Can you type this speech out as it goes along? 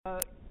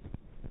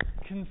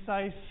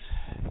concise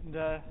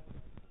and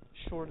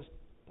short as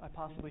I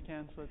possibly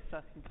can, so that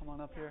Seth can come on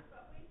up here.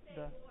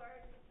 The,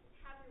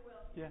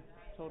 yeah,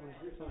 totally.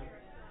 Okay.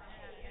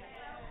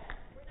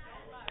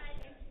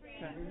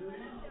 Yeah.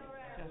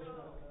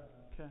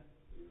 Okay.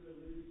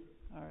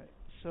 All right.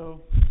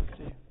 So let's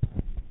see.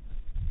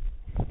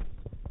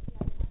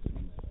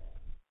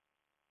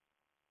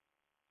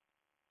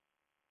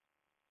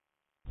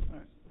 All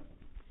right.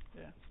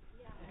 Yeah.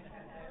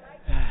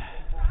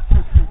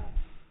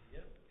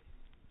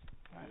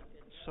 All right.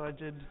 So I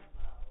did.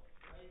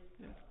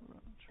 Yeah.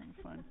 I'm trying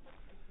to find.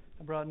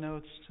 I brought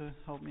notes to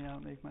help me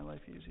out, make my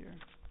life easier.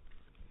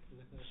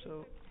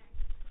 So.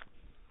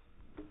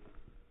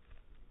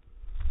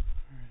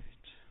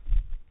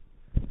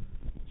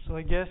 So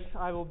I guess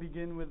I will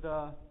begin with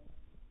an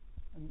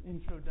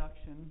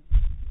introduction.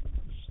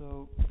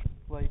 So,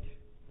 like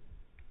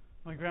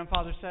my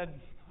grandfather said,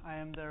 I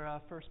am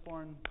their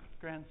firstborn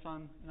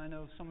grandson, and I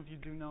know some of you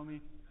do know me,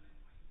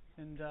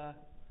 and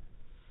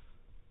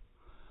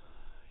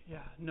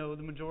know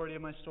the majority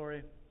of my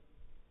story.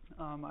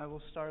 I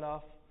will start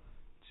off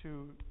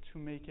to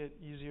make it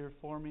easier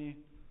for me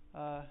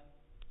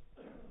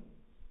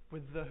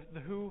with the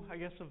who, I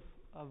guess,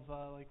 of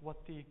like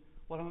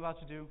what I'm about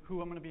to do,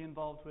 who I'm going to be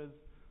involved with,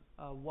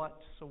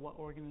 what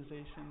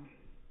organization,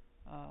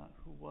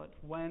 who, what,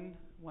 when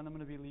I'm going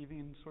to be leaving,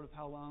 and sort of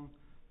how long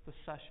the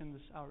session,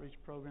 this outreach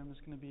program is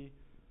going to be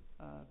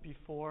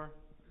before,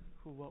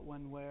 who, what,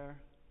 when,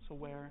 where. So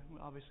where,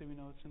 obviously we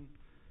know it's in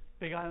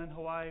Big Island,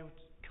 Hawaii, which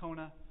is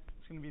Kona.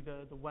 It's going to be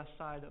the west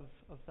side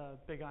of the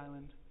Big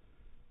Island.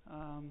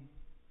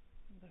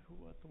 The who,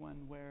 what, the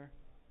when, where,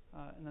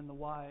 and then the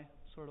why,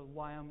 sort of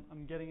why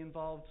I'm getting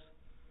involved,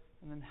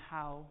 and then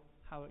how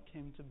it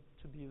came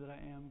to be that I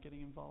am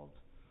getting involved.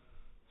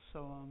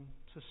 So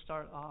to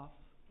start off,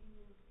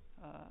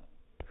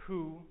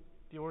 who,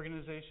 the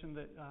organization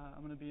that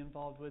I'm going to be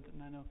involved with,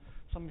 and I know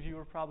some of you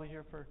are probably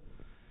here for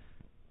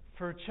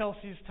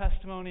Chelsea's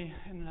testimony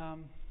and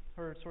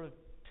her sort of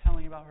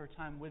telling about her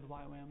time with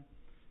YWAM.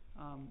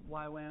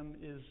 YWAM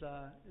is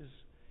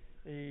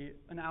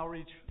an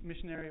outreach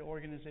missionary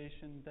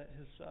organization that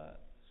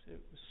it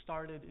was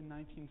started in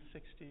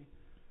 1960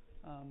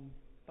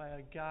 by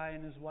a guy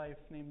and his wife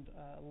named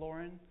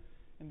Lauren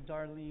and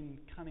Darlene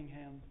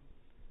Cunningham.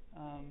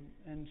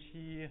 And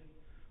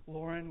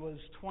Lauren was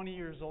 20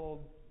 years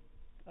old.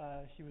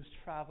 He was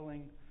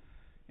traveling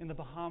in the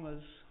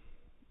Bahamas,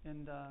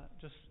 and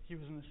he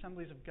was an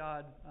Assemblies of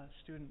God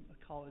student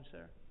at college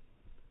there.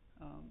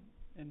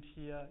 And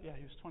he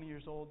was 20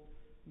 years old,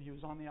 and he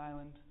was on the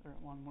island, or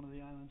on one of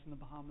the islands in the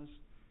Bahamas,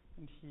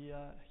 and he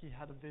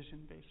had a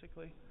vision,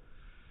 basically.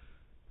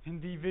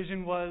 And the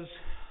vision was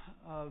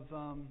of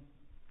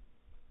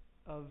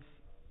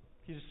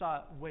he just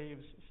saw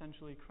waves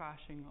essentially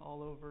crashing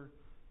all over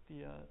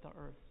the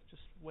earth,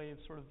 just waves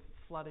sort of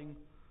flooding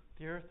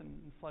the earth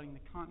and flooding the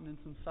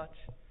continents and such.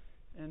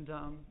 And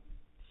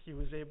he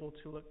was able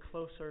to look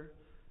closer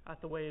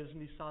at the waves,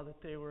 and he saw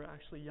that they were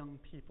actually young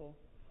people.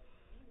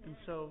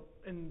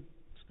 And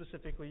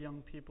specifically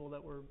young people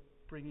that were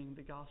bringing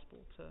the gospel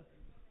to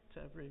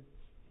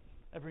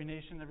every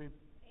nation, every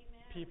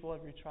people,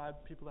 every tribe,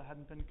 people that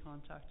hadn't been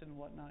contacted and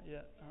whatnot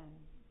yet,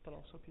 but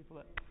also people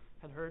that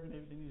had heard,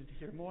 maybe they needed to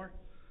hear more.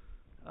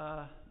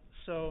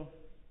 So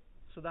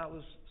that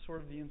was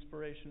sort of the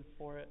inspiration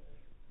for it.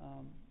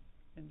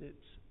 And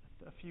it's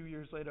a few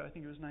years later, I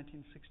think it was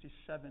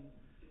 1967,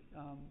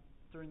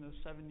 during those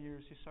 7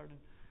 years, he started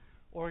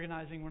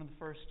organizing one of the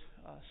first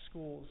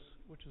schools,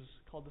 which is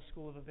called the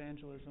School of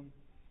Evangelism,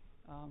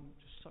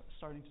 just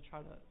starting to try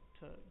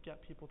to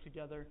get people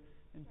together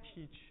and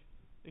teach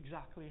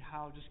exactly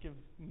how, just give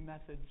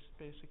methods,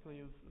 basically,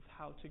 of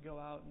how to go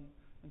out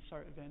and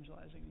start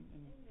evangelizing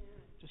and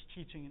just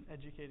teaching and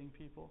educating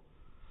people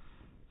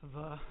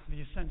of the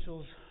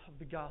essentials of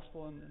the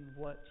gospel and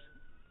what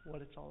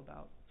it's all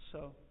about.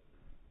 So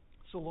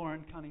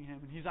Lauren Cunningham,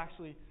 and he's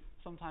actually,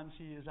 sometimes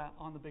he is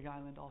on the Big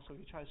Island also.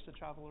 He tries to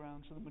travel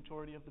around to the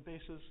majority of the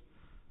bases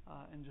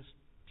and just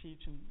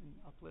teach and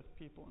uplift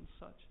people and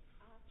such.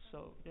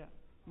 So yeah,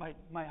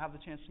 might have the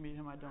chance to meet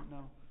him, I don't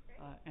know,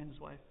 and his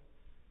wife.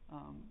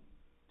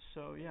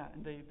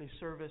 And they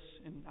service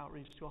in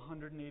outreach to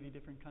 180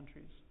 different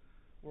countries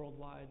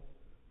worldwide,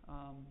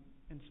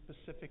 and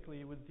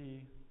specifically with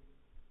I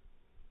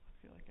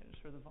feel like I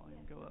just heard the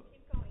volume go up.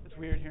 It's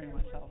weird hearing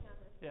myself.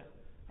 Yeah.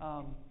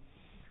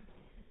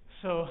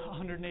 So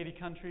 180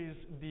 countries.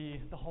 The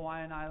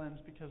Hawaiian Islands,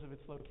 because of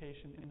its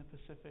location in the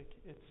Pacific,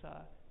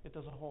 it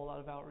does a whole lot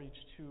of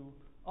outreach to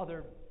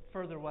other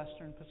further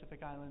western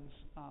Pacific islands.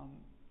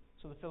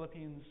 So the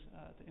Philippines,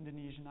 the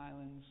Indonesian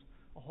islands,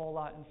 a whole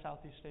lot in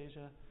Southeast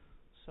Asia.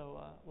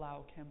 So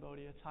Laos,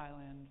 Cambodia,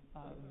 Thailand,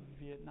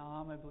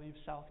 Vietnam, I believe,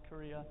 South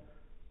Korea,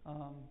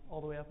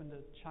 all the way up into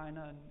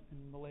China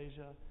and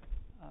Malaysia,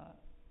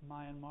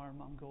 Myanmar,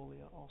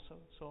 Mongolia also.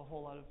 So a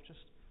whole lot of just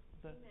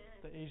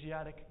the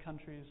Asiatic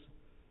countries.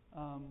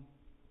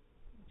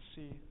 Let's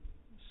see.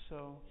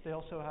 So they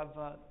also have,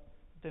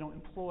 they don't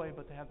employ,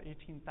 but they have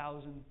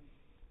 18,000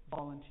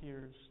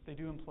 volunteers. They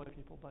do employ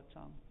people, but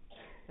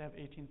they have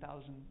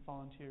 18,000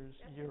 volunteers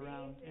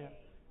year-round,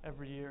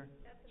 every year.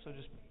 So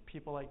just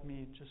people like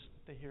me, just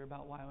they hear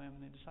about YWAM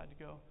and they decide to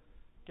go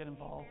get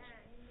involved.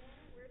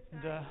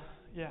 And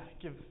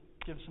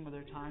give some of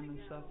their time and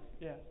stuff.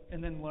 Yeah,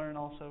 and then learn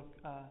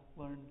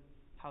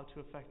how to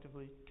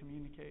effectively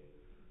communicate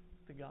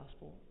the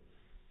gospel,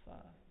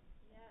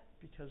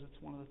 because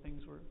it's one of the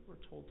things we're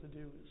told to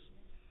do is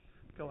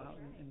go out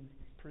and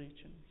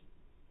preach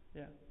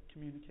and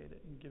communicate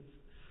it and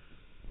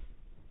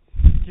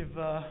give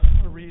a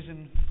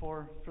reason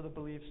for the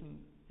beliefs and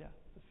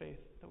the faith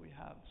that we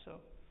have. So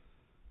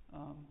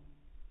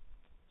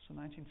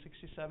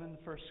 1967, the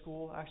first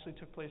school actually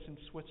took place in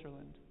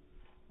Switzerland.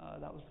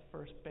 That was the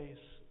first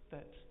base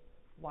that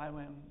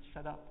YWAM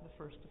set up. The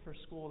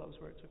first school, that was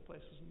where it took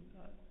place, was in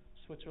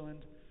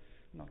Switzerland.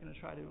 I'm not going to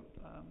try to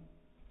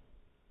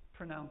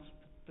pronounce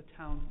the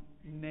town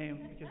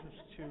name because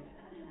it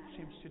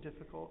seems too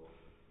difficult.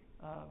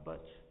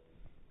 But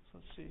so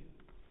let's see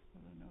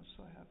what other notes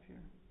do I have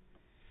here.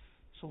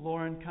 So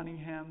Lauren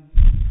Cunningham,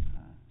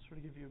 sort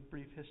of give you a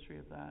brief history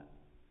of that.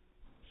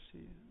 Let's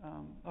see.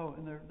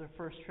 And their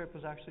first trip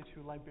was actually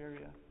to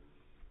Liberia,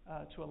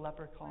 to a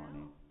leper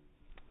colony.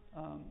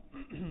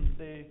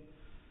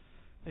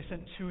 They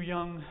sent two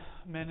young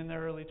men in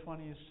their early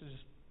 20s to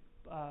just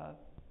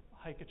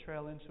hike a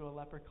trail into a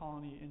leper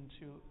colony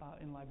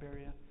in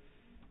Liberia,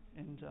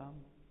 and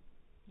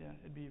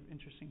it'd be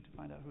interesting to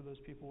find out who those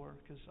people were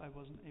because I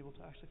wasn't able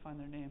to actually find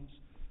their names.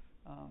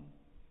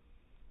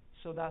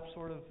 So that's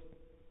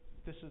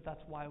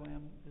that's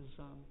YWAM is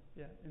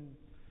in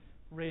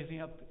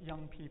raising up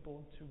young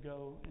people to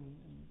go and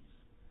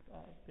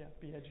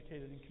be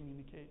educated and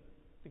communicate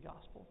the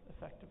gospel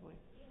effectively.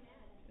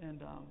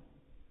 And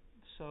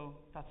so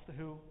that's the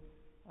who.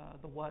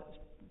 The what,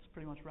 it's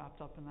pretty much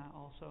wrapped up in that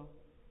also.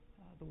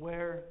 The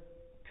where,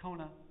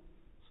 Kona,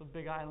 so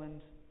Big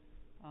Island.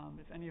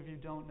 If any of you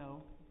don't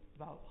know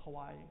about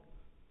Hawaii,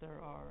 there's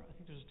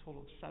a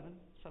total of seven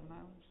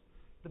islands.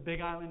 The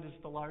Big Island is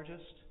the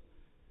largest,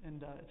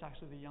 and it's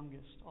actually the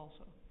youngest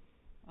also,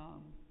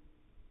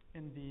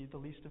 and the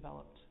least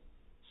developed.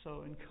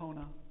 So in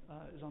Kona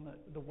is on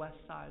the west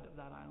side of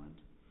that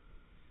island,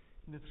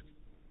 and it's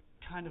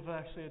kind of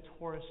actually a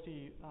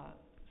touristy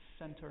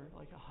center,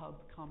 like a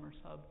hub, commerce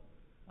hub.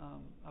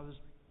 I was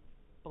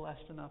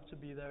blessed enough to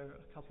be there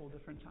a couple of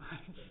different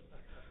times.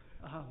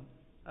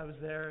 I was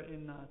there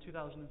in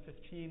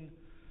 2015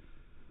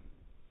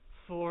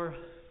 for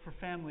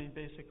family,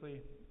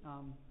 basically.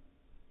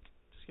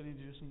 Just getting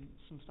to do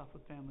some stuff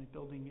with family,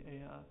 building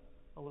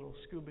a little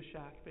scuba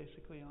shack,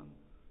 basically, on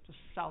just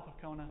south of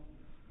Kona.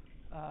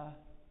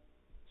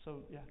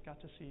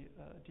 Got to see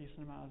a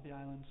decent amount of the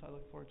island, so I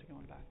look forward to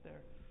going back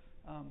there.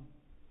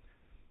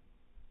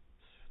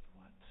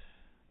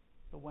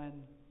 The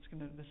when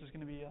this is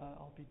going to be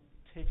I'll be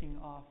taking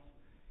off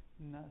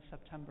in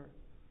September,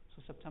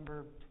 so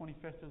September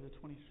 25th or the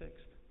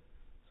 26th.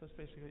 So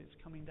it's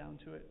coming down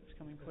to it. It's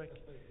coming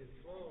quick.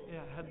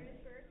 Yeah,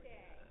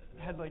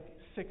 had like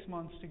 6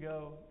 months to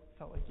go.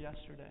 Felt like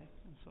yesterday,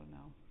 and so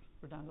now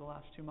we're down to the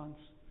last 2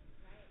 months.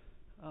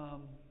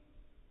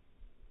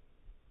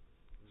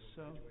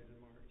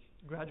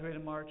 Graduate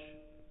in March.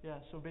 Yeah.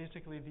 So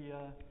basically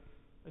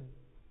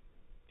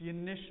the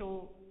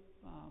initial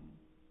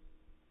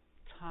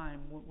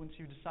time, once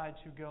you decide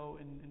to go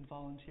and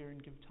volunteer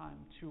and give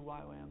time to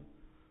YWAM,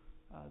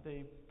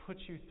 they put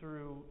you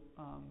through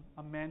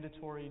a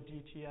mandatory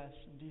DTS.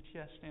 And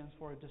DTS stands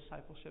for a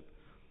Discipleship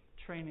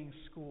Training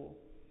School.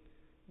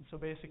 And so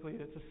basically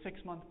it's a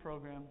 6-month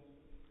program,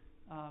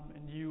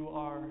 and you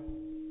are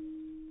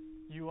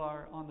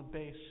on the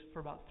base for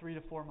about 3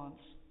 to 4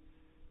 months,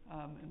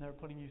 and they're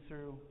putting you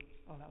through.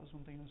 Oh, that was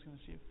one thing I was going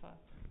to see if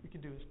we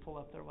could do is pull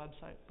up their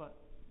website, but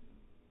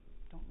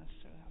don't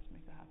necessarily have to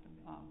make that happen.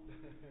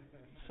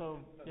 So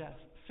yes,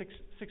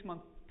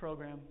 6-month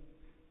program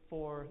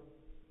for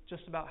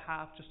just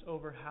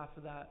over half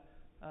of that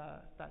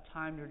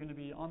time. You're going to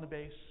be on the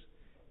base,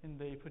 and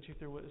they put you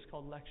through what is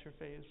called lecture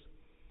phase,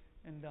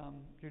 and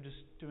you're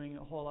just doing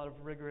a whole lot of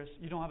rigorous.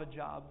 You don't have a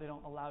job. They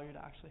don't allow you to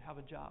actually have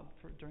a job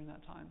during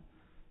that time.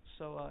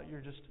 So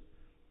you're just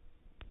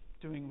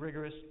doing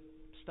rigorous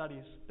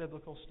studies,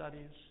 biblical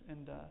studies,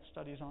 and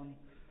studies on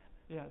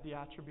the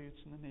attributes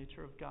and the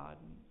nature of God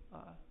and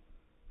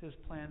His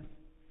plan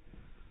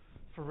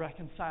for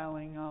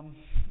reconciling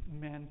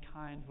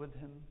mankind with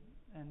Him,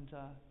 and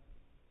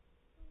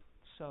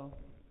so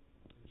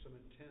some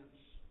intense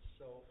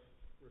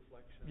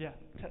self-reflection. Yeah,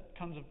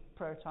 tons of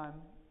prayer time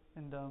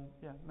and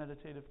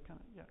meditative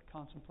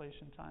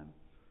contemplation time.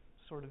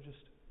 Sort of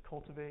just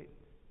cultivate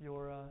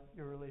your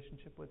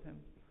relationship with Him,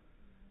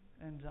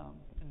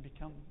 and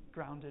become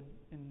grounded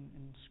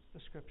in the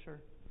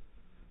Scripture.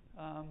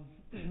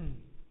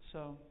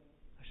 So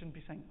I shouldn't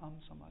be saying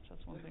so much.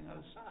 That's one thing I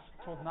was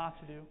told not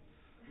to do.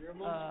 You're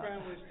amongst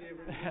family,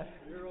 Stephen.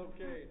 You're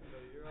okay. So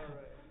you're all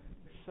right.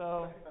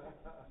 So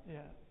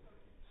yeah.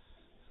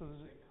 So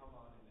come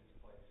on in its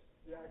place.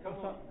 Yeah, come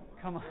on.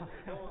 Come on.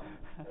 Come on.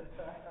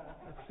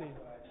 Let's see.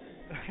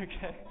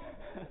 Okay.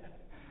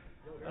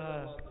 You'll hear that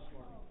a lot this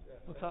morning.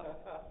 Yeah. What's up?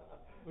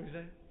 What did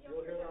you say?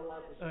 You'll hear that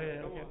lots of Oh, times.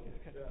 yeah, Come okay, on.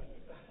 okay. Yeah.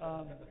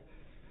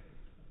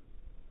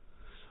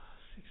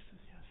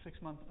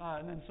 6 month,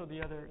 and then so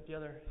the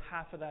other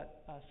half of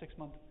that 6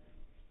 month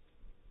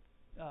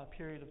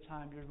period of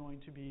time, you're going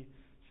to be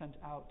sent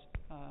out.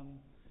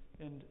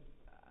 And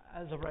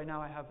as of right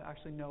now, I have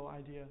actually no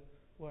idea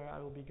where I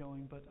will be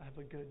going, but I have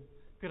a good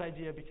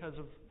idea because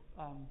of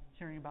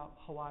hearing about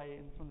Hawaii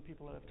and from the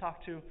people that I've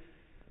talked to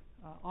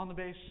on the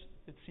base.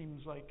 It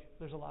seems like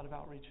there's a lot of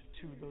outreach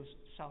to those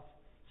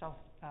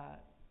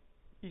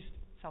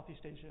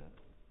Southeast Asia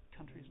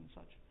countries and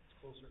such. It's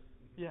closer.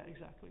 Yeah,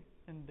 exactly.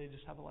 And they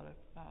just have a lot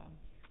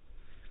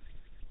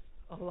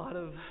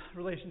of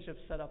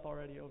relationships set up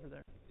already over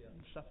there,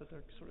 and stuff that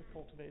they're sort of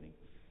cultivating.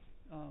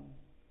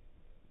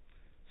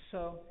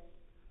 So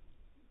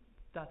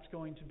that's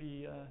going to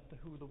be the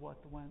who, the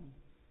what, the when,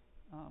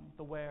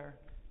 the where,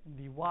 and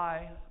the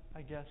why.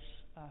 I guess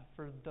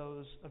for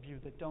those of you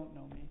that don't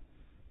know me,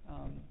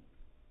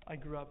 I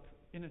grew up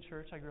in a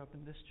church. I grew up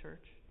in this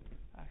church,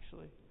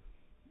 actually,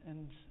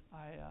 and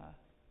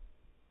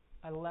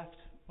I left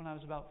when I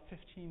was about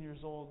 15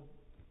 years old.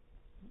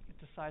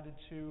 Decided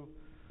to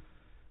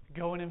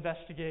go and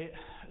investigate.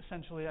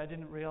 Essentially, I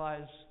didn't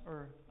realize,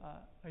 or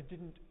I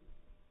didn't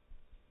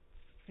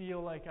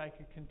feel like I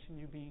could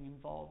continue being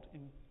involved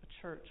in a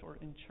church or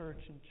in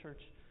church and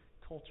church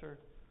culture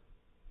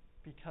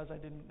because I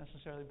didn't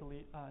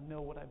necessarily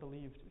know what I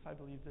believed. If I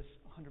believed this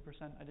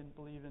 100%, I didn't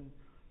believe in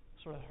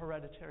sort of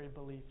hereditary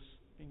beliefs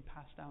being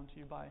passed down to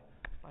you by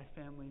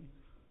family.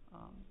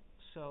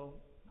 So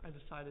I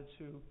decided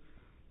to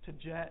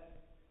jet,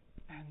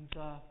 and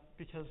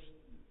because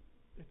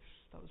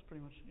that was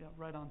pretty much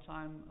right on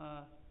time,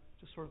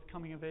 just sort of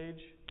coming of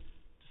age,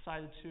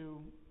 decided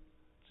to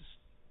just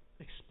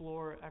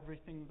explore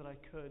everything that I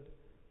could.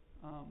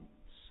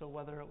 So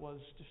whether it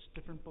was just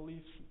different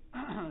beliefs,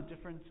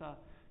 different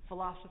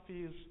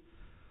philosophies,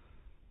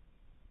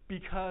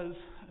 because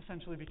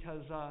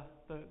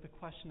the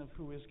question of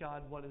who is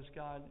God, what is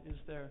God, is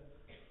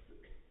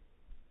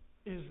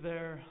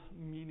there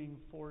meaning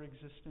for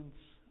existence?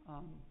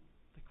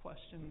 The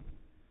question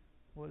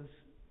was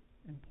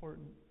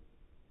important.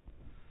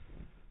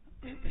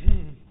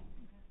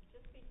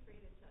 Just be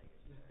free to tell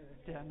your story.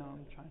 Yeah, no,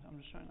 I'm just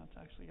trying not to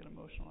actually get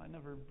emotional. I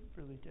never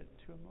really get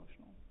too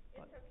emotional.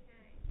 But It's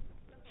okay.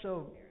 The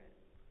Holy Spirit.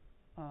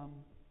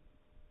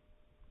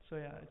 So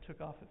yeah, I took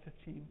off at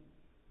 15.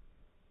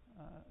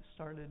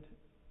 Started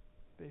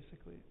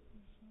basically,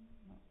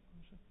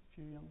 just a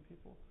few young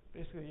people.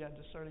 Basically,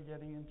 just started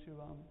getting into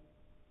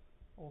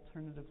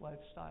alternative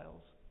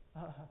lifestyles.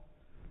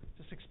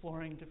 Just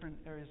exploring different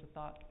areas of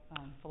thought,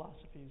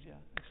 philosophies. Yeah,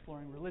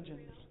 exploring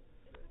religions.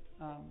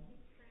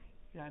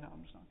 Yeah, I know.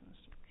 I'm just not going to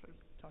start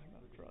talking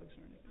about drugs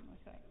or anything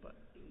like that. But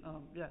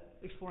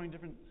exploring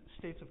different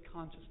states of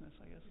consciousness.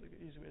 I guess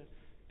is a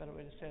better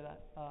way to say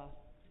that.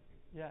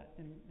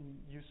 In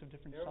use of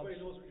different Everybody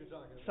knows what you're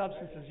talking about.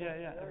 substances. Right?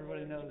 Yeah.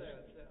 Everybody knows.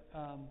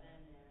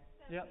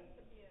 Yep.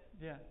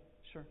 Yeah,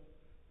 sure.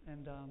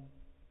 And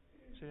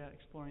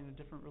exploring the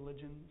different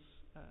religions,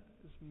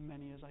 as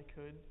many as I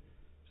could,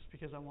 just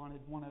because I wanted.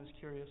 One, I was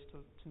curious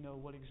to know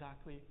what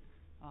exactly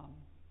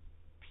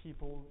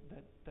people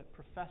that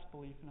profess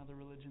belief in other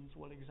religions,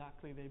 what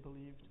exactly they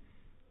believed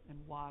and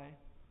why,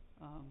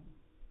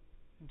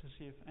 and to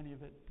see if any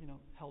of it,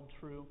 held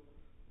true.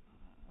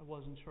 I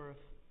wasn't sure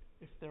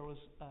if there was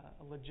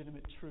a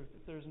legitimate truth,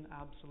 if there's an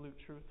absolute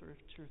truth, or if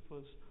truth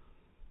was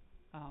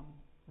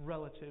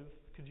relative.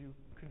 Could you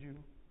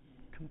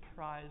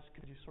comprise?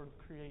 Could you sort of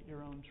create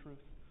your own truth?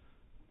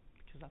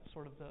 Because that's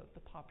sort of the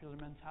popular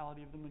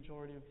mentality of the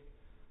majority of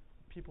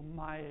people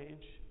my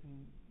age,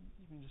 and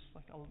even just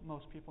like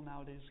most people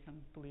nowadays kind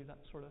of believe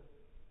that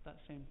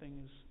same thing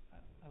is,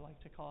 I like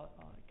to call it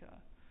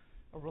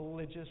a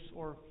religious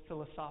or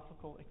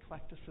philosophical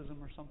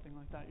eclecticism or something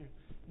like that. You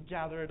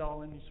gather it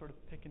all and you sort of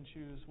pick and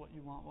choose what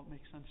you want, what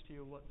makes sense to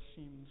you, what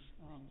seems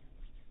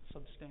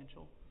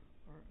substantial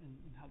or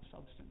and have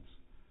substance,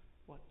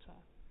 what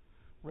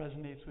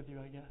resonates with you,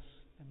 I guess.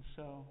 And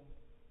so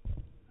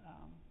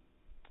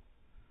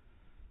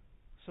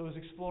I was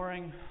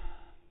exploring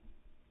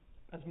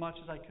as much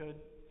as I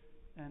could,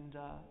 and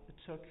it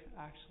took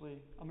actually,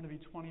 I'm going to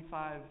be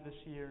 25 this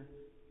year. I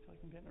feel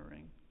like I'm getting a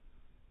ring.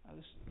 I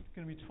was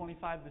going to be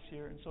 25 this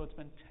year, and so it's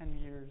been 10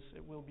 years.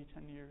 It will be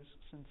 10 years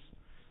since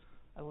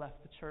I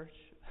left the church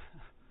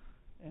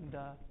and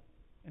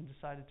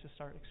decided to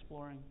start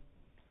exploring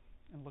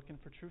and looking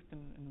for truth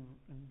and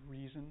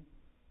reason.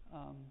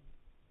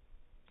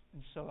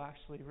 And so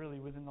actually, really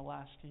within the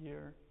last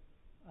year,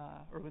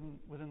 or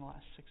within the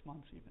last 6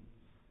 months even,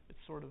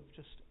 it's sort of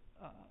just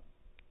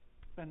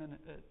been a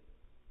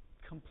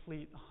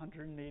complete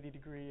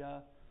 180-degree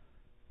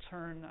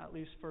turn, at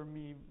least for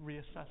me,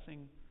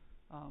 reassessing,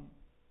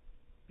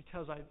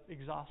 because I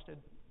exhausted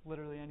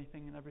literally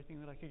anything and everything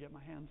that I could get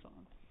my hands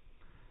on.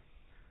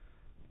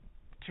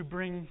 To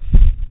bring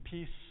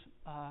peace,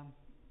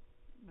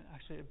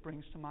 actually it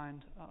brings to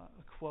mind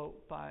a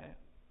quote by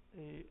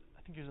I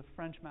think he was a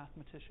French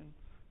mathematician,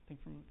 I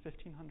think from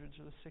 1500s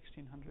or the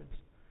 1600s,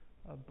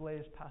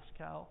 Blaise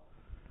Pascal.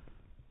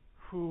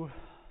 who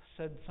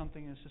said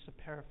something as just a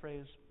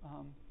paraphrase,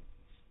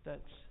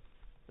 that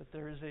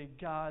there is a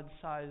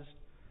God-sized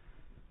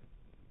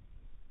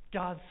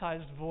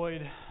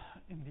void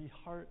in the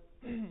heart.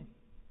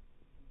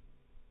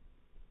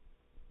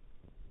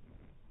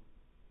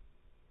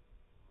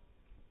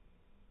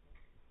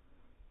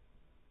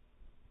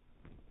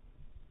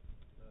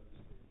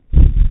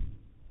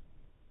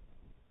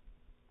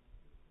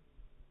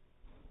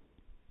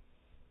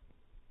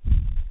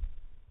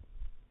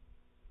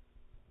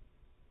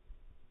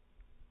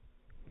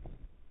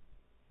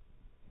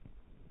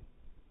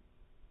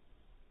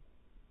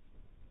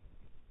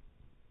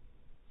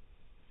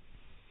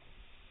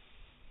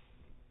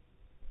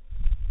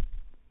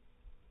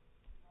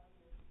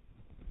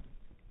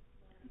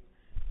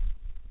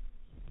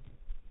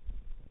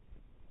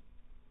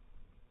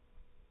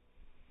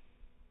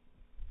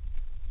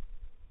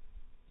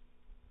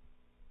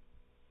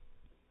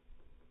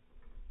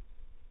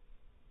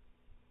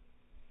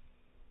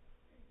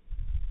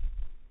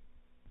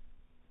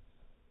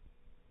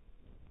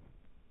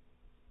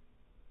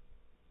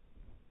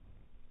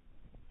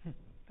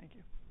 Thank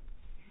you.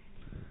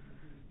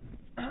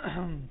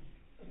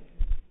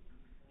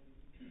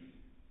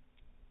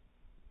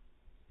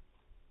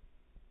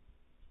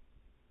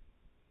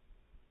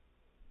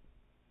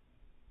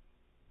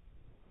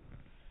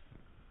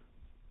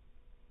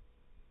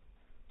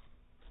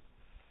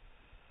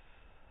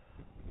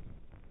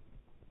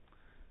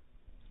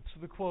 So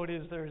the quote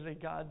is, "There is a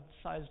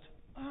God-sized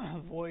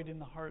void in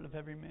the heart of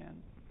every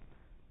man,"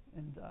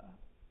 and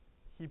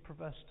he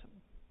professed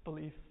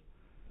belief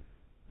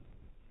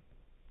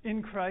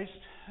in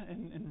Christ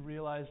and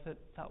realized that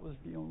that was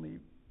the only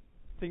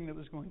thing that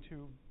was going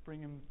to bring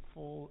him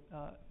full,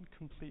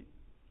 complete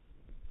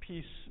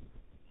peace.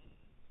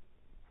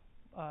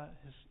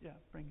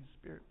 Bring his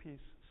spirit peace.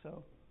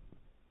 So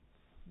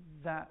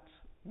that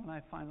when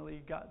I finally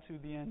got to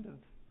the end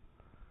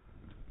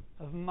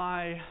of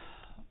my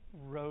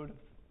road of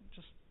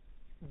just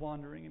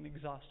wandering and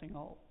exhausting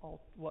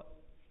all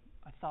what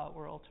I thought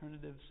were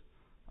alternatives,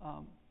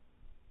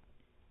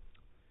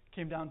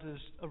 came down to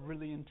a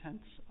really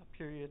intense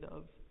period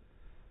of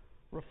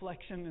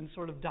reflection and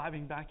sort of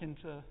diving back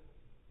into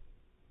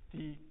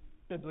the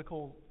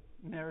biblical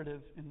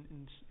narrative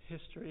and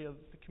history of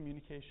the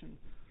communication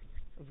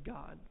of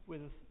God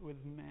with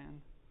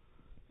man,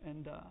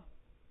 and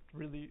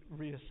really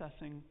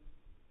reassessing: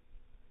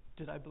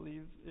 did I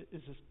believe?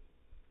 Is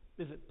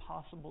it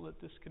possible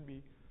that this could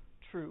be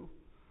true?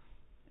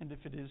 And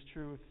if it is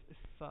true, if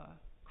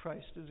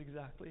Christ is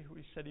exactly who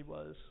he said he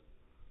was,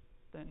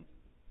 then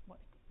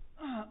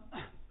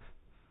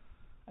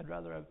I'd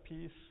rather have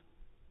peace.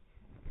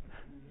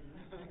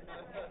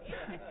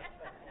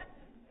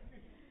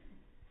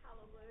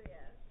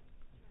 Hallelujah.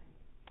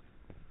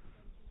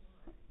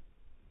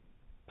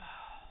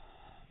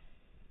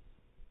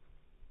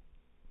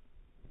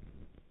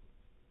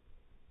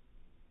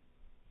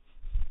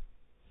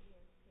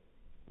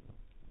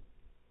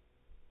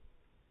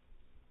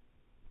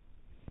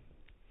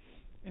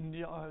 And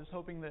I was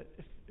hoping that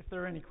if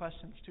there are any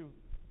questions too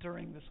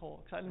during this whole,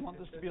 because I didn't want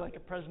this to be like a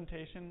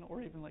presentation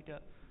or even like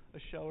a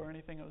show or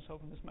anything. I was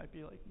hoping this might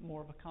be like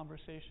more of a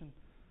conversation.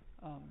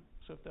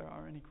 So if there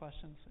are any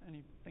questions,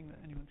 anything that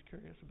anyone's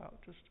curious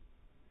about, just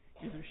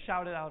either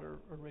shout it out or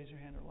raise your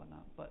hand or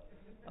whatnot. But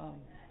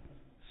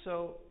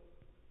so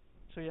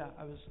yeah,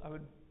 I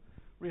would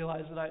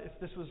realize that if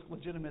this was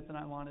legitimate, then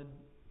I wanted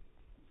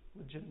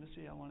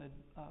legitimacy. I wanted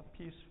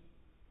peace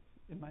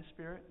in my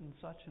spirit and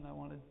such, and I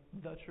wanted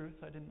the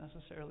truth. I didn't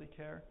necessarily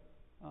care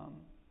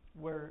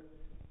where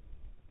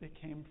it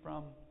came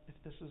from.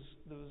 If this was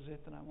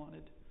it, then I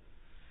wanted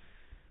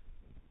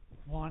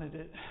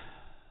it,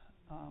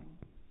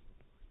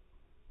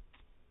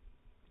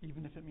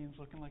 even if it means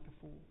looking like a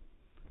fool,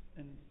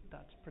 and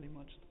that's pretty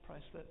much the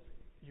price that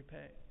you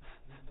pay.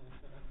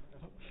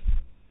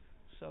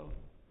 So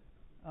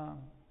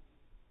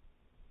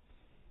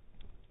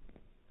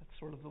that's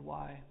sort of the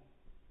why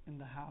and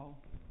the how.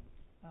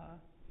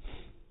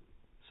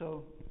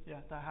 So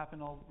yeah, that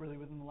happened all really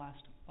within the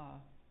last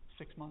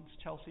 6 months.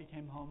 Chelsea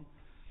came home,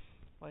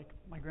 like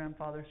my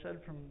grandfather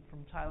said,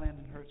 from Thailand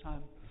in her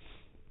time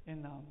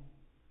in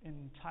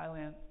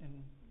Thailand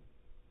and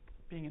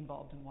being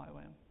involved in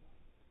YWAM,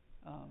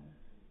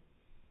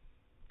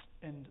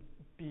 and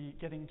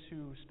getting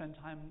to spend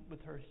time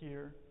with her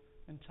here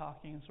and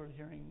talking and sort of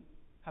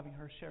having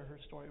her share her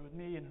story with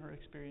me and her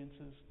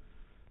experiences.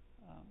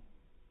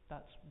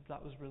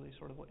 That was really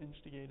sort of what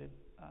instigated,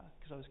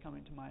 because I was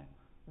coming to my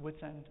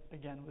wit's end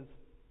again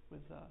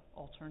with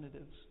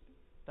alternatives.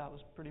 That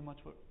was pretty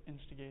much what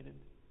instigated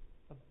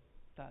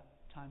that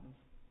time of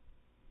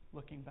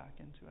looking back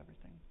into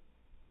everything,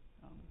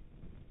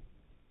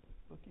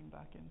 looking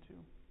back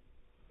into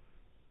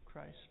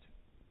Christ.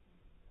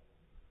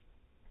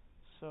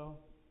 So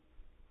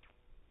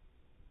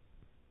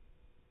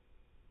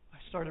I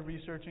started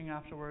researching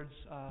afterwards,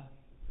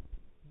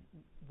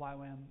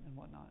 YWAM and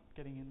whatnot,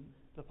 getting in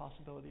the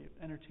possibility of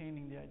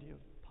entertaining the idea of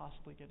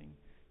possibly getting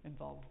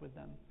involved with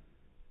them,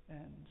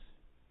 and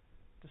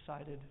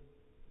decided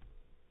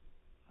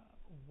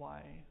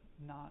why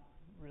not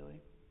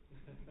really?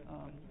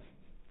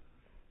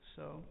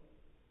 So,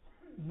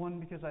 one,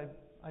 because I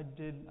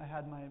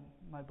had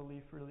my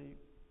belief really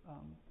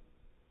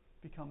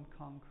become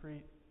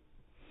concrete.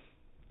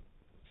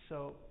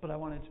 So, but I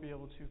wanted to be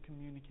able to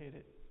communicate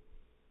it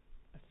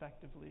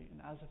effectively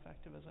and as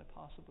effective as I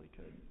possibly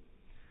could,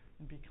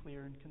 and be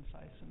clear and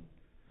concise. And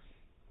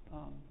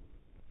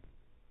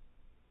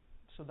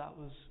so that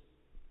was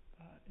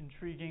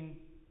intriguing.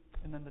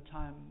 And then the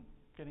time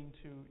getting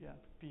to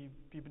be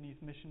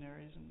beneath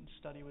missionaries and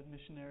study with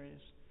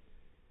missionaries,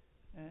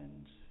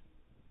 and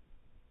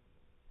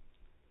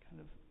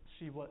kind of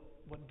see what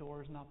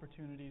doors and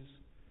opportunities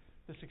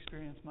this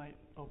experience might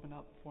open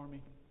up for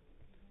me.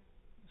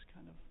 It's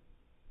kind of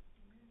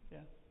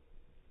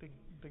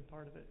big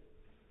part of it.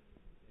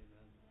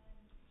 Amen.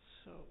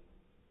 So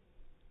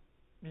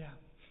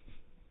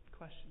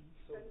questions.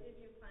 So did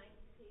you find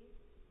peace?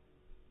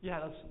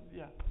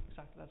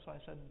 Exactly. That's why I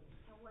said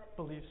And what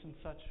beliefs and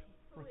such.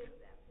 Who is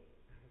that peace?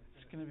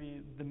 It's going to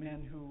be the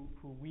man who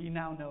we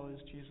now know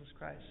as Jesus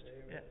Christ.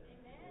 Amen.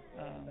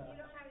 Amen. You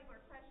don't have any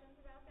more questions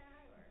about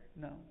that, or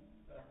No.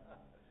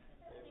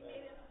 he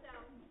made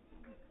himself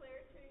clear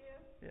to you?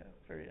 Yeah,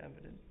 very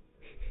evident.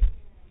 He came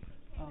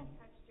and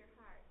touched your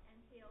heart and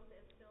filled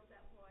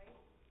that void.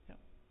 Yeah.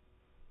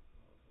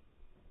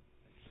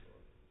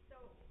 So,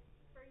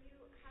 for you,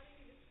 how do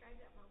you describe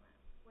that moment?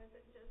 Was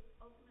it just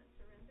ultimate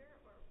surrender,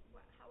 or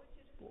what? How would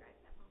you describe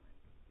that moment?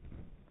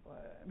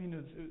 I mean,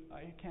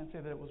 I can't say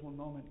that it was one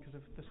moment, because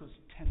if this was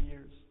 10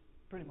 years,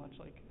 pretty much,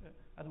 like,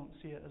 I don't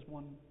see it as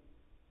one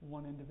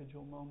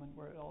individual moment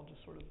where it all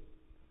just sort of.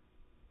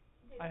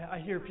 I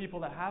hear people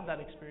that have that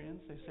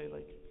experience. They say,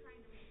 like,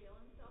 trying to reveal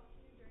himself to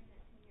you during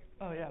that 10-year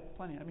period? oh yeah,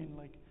 plenty. I mean,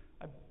 like,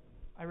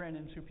 I ran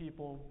into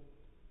people,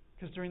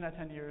 because during that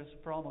 10 years,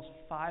 for almost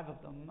 5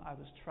 of them, I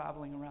was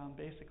traveling around,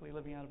 basically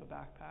living out of a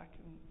backpack,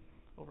 and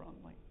over on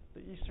like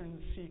the eastern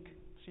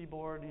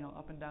seaboard,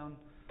 up and down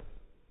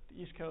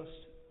the East Coast,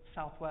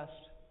 Southwest,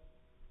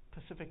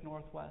 Pacific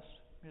Northwest,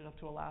 made it up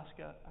to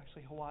Alaska,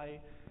 actually Hawaii,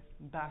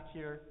 and back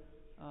here.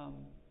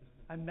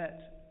 I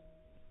met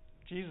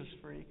Jesus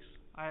freaks.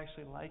 I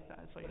actually like that.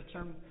 It's like a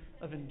term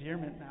of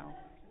endearment now.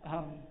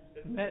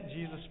 Met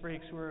Jesus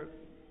freaks who were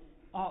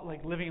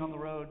like living on the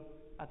road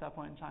at that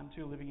point in time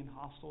too, living in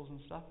hostels and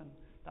stuff, and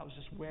that was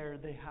just where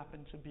they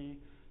happened to be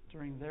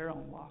during their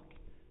own walk.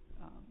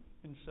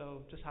 And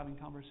so just having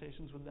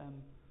conversations with them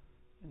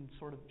and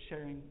sort of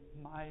sharing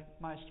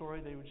my story,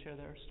 they would share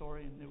their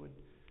story, and it would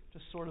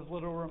just sort of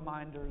little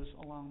reminders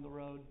along the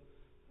road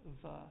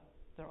of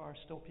there are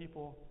still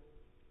people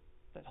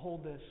that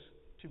hold this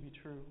to be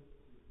true,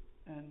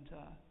 and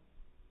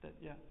that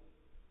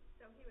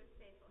So he was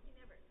faithful. He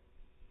never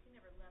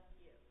left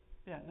you.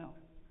 Yeah, no.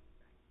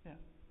 Yeah.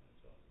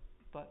 That's awesome.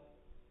 But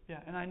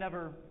and I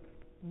never,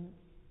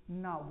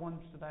 not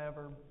once did I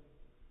ever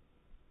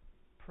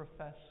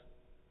profess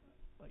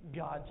like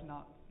God to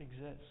not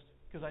exist,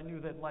 because I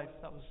knew that life,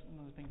 that was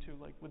another thing too,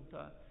 like with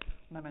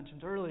when I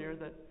mentioned earlier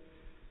that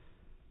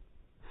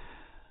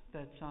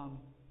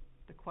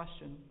the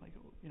question, like,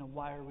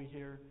 why are we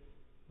here,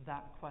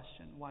 that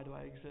question, why do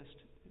I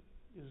exist,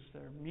 is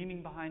there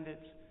meaning behind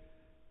it?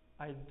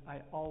 I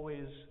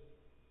always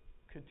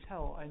could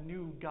tell, I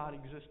knew God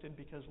existed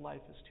because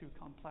life is too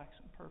complex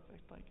and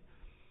perfect, like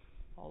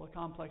all the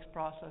complex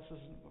processes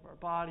of our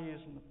bodies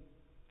and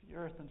the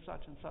earth and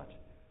such,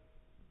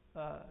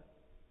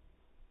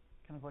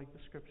 kind of like the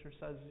scripture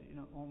says,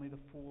 only the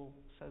fool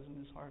says in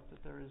his heart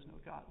that there is no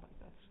God. Like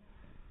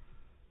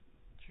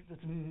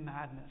that's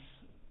madness,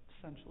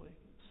 essentially.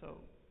 So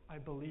I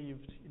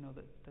believed,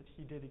 that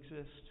he did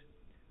exist.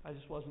 I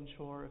just wasn't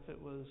sure if it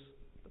was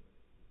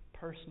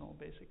personal,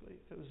 basically.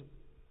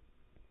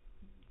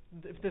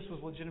 If this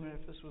was legitimate,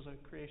 if this was a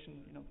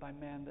creation, by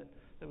man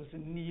that was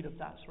in need of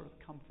that sort of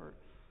comfort,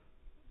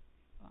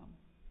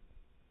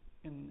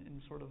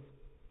 in sort of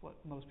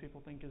what most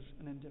people think is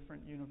an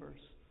indifferent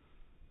universe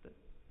that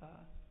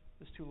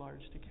is too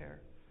large to care.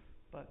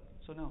 But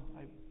so no,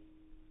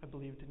 I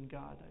believed in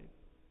God. I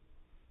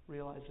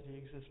realized that he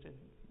existed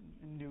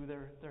and knew that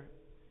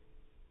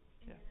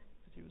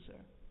he was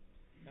there.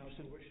 Now,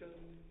 tuition,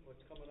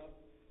 what's coming up?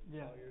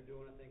 Yeah. You're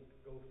doing, I think,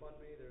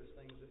 GoFundMe. There's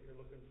things that you're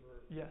looking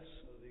for. Yes.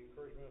 The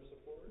encouragement of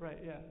support. Right.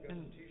 Yeah. You've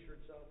got some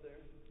T-shirts out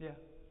there. Yeah.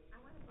 I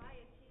want to buy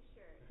a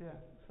T-shirt. Yeah.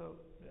 So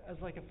as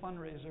like a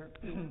fundraiser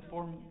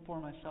for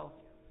myself,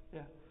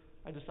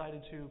 I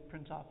decided to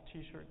print off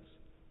T-shirts.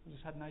 I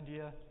just had an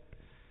idea,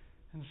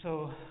 and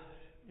so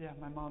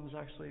my mom is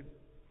actually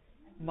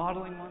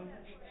modeling one.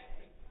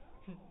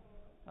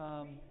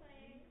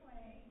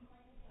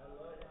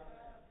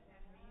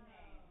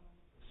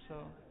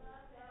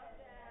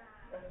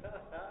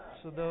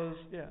 So those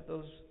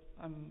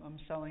I'm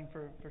selling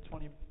for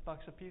 $20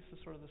 a piece as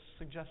sort of the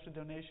suggested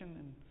donation,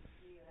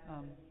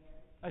 and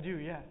I do,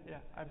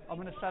 I'm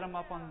going to set them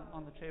up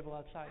on the table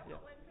outside. I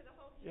want one for the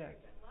whole church.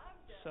 I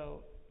loved it.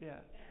 So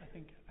I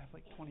think I have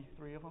like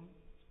 23 of them.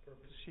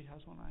 Perfect. She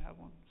has one, I have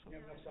one. So. You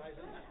have enough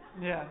sizes?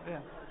 Yeah.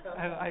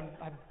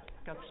 I've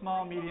got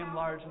small, medium,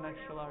 large, and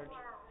extra large.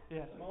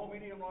 Yeah. Small,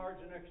 medium,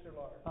 large, and extra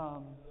large.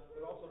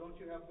 But also, don't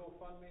you have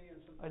GoFundMe and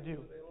some I things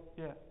do. available?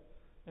 Yeah.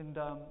 And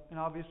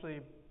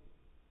obviously,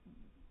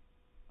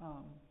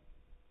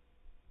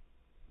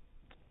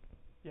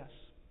 yes,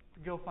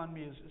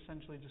 GoFundMe is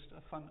essentially just a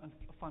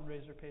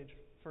fundraiser page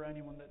for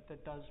anyone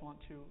that does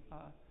want to,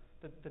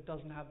 that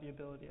doesn't have the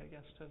ability, I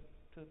guess,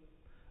 to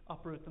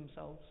uproot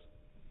themselves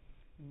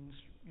and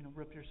just,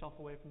 rip yourself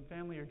away from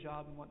family or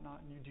job and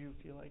whatnot, and you do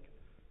feel like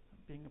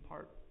being a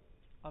part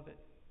of it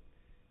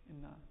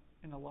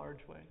in a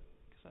large way,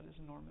 because that is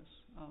enormous.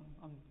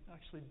 I'm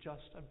actually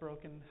I've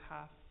broken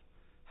half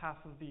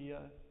of the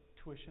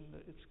tuition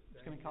that it's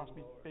going to cost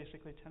me,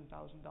 basically $10,000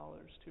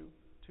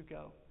 to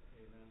go.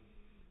 Amen.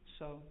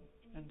 So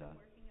And you've been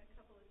working a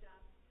couple of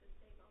jobs to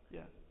save all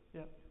that.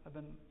 yeah, I've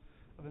been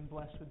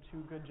blessed with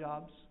 2 good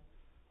jobs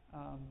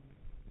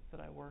that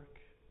I work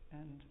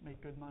and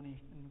make good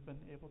money, and been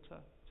able to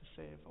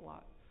save a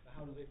lot.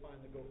 How do they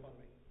find the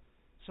GoFundMe?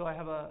 So I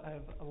have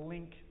a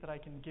link that I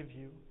can give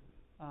you.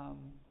 I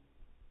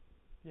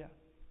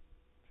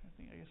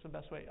guess the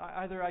best way.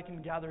 Either I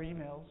can gather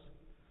emails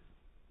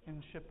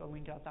and ship a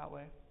link out that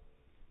way,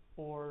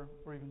 or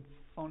even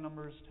phone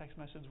numbers, text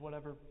messages,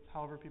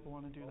 however people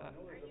want to do that.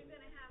 Are you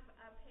going to have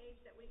a page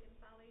that we can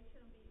follow you to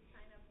and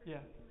sign up for Yeah.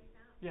 something like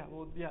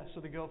that?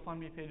 So the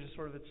GoFundMe page is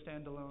sort of its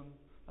standalone.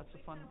 That's the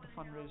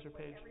fundraiser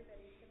page.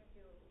 Everybody's going to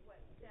do, what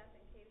Seth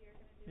and Katie are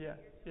going to do. Yeah,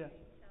 You're yeah.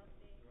 doing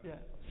Chelsea. Yeah,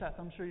 Seth,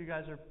 I'm sure you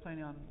guys are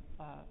planning on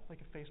like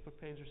a Facebook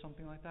page or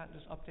something like that,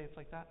 just updates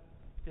like that.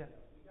 Yeah.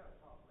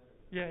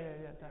 Yeah,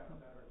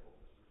 definitely.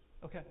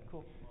 Okay,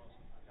 cool.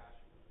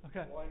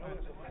 Okay. Well, I know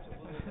there's a bunch of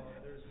little,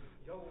 there's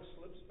yellow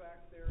slips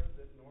back there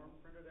that Norm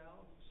printed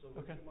out. So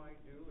what you might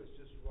do is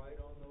just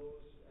write on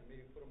those and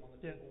maybe put them on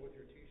the table with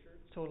your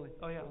T-shirts. Totally.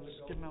 Oh yeah, I'll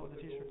just get them out with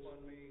the T-shirts.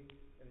 GoFundMe,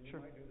 and you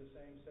might do the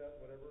same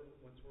set, whatever.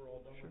 Once we're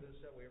all done with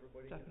this, that way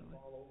everybody can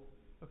follow.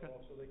 Okay. But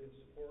also they can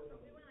support. But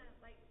we want to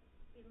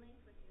be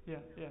linked with you.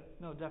 Yeah.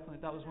 No,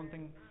 definitely. That was one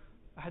thing.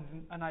 I had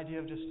an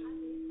idea of just.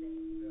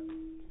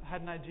 I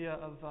had an idea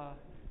of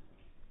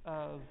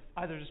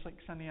either just like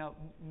sending out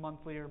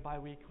monthly or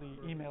bi-weekly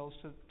emails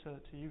to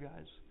you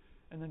guys,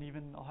 and then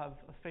even I'll have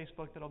a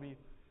Facebook that I'll be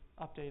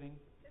updating.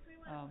 Because we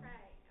want to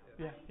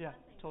pray. Yeah,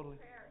 totally.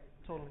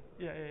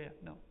 Yeah.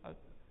 No, that's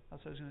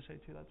what I was going to say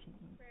too.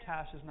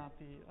 Cash is not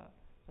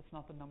that's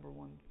not the number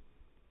one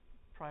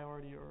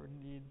priority or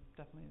need.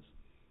 Definitely is.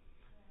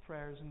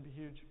 Prayer is going to be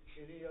huge.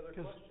 Any other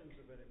questions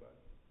of anybody?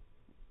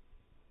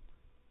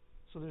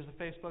 So there's the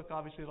Facebook,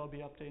 obviously, that I'll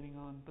be updating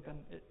on. But then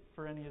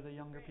for any of the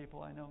younger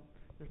people, I know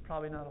there's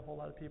probably not a whole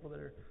lot of people that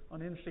are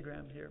on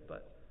Instagram here,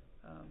 but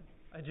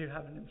I do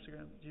have an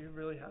Instagram. Do you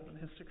really have an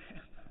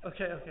Instagram?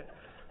 Okay,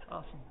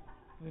 awesome.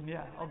 Then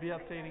I'll be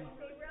updating.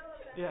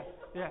 Yeah.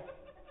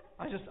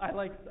 I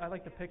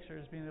like the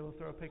pictures, being able to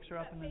throw a picture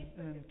up and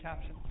then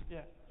captions.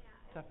 Yeah,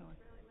 definitely.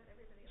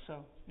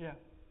 So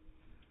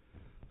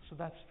So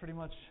that's pretty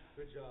much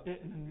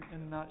it in a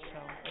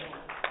nutshell.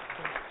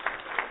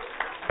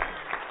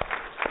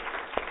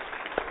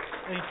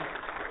 Thank you.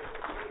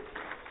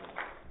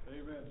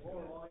 Amen.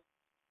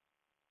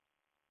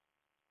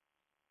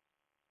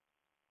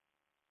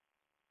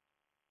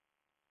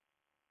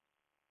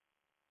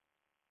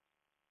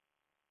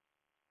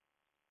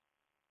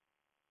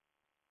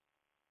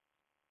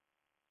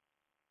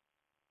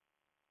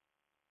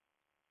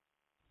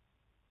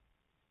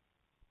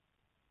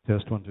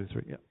 Test 1, 2,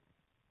 3. Yeah.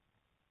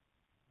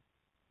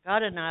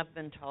 God and I have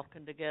been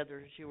talking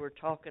together. As you were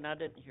talking, I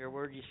didn't hear a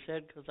word you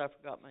said because I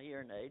forgot my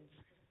hearing aids.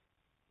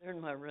 They're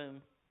in my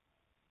room.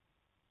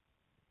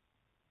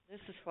 This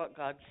is what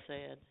God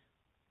said.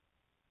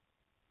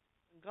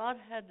 When God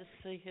had to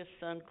see his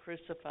son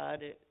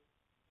crucified, it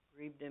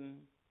grieved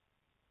him.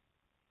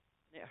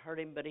 It hurt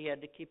him, but he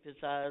had to keep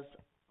his eyes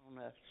on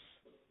us.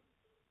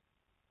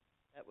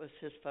 That was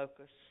his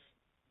focus.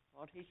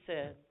 What he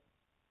said.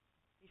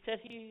 He said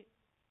he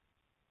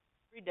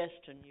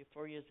predestined you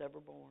before you was ever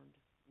born.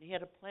 And he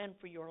had a plan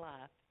for your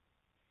life.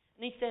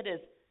 And he said as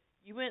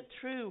you went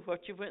through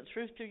what you went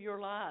through your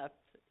life,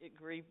 it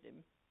grieved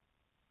him.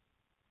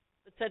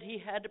 But said he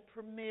had to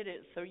permit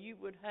it so you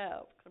would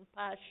have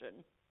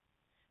compassion.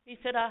 He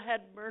said, I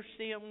had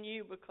mercy on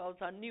you because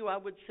I knew I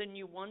would send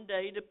you one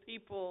day to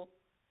people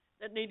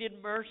that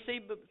needed mercy,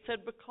 but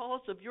said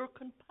because of your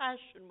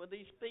compassion with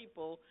these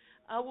people,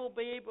 I will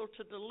be able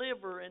to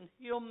deliver and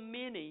heal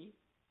many.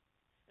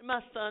 And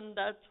my son,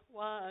 that's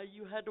why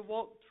you had to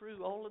walk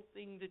through all the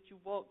things that you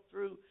walked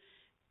through.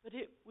 But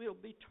it will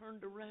be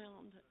turned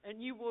around,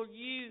 and you will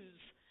use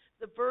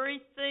the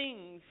very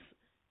things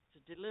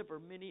to deliver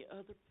many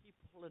other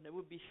people, and they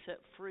will be set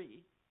free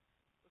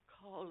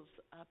because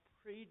I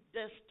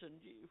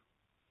predestined you.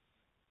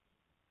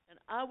 And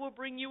I will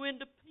bring you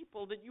into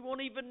people that you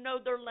won't even know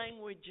their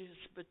languages,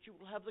 but you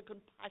will have the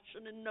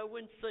compassion and know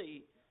and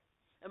see.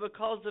 And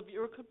because of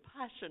your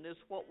compassion is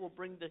what will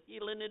bring the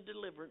healing and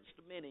deliverance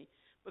to many,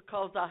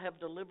 because I have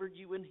delivered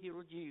you and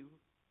healed you.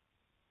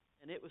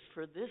 And it was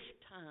for this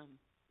time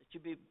that you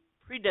be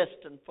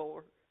predestined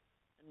for,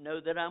 and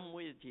know that I'm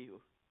with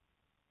you.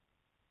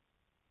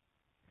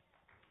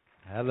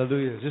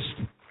 Hallelujah. Just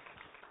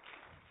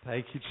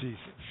thank you, Jesus.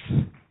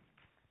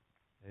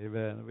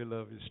 Amen. We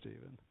love you,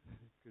 Stephen.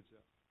 Good job.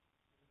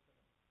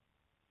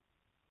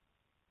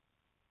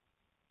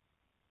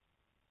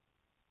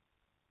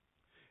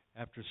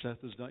 After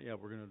Seth is done,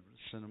 we're going to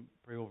send him,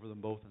 pray over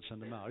them both and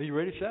send them out. Are you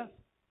ready, Seth?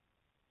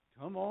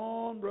 Come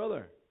on,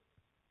 brother.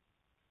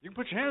 You can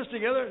put your hands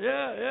together.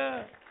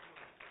 Yeah.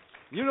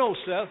 You know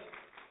Seth.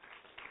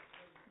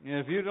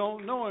 If you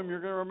don't know him, you're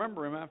going to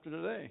remember him after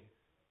today.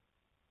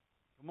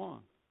 Come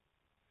on.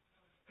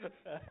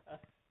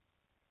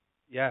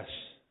 Yes,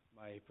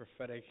 my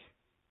prophetic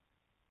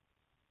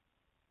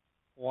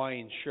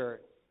Hawaiian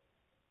shirt.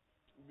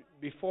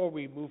 Before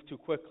we move too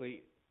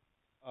quickly,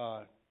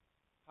 hot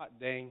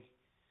dang,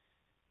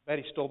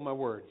 Betty stole my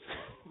words.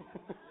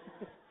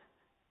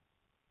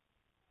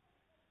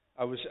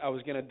 I was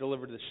going to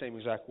deliver the same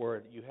exact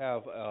word. You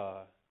have,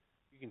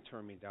 you can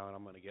turn me down.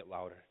 I'm going to get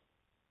louder.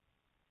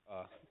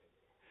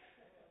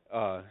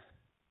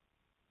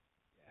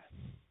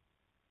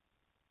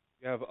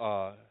 You have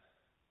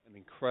an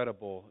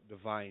incredible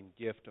divine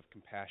gift of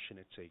compassion.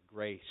 It's a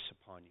grace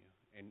upon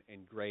you,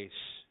 and grace,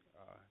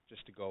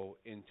 just to go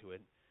into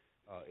it,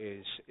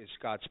 is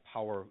God's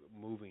power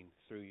moving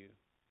through you,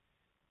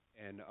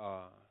 and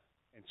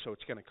so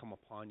it's going to come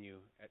upon you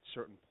at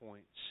certain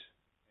points.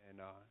 And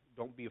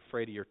don't be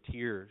afraid of your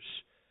tears.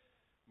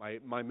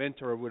 My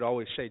mentor would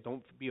always say,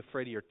 "Don't be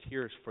afraid of your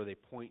tears, for they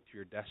point to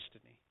your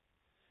destiny."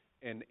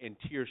 And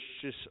tears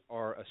just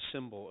are a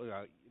symbol.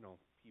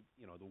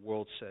 The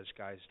world says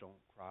guys don't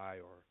cry,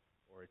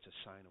 or it's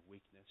a sign of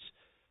weakness.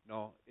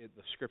 No,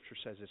 the Scripture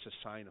says it's a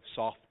sign of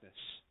softness.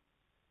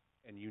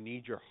 And you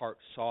need your heart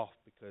soft,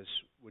 because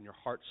when your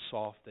heart's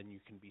soft, then you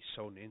can be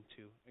sown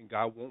into. And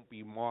God won't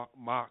be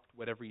mocked.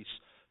 Whatever He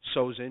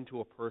sows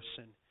into a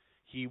person,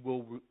 He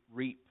will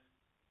reap.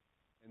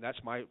 And that's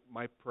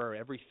my prayer.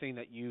 Everything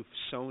that you've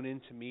sown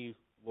into me,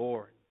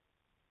 Lord,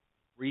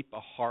 reap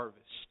a harvest.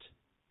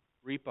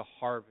 Reap a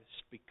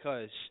harvest,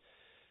 because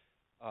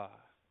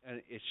and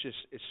it's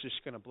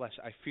just going to bless.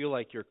 I feel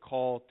like you're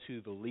called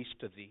to the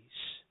least of these,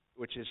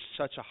 which is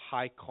such a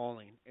high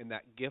calling, and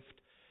that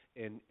gift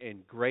and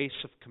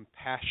grace of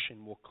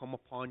compassion will come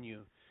upon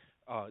you.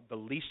 The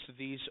least of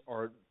these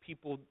are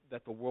people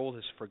that the world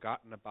has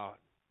forgotten about.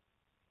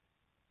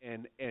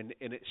 And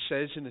it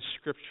says in the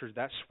Scripture,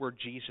 that's where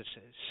Jesus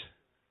is.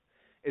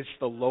 It's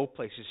the low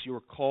places. You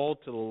were called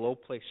to the low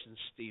places,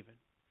 Stephen.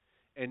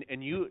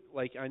 And you,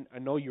 like, I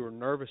know you were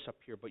nervous up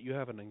here, but you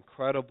have an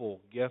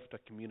incredible gift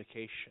of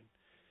communication.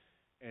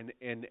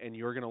 And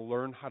you're going to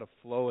learn how to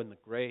flow in the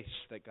grace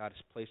that God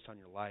has placed on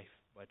your life.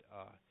 But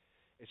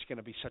it's going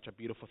to be such a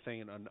beautiful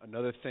thing. And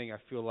another thing I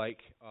feel like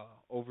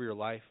over your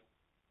life,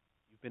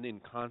 you've been in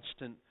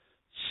constant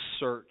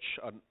search,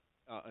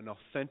 an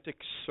authentic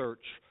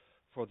search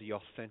for the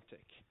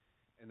authentic.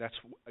 And that's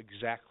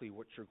exactly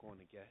what you're going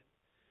to get.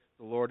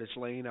 The Lord is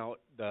laying out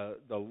the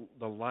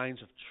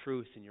lines of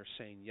truth, and you're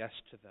saying yes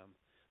to them.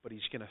 But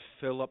He's going to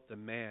fill up the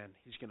man.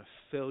 He's going to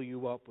fill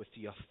you up with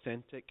the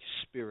authentic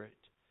spirit,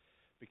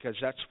 because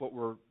that's what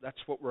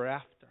we're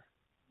after.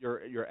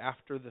 You're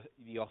after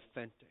the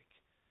authentic,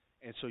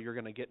 and so you're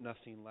going to get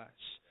nothing less.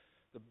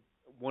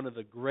 One of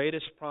the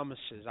greatest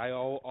promises, I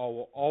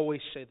will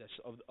always say this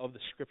of the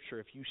Scripture: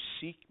 if you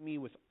seek Me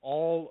with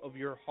all of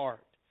your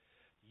heart,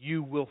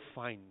 you will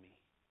find Me.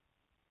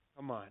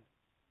 Come on.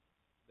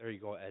 There you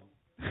go, Ed.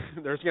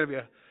 There's going to be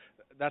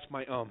that's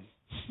my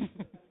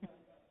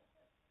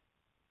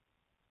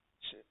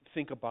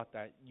Think about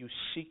that. You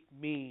seek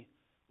Me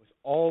with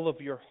all of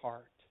your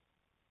heart.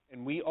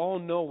 And we all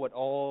know what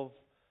all of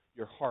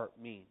your heart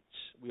means.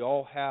 We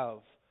all have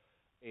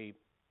a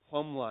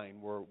plumb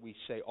line where we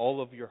say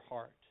all of your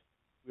heart.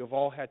 We have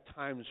all had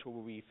times where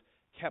we've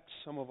kept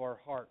some of our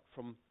heart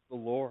from the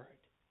Lord.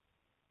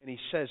 And He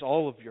says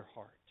all of your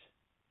heart.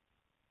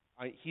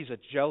 He's a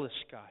jealous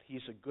God.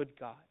 He's a good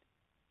God.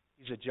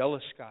 He's a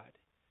jealous God.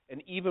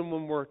 And even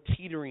when we're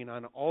teetering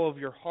on all of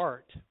your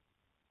heart,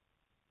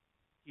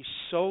 He's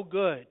so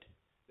good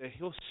that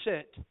He'll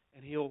sit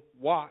and He'll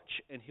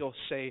watch and He'll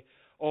say,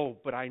 "Oh,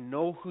 but I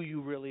know who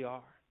you really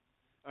are.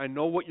 I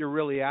know what you're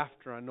really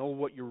after. I know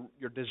what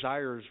your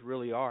desires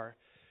really are.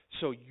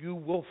 So you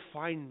will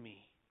find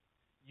Me.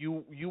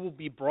 You will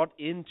be brought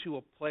into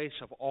a place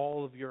of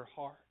all of your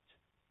heart."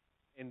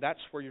 And that's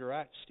where you're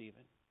at,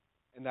 Stephen.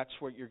 And that's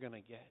what you're going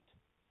to get.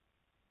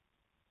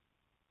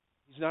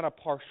 He's not a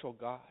partial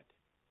God.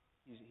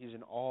 He's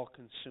an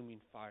all-consuming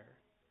fire.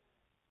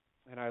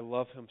 And I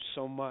love Him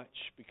so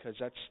much, because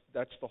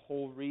that's the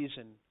whole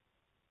reason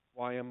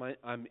why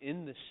I'm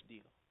in this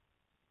deal.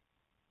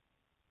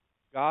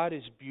 God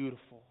is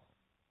beautiful,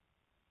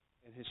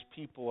 and His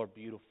people are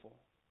beautiful.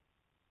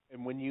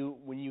 And when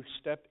you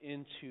step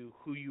into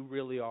who you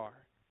really are,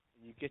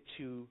 and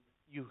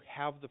you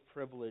have the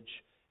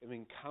privilege of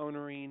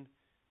encountering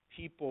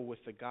people with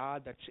the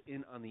God that's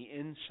on the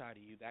inside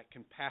of you, that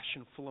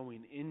compassion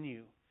flowing in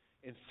you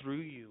and through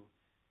you.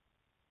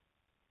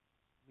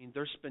 I mean,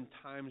 there's been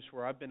times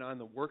where I've been on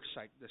the work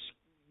site,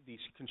 these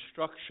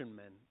construction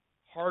men,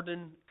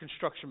 hardened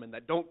construction men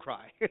that don't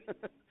cry.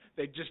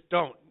 They just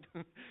don't.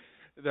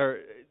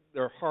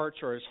 Their hearts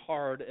are as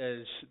hard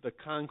as the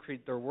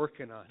concrete they're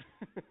working on.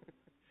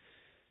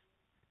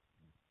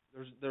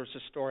 There's a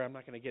story, I'm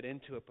not going to get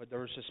into it, but there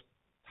was this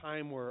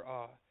time where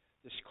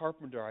this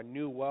carpenter I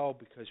knew well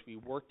because we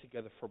worked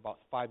together for about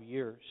 5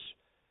 years,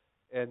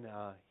 and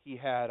he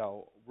had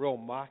a real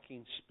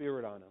mocking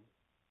spirit on him.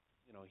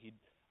 You know,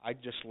 I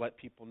just let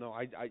people know.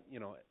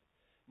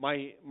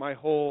 My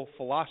whole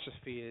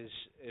philosophy is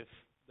if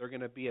they're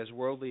going to be as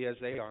worldly as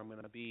they are, I'm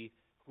going to be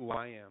who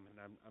I am, and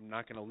I'm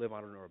not going to live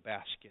under a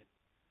basket.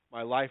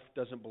 My life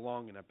doesn't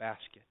belong in a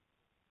basket.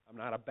 I'm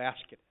not a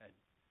basket head.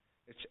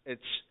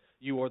 It's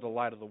you are the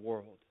light of the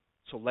world.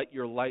 So let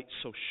your light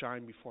so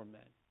shine before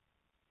men.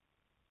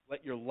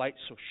 Let your light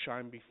so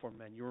shine before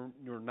men.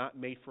 You're not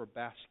made for a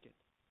basket.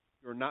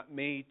 You're not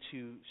made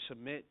to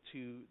submit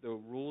to the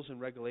rules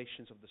and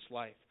regulations of this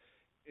life.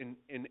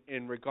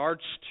 In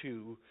regards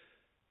to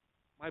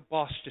my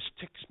boss just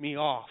ticks me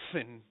off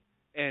and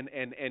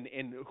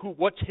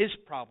what's his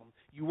problem?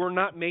 You were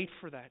not made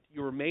for that.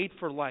 You were made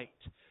for light.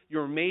 You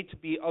were made to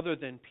be other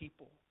than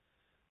people.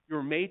 You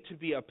were made to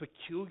be a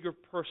peculiar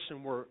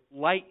person where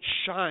light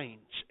shines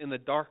in the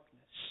darkness,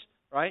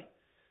 right?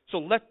 So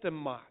let them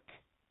mock.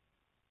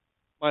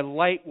 My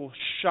light will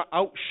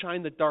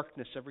outshine the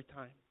darkness every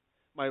time.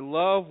 My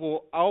love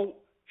will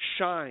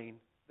outshine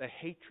the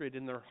hatred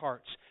in their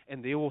hearts,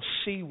 and they will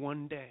see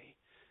one day.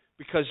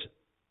 Because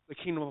the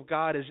kingdom of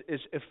God is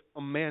if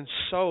a man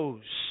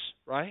sows,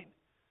 right?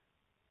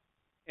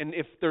 And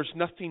if there's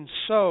nothing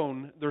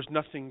sown, there's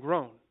nothing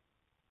grown.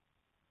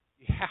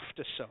 You have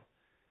to sow.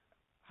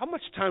 How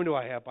much time do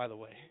I have, by the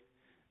way?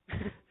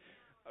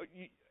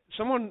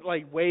 Someone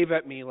wave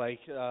at me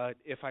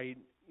if I,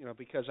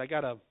 because I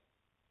got to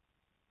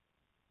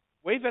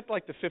wave at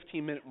the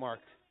 15-minute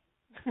mark.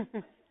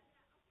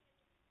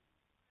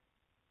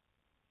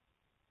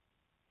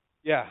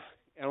 Yeah,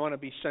 and I want to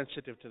be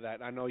sensitive to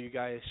that. I know you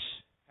guys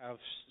have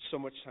so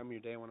much time in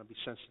your day. I want to be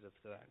sensitive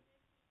to that.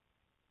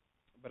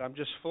 But I'm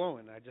just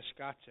flowing. I just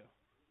got to.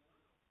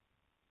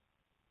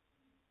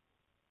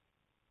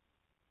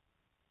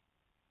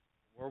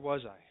 Where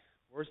was I?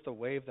 Where's the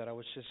wave that I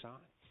was just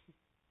on?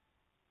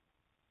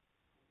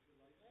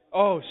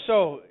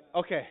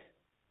 Okay.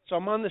 So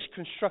I'm on this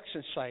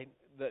construction site.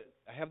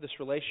 I have this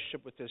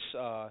relationship with this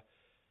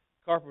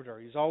carpenter.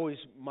 He's always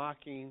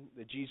mocking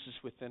the Jesus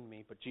within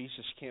me, but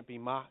Jesus can't be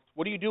mocked.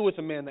 What do you do with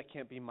a man that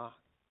can't be mocked?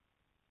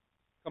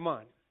 Come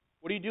on.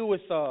 What do you do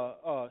with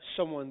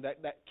someone that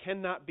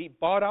cannot be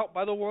bought out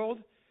by the world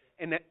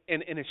and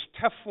is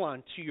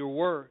Teflon to your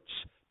words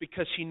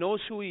because he knows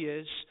who he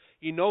is?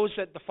 He knows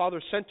that the Father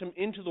sent him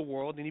into the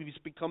world and he's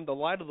become the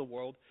light of the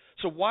world.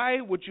 So why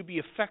would you be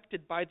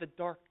affected by the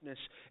darkness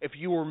if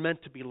you were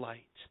meant to be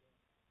light?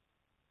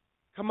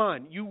 Come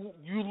on, you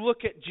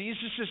look at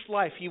Jesus'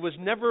 life. He was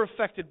never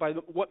affected by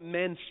what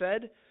men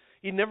said.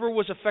 He never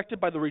was affected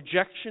by the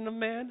rejection of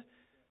man.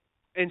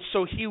 And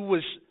so he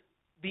was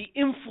the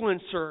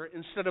influencer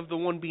instead of the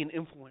one being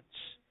influenced.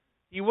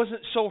 He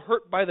wasn't so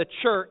hurt by the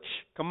church.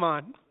 Come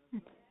on,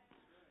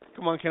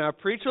 can I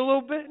preach a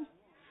little bit?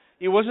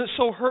 He wasn't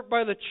so hurt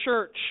by the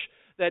church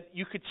that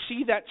you could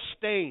see that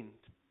stained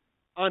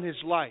on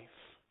his life.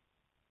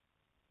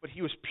 But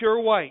he was pure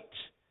white.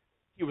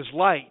 He was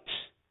light.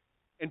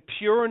 And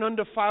pure and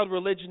undefiled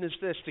religion is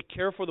this, to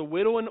care for the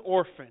widow and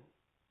orphan.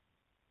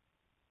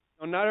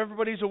 Now, not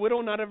everybody's a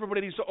widow, not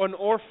everybody's an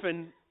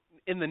orphan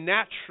in the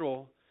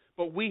natural,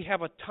 but we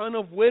have a ton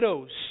of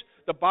widows,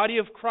 the body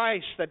of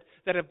Christ that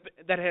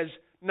has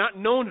not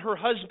known her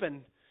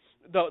husband,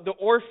 the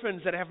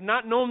orphans that have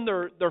not known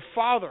their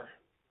father.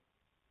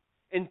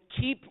 And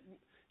we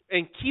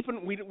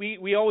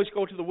always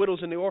go to the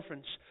widows and the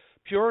orphans.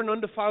 Pure and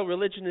undefiled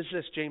religion is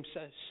this, James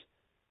says.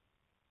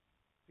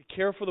 To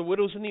care for the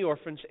widows and the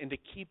orphans and to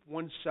keep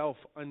oneself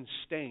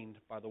unstained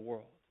by the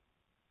world.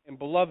 And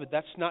beloved,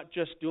 that's not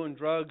just doing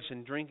drugs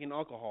and drinking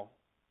alcohol.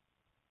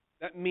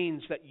 That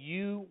means that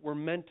you were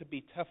meant to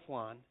be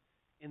Teflon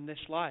in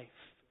this life.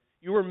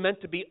 You were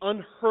meant to be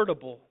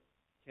unhurtable.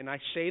 Can I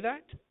say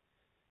that?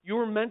 You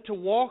were meant to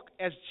walk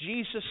as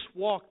Jesus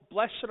walked.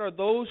 Blessed are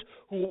those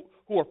who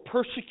are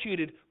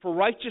persecuted for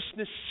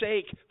righteousness'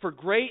 sake, for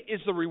great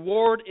is the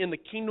reward in the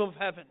kingdom of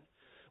heaven.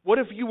 What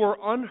if you were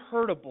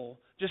unhurtable,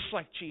 just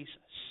like Jesus?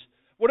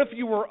 What if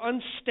you were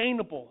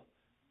unstainable?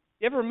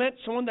 You ever met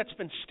someone that's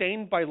been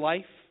stained by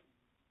life?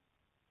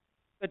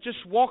 That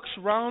just walks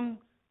around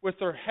with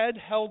their head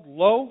held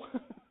low?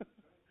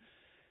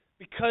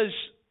 Because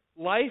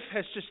life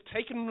has just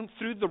taken them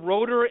through the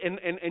rotor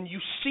and you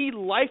see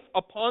life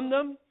upon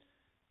them.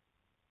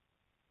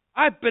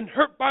 I've been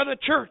hurt by the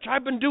church.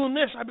 I've been doing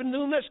this.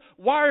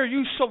 Why are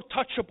you so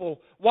touchable?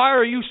 Why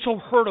are you so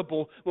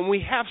hurtable when we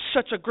have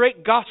such a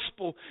great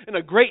gospel and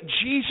a great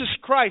Jesus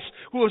Christ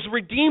who has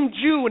redeemed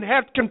you and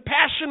had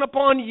compassion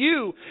upon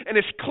you and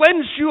has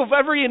cleansed you of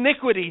every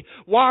iniquity?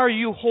 Why are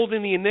you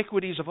holding the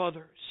iniquities of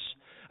others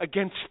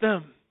against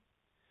them?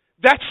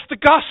 That's the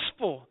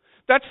gospel.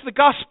 That's the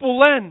gospel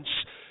lens.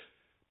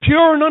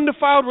 Pure and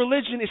undefiled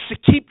religion is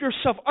to keep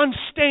yourself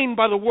unstained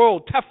by the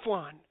world,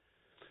 Teflon,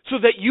 so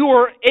that you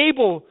are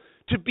able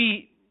to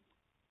be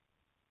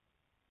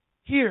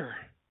here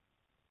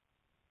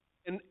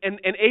and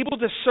able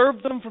to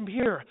serve them from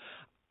here.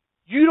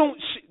 You don't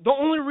see, the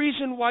only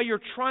reason why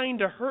you're trying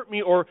to hurt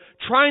me or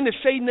trying to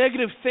say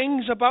negative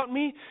things about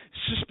me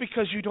is just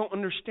because you don't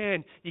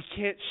understand. You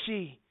can't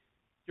see.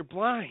 You're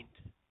blind.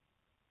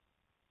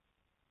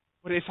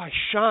 But if I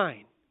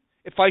shine,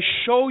 if I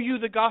show you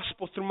the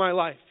gospel through my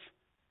life,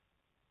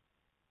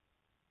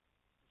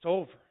 it's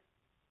over.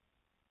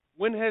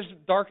 When has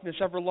darkness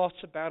ever lost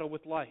a battle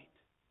with light?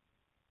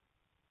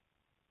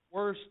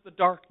 Where's the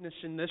darkness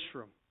in this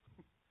room?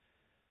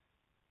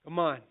 Come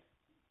on.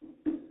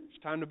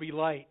 It's time to be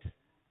light.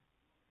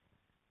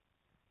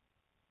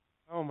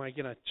 How am I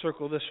going to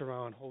circle this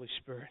around, Holy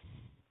Spirit?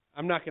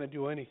 I'm not going to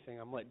do anything.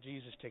 I'm going to let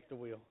Jesus take the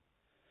wheel.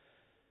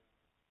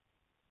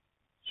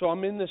 So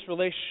I'm in this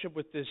relationship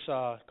with this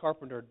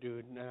carpenter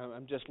dude, and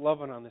I'm just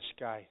loving on this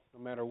guy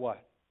no matter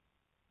what.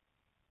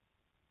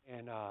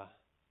 And there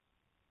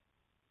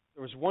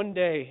was one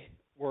day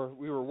where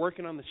we were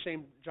working on the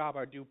same job.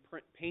 I do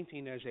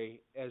painting as a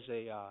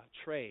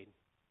trade.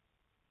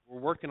 We're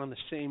working on the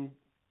same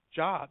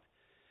job,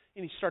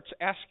 and he starts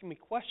asking me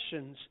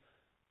questions,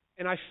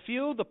 and I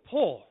feel the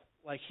pull.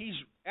 Like he's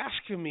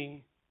asking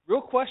me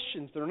real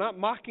questions. They're not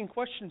mocking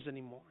questions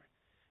anymore.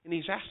 And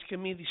he's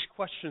asking me these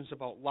questions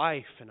about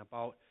life and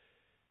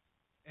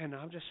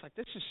I'm just like,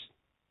 this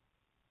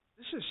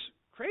is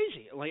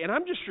crazy. Like, and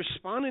I'm just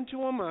responding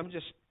to him. I'm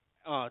just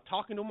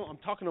talking to him. I'm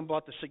talking to him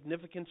about the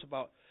significance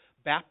about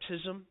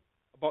baptism,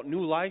 about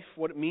new life,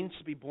 what it means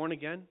to be born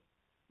again,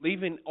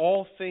 leaving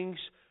all things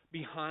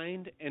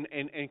behind and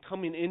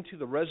coming into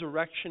the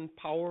resurrection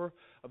power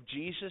of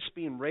Jesus,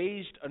 being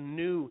raised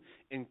anew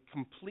in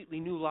completely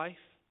new life.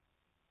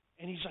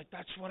 And he's like,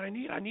 that's what I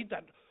need. I need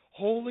that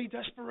holy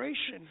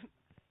desperation.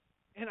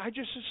 And I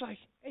just was like,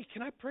 hey,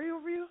 can I pray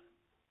over you?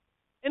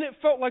 And it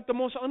felt like the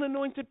most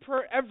unanointed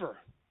prayer ever.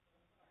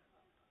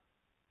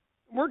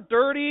 We're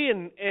dirty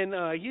and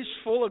he's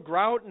full of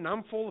grout and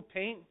I'm full of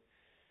paint.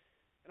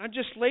 And I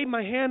just laid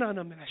my hand on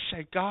him and I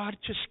said, God,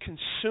 just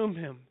consume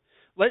him.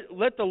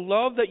 Let the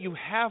love that you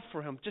have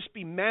for him just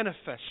be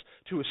manifest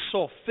to his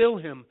soul. Fill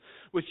him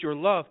with your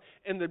love.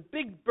 And the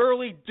big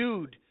burly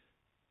dude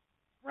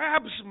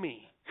grabs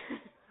me.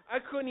 I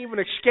couldn't even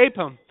escape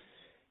him.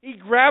 He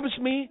grabs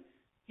me,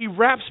 he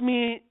wraps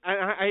me,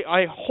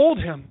 I hold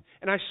him,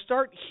 and I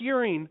start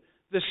hearing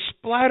this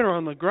splatter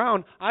on the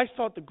ground. I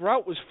thought the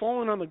grout was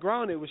falling on the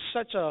ground. It was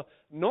such a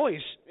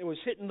noise. It was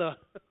hitting the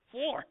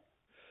floor.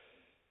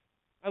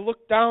 I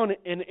look down,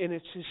 and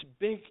it's this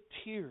big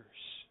tears.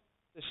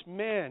 This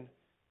man,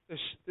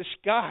 this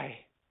guy,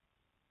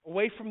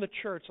 away from the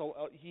church.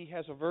 He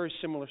has a very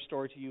similar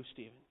story to you,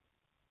 Stephen.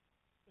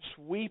 Just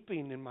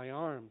weeping in my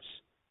arms,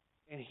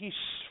 and he's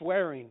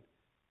swearing.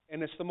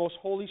 And it's the most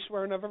holy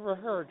swearing I've ever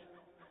heard.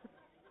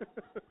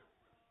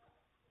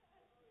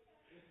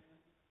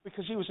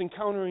 Because he was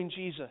encountering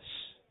Jesus.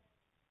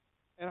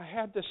 And I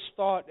had this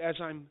thought as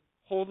I'm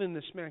holding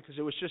this man, because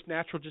it was just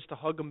natural just to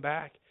hug him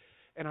back.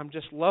 And I'm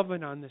just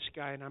loving on this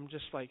guy, and I'm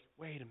just like,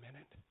 wait a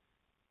minute.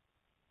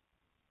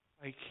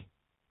 Like,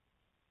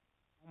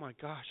 oh my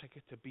gosh, I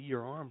get to be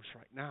your arms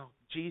right now.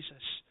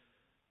 Jesus,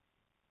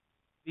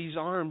 these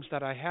arms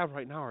that I have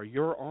right now are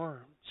your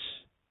arms.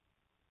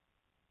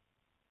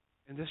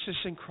 And this is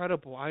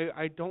incredible.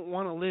 I don't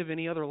want to live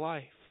any other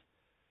life.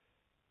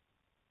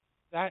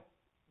 That's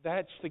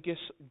the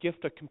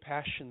gift of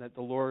compassion that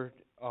the Lord,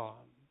 it's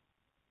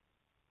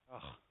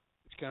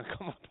going to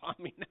come upon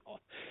me now.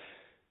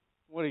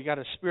 What, you got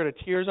a spirit of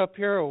tears up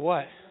here or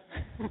what?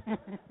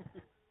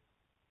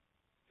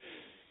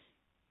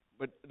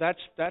 But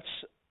that's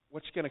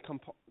what's going to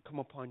come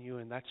upon you,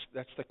 and that's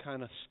the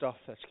kind of stuff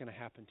that's going to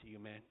happen to you,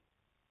 man.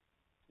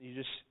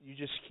 You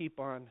just keep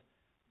on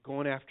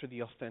going after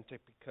the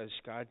authentic, because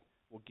God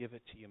will give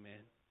it to you,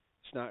 man.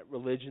 It's not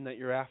religion that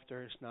you're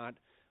after. It's not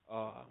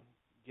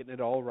getting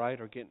it all right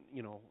or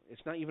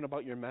it's not even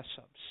about your mess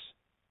ups.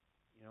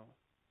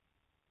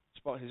 It's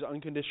about His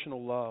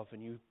unconditional love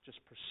and you just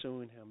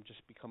pursuing Him,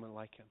 just becoming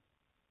like Him.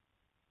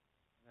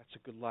 That's a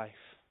good life.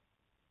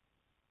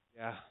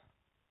 Yeah.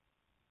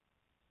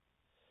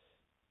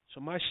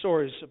 So my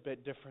story is a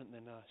bit different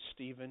than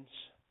Stephen's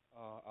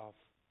of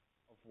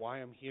why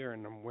I'm here,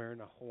 and I'm wearing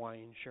a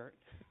Hawaiian shirt.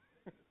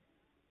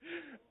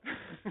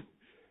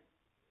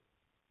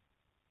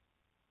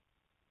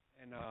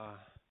 And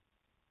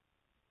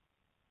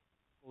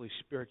Holy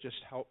Spirit,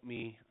 just help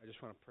me. I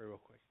just want to pray real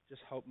quick.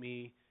 Just help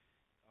me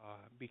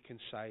be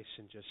concise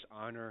and just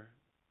honor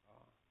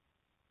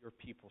your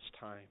people's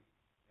time.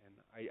 And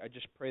I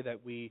just pray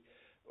that we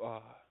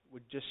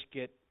would just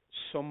get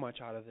so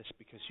much out of this,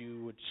 because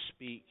you would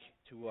speak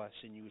to us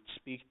and you would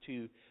speak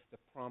to the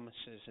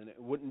promises, and it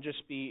wouldn't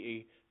just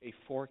be a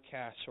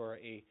forecast or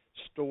a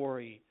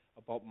story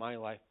about my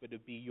life, but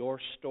it'd be your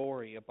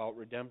story about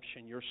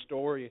redemption, your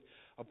story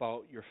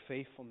about your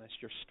faithfulness,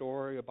 your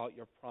story about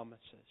your promises.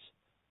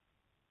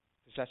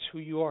 Because that's who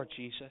you are,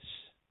 Jesus.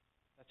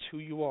 That's who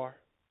you are.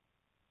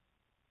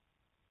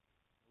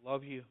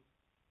 Love you.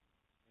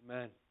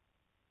 Amen.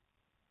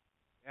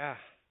 Yeah.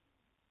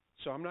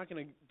 So I'm not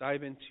going to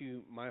dive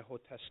into my whole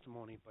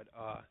testimony, but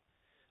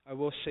I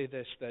will say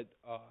this, that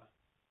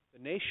the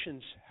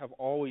nations have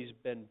always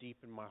been deep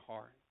in my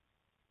heart.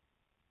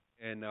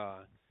 And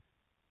I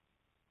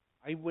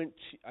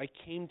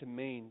came to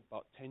Maine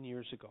about 10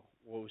 years ago.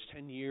 Well, it was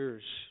 10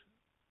 years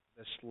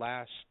this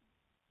last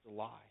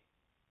July.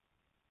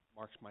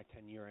 Marks my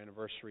 10-year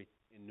anniversary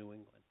in New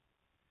England.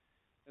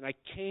 And I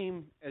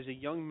came as a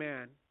young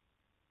man.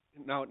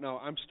 Now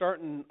I'm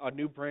starting a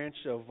new branch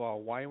of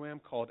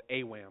YWAM called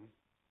AWAM,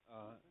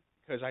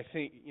 because I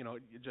think,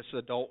 just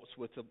adults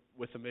with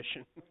a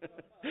mission.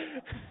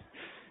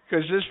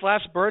 Because this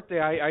last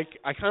birthday,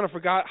 I kind of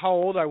forgot how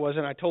old I was,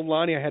 and I told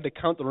Lonnie I had to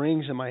count the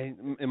rings in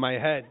my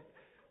head,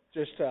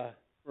 just to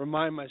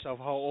remind myself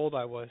how old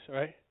I was,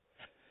 right?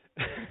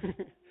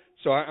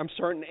 So I'm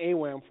starting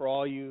AWAM for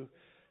all you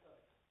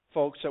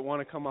folks that want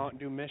to come out and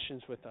do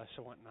missions with us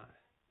and whatnot.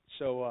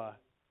 So,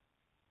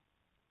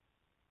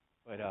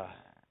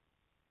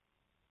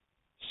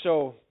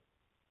 so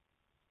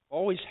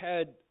always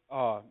had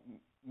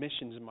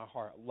missions in my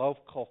heart. I love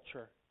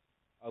culture.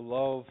 I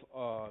love,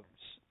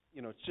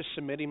 just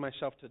submitting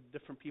myself to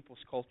different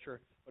people's culture,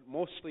 but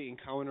mostly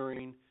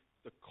encountering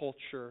the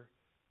culture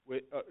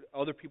with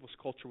other people's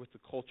culture with the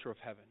culture of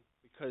heaven,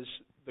 because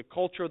the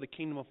culture of the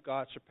kingdom of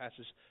God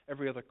surpasses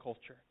every other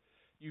culture.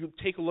 You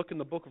take a look in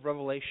the book of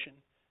Revelation,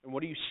 and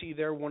what do you see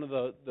there? One of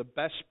the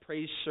best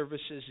praise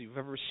services you've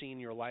ever seen in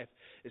your life.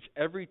 It's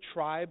every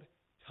tribe,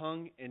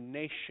 tongue, and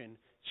nation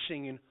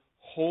singing,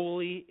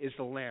 "Holy is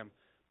the Lamb."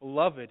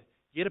 Beloved,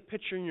 get a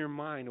picture in your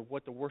mind of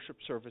what the worship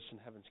service in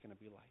heaven is going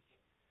to be like.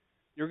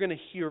 You're going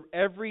to hear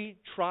every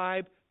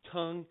tribe,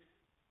 tongue,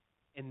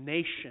 and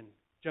nation.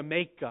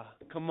 Jamaica,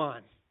 come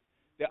on.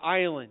 The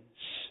islands.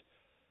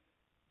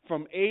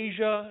 From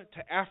Asia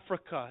to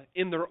Africa,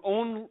 in their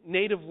own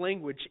native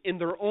language, in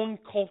their own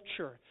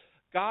culture.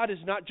 God is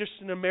not just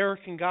an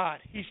American God.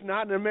 He's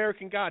not an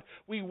American God.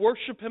 We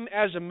worship Him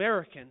as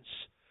Americans.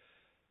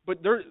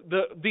 But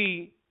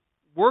the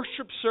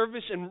worship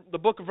service in the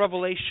book of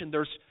Revelation,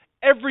 there's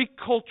every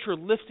culture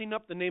lifting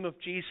up the name of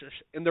Jesus.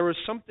 And there was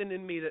something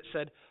in me that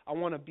said, I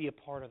want to be a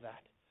part of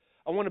that.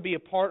 I want to be a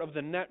part of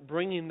the net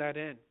bringing that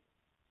in.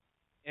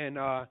 And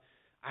I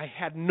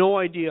had no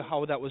idea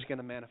how that was going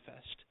to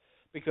manifest.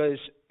 Because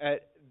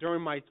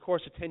during my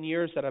course of 10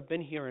 years that I've been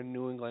here in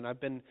New England,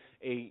 I've been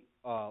a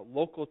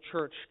local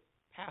church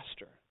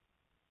pastor.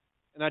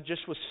 And I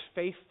just was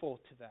faithful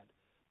to that.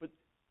 But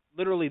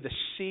literally the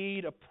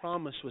seed of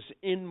promise was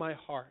in my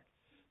heart.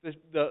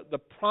 The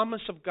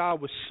promise of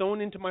God was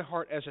sown into my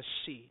heart as a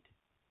seed.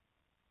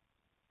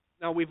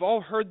 Now we've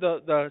all heard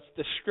the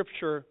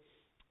scripture,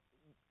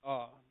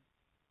 a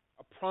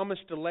promise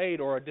delayed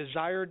or a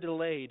desire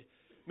delayed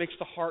makes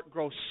the heart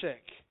grow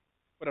sick.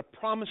 But a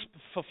promise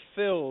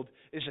fulfilled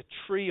is a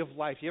tree of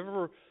life. You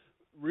ever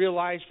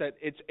realize that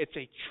it's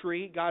a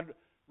tree? God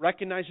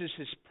recognizes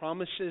His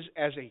promises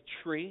as a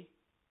tree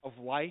of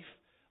life.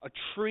 A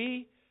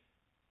tree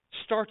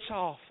starts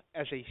off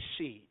as a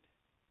seed.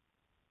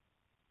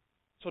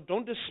 So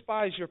don't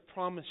despise your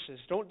promises.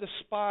 Don't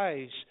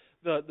despise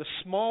the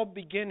small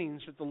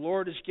beginnings that the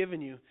Lord has given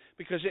you,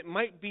 because it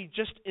might be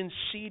just in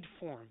seed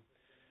form.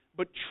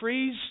 But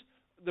trees,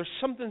 there's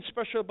something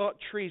special about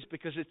trees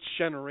because it's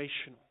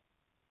generational.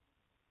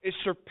 It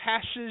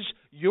surpasses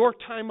your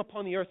time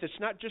upon the earth. It's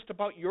not just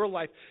about your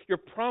life. Your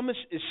promise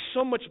is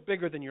so much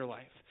bigger than your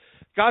life.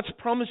 God's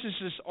promises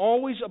is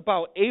always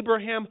about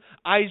Abraham,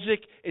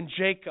 Isaac, and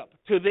Jacob.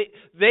 So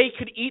they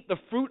could eat the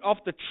fruit off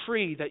the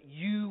tree that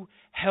you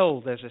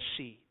held as a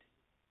seed.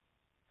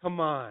 Come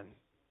on.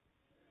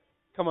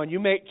 Come on,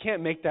 you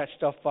can't make that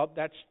stuff up.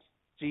 That's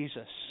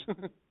Jesus.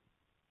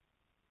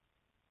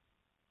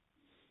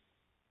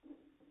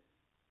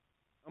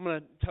 I'm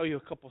going to tell you a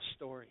couple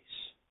stories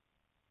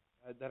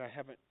that I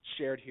haven't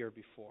shared here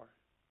before.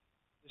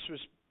 This was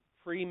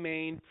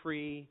pre-Maine,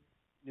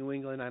 pre-New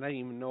England. I didn't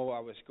even know I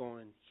was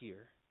going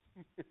here.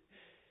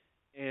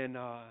 And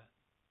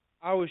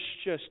I was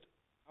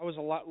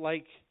a lot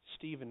like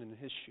Stephen in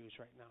his shoes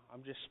right now.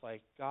 I'm just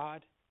like,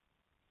 God,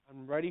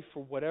 I'm ready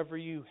for whatever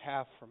you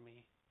have for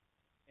me.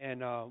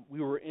 And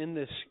we were in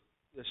this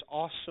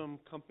awesome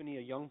company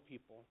of young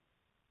people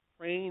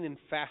praying and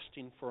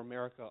fasting for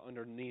America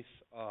underneath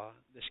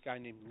this guy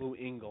named Lou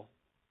Engle.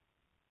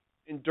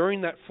 And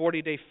during that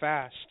 40-day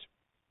fast,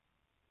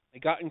 I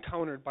got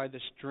encountered by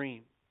this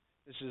dream.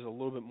 This is a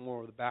little bit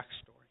more of the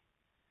backstory.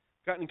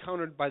 Got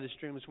encountered by this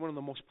dream. It's one of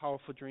the most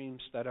powerful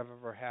dreams that I've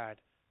ever had,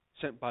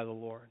 sent by the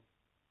Lord.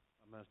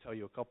 I'm going to tell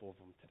you a couple of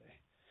them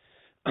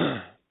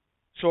today.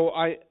 So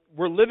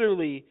we're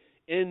literally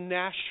in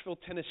Nashville,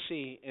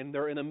 Tennessee, and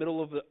they're in the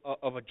middle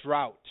of a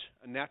drought,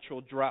 a natural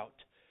drought.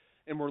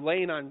 And we're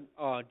laying on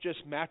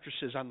just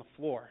mattresses on the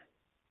floor,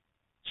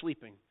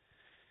 sleeping.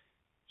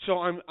 So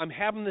I'm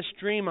having this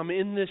dream. I'm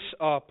in this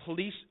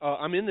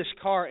I'm in this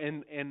car,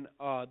 and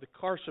the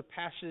car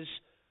surpasses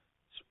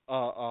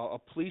a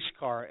police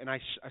car, and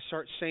I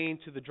start saying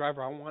to the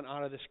driver, I want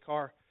out of this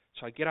car.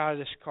 So I get out of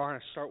this car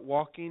and I start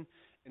walking,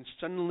 and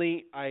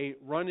suddenly I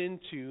run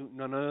into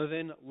none other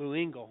than Lou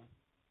Engle.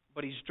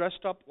 But he's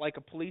dressed up like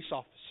a police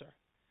officer.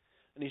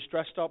 And he's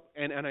dressed up,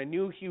 and I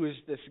knew he was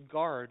this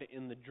guard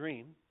in the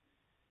dream.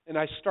 And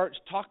I start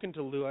talking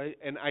to Lou,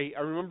 and I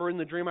remember in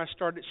the dream I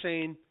started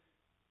saying,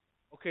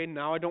 okay,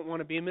 now I don't want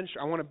to be a minister.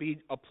 I want to be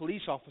a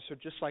police officer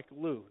just like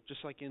Lou,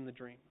 just like in the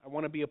dream. I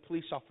want to be a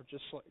police officer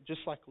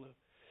just like Lou.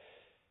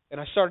 And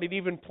I started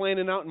even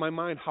planning out in my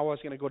mind how I was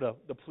going to go to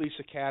the police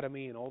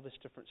academy and all this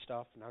different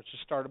stuff. And I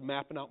just started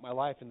mapping out my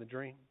life in the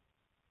dream.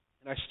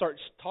 And I start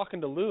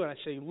talking to Lou, and I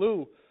say,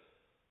 Lou,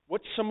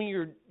 what's some of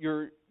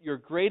your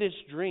greatest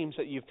dreams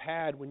that you've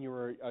had when you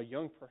were a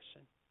young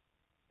person?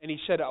 And he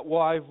said,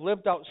 well, I've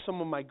lived out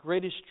some of my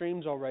greatest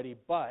dreams already,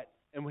 but,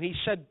 and when he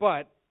said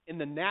but, in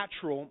the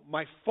natural,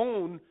 my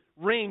phone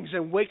rings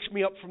and wakes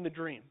me up from the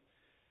dream.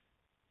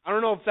 I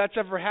don't know if that's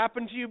ever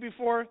happened to you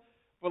before,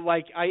 but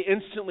like I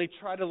instantly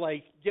try to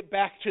like get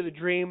back to the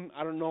dream.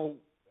 I don't know,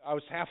 I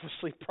was half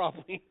asleep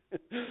probably.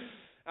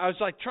 I was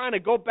like trying to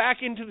go back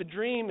into the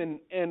dream,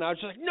 and I was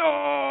like,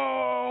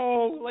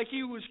 no, like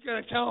he was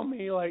going to tell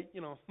me, like,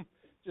 you know,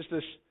 just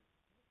this.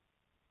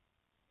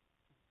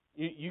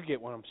 You get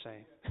what I'm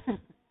saying.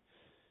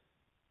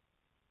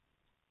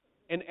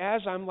 And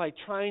as I'm like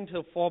trying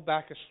to fall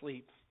back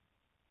asleep,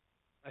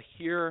 I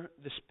hear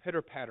this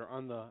pitter patter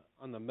on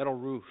the metal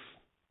roof,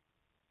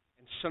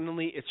 and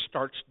suddenly it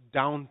starts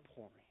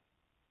downpouring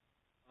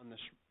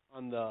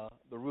on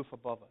the roof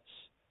above us.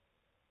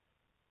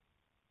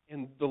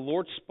 And the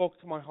Lord spoke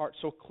to my heart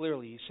so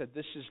clearly. He said,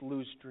 "This is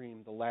Lou's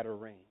dream, the latter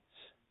rains."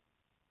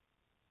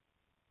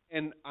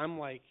 And I'm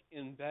like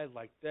in bed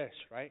like this,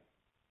 right?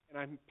 And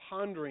I'm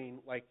pondering,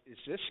 like, is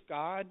this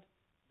God?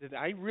 Did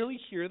I really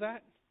hear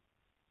that?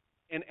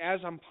 And as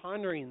I'm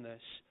pondering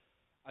this,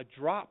 a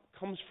drop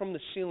comes from the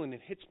ceiling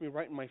and hits me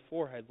right in my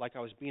forehead like I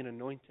was being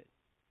anointed.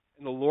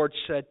 And the Lord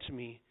said to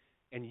me,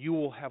 "And you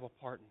will have a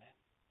part in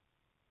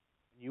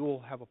it. You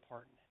will have a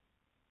part in it."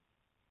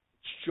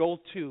 It's Joel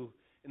 2.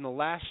 In the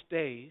last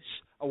days,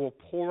 I will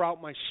pour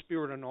out my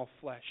Spirit on all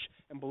flesh.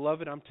 And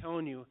beloved, I'm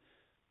telling you,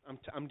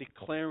 I'm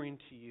declaring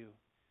to you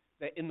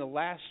that in the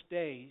last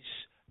days,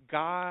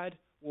 God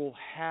will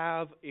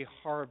have a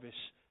harvest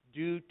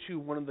due to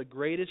one of the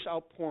greatest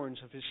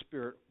outpourings of His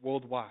Spirit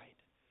worldwide.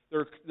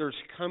 There's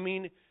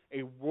coming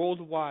a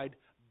worldwide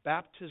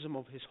baptism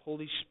of His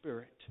Holy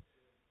Spirit.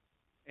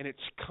 And it's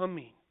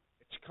coming.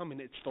 It's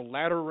coming. It's the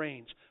latter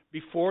rains.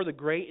 Before the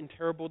great and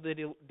terrible day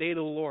of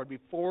the Lord,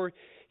 before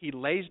He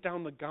lays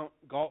down the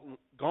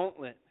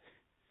gauntlet,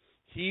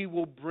 He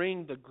will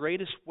bring the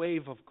greatest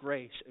wave of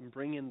grace and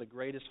bring in the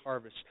greatest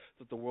harvest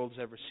that the world's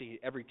ever seen.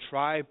 Every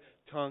tribe,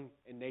 tongue,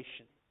 and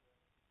nation.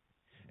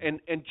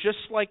 And just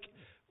like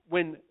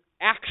when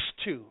Acts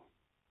 2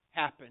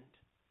 happened,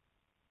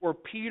 where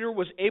Peter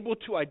was able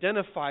to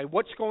identify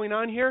what's going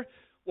on here,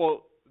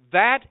 well,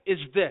 that is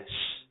this.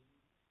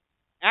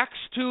 Acts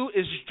 2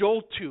 is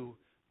Joel 2.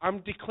 I'm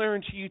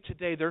declaring to you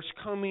today, there's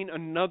coming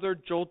another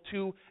Joel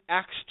 2,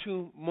 Acts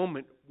 2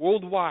 moment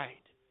worldwide.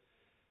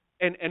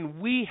 And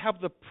we have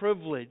the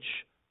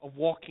privilege of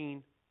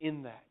walking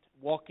in that,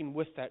 walking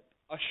with that,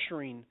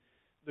 ushering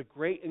the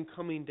great and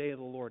coming day of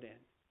the Lord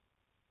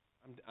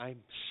in.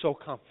 I'm so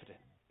confident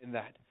in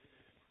that.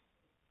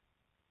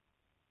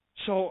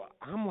 So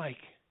I'm like,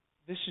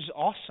 this is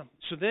awesome.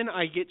 So then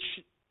I get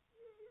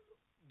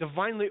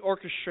divinely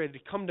orchestrated to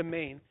come to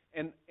Maine,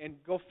 and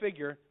go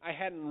figure, I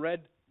hadn't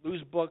read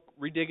Lou's book,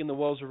 Redigging the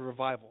Wells of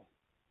Revival,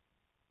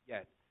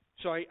 yet.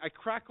 So I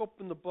crack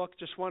open the book,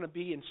 just want to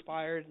be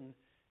inspired, and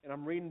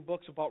I'm reading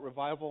books about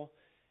revival,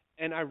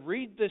 and I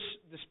read this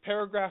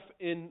paragraph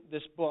in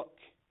this book,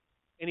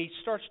 and he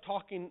starts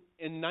talking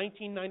in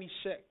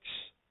 1996.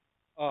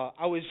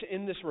 I was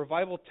in this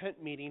revival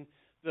tent meeting.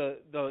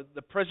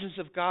 The presence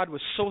of God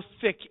was so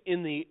thick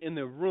in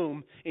the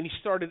room, and he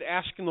started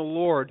asking the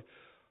Lord,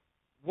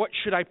 "What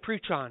should I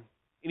preach on?"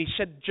 And he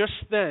said, just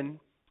then,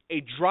 a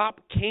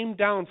drop came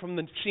down from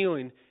the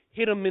ceiling,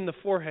 hit him in the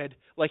forehead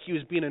like he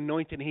was being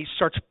anointed, and he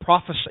starts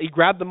prophesying. He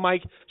grabbed the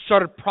mic,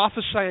 started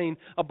prophesying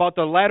about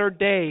the latter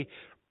day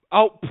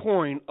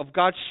outpouring of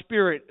God's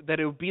Spirit, that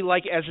it would be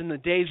like as in the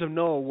days of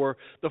Noah, where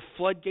the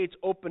floodgates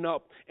open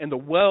up and the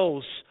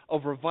wells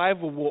of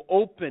revival will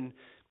open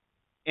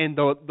and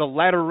the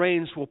latter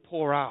rains will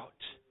pour out.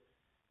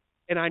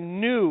 And I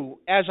knew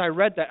as I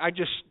read that, I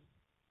just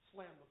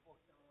slammed the book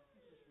down.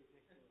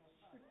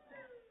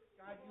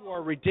 God, you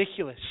are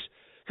ridiculous.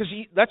 Because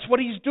that's what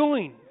He's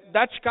doing.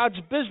 That's God's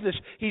business.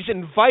 He's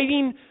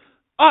inviting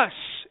us,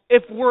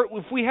 if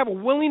we have a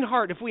willing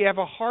heart, if we have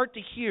a heart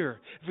to hear,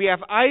 if we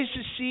have eyes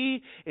to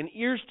see and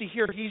ears to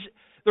hear,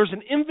 there's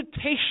an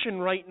invitation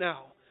right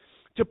now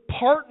to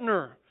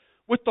partner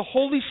with the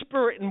Holy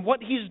Spirit in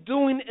what He's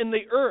doing in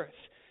the earth.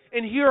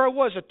 And here I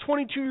was, a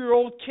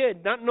 22-year-old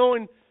kid, not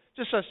knowing,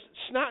 just a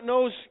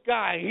snot-nosed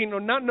guy,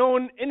 not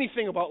knowing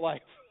anything about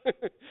life.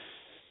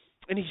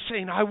 And He's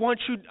saying, I want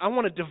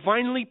to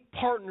divinely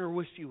partner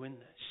with you in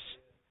this.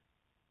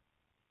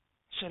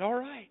 I said, all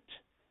right.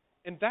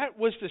 And that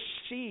was the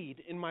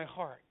seed in my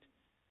heart.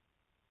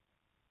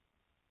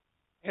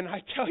 And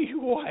I tell you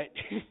what,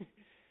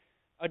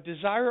 a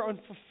desire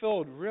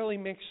unfulfilled really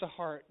makes the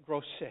heart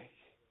grow sick.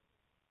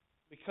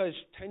 Because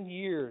 10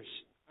 years,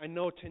 I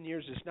know 10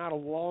 years is not a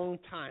long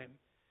time,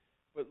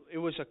 but it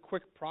was a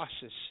quick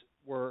process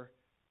where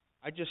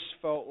I just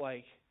felt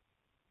like,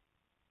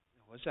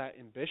 was that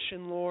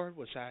ambition, Lord?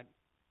 Was that...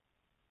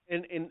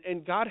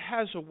 And God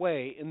has a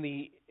way in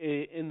the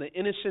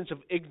innocence of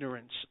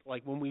ignorance,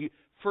 like when we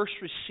first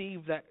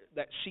receive that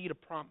seed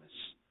of promise.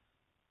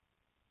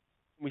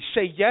 When we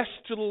say yes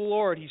to the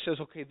Lord, He says,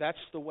 okay, that's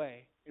the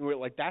way. And we're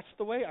like, that's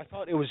the way? I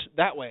thought it was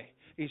that way.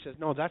 He says,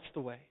 no, that's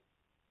the way.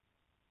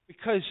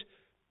 Because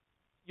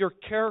your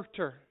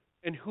character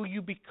and who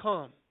you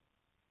become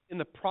in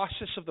the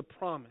process of the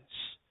promise,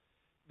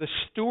 the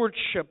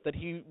stewardship that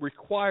He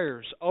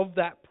requires of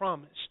that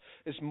promise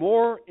is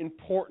more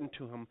important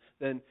to Him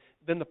than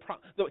the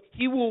promise.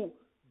 He will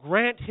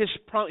grant His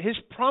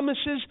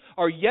promises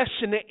are yes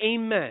and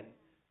amen.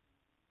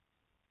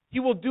 He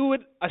will do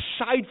it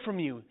aside from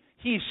you.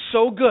 He's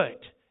so good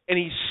and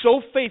He's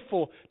so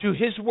faithful to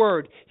His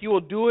word. He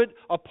will do it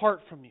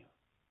apart from you.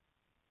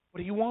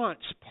 But He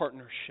wants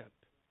partnership.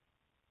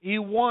 He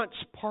wants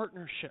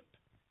partnership.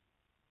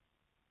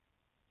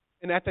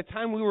 And at the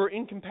time we were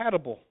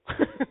incompatible.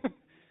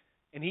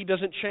 And He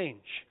doesn't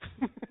change.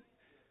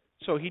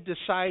 So He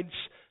decides,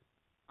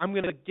 I'm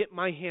going to get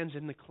my hands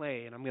in the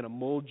clay and I'm going to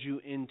mold you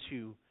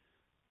into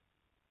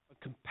a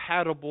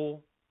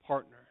compatible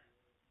partner.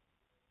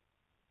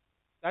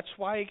 That's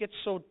why it gets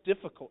so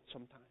difficult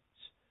sometimes.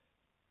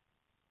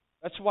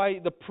 That's why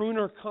the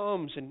pruner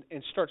comes and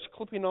starts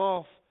clipping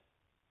off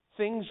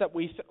things that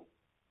we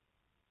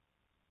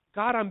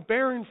God, I'm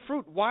bearing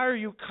fruit. Why are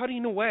you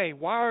cutting away?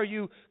 Why are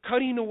you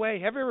cutting away?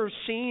 Have you ever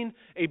seen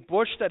a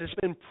bush that has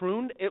been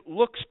pruned? It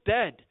looks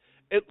dead.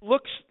 It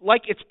looks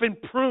like it's been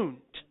pruned.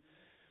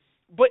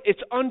 But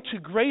it's unto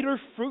greater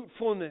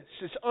fruitfulness.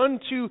 It's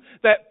unto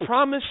that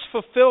promise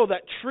fulfilled,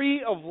 that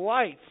tree of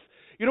life.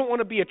 You don't want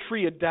to be a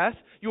tree of death.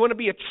 You want to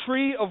be a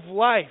tree of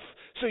life.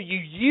 So you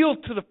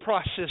yield to the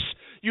process.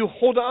 You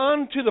hold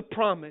on to the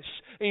promise.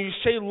 And you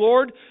say,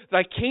 Lord,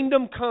 thy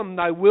kingdom come,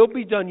 thy will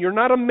be done. You're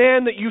not a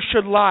man that you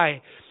should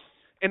lie.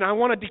 And I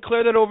want to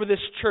declare that over this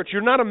church.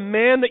 You're not a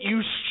man that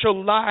you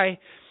shall lie.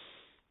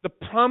 The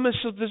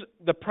promises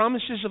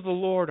of the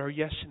Lord are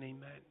yes and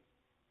amen.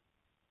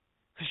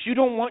 Because you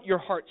don't want your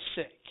heart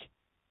sick.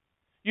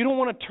 You don't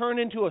want to turn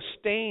into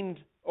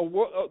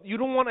you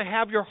don't want to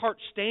have your heart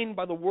stained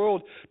by the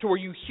world to where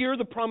you hear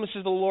the promises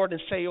of the Lord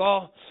and say,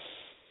 oh,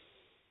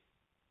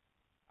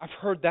 I've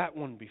heard that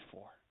one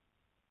before.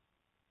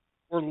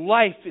 Where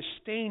life has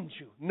stained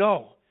you.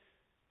 No.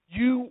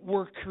 You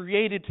were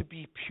created to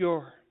be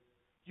pure.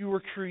 You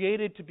were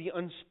created to be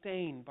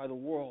unstained by the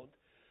world.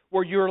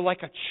 Where you're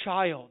like a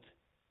child.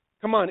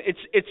 Come on,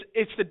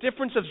 it's the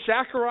difference of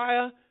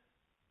Zechariah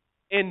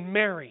and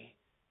Mary.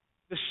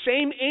 The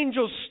same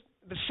angel,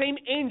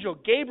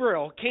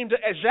 Gabriel, came to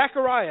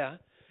Zechariah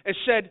and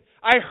said,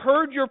 I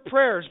heard your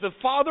prayers. The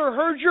Father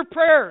heard your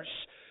prayers.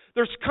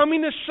 There's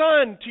coming a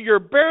son to your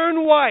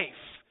barren wife.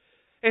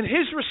 And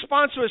his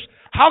response was,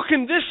 how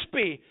can this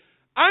be?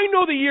 I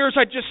know the years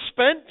I just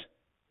spent.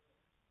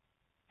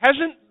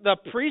 Hasn't the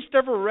priest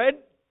ever read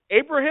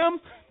Abraham?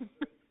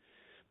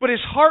 But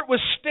his heart was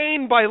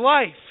stained by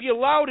life. He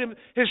allowed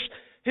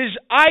his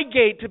eye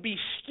gate to be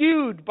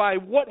skewed by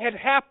what had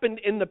happened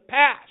in the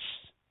past.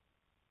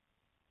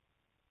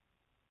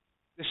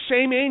 The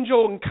same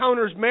angel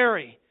encounters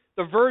Mary,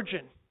 the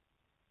virgin.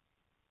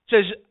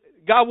 Says,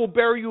 God will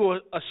bear you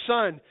a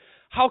son.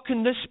 How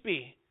can this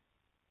be?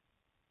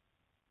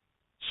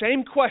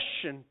 Same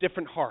question,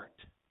 different heart.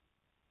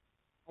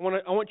 I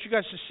want you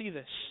guys to see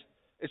this.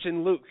 It's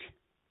in Luke.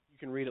 You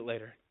can read it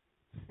later.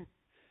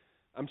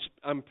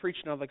 I'm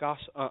preaching out of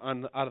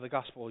the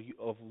Gospel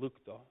of Luke,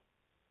 though.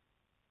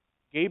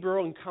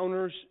 Gabriel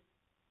encounters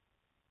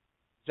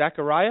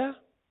Zechariah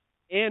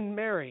and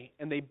Mary,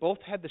 and they both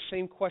had the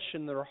same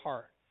question in their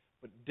heart,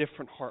 but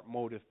different heart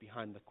motive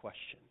behind the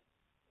question.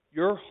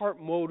 Your heart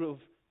motive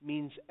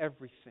means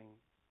everything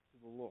to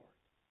the Lord.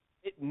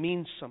 It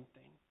means something.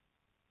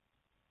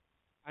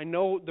 I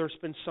know there's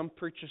been some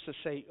preachers that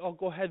say, oh,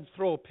 go ahead and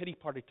throw a pity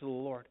party to the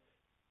Lord.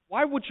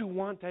 Why would you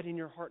want that in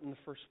your heart in the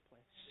first place?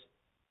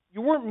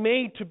 You weren't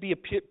made to be a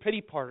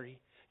pity party.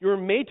 You were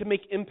made to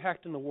make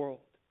impact in the world.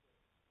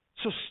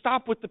 So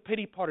stop with the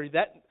pity party.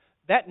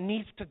 That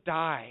needs to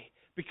die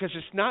because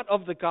it's not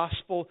of the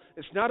gospel.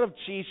 It's not of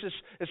Jesus.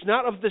 It's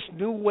not of this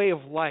new way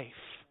of life.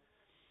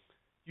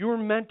 You were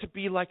meant to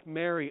be like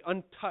Mary,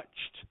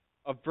 untouched,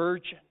 a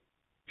virgin,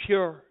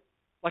 pure,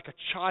 like a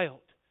child.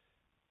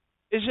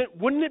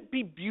 Wouldn't it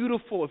be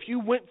beautiful if you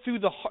went through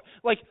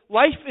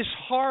life is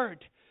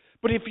hard,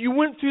 but if you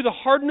went through the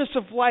hardness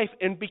of life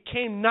and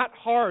became not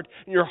hard,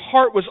 and your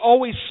heart was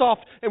always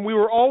soft, and we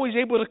were always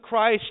able to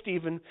cry,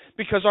 Stephen,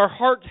 because our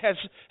heart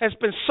has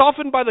been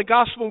softened by the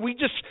gospel, and we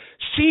just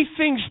see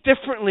things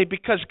differently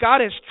because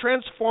God has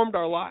transformed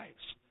our lives.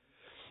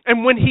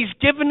 And when He's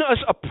given us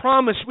a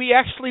promise, we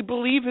actually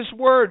believe His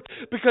word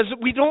because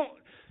we don't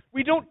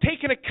We don't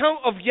take an account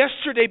of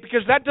yesterday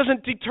because that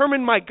doesn't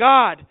determine my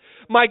God.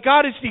 My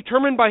God is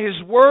determined by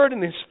His Word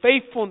and His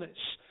faithfulness.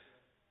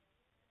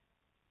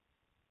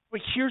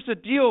 But here's the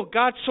deal.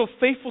 God's so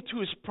faithful to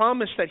His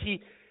promise that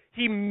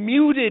He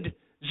muted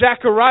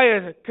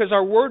Zechariah, because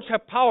our words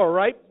have power,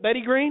 right,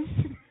 Betty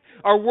Green?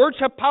 Our words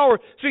have power.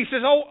 So He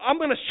says, oh, I'm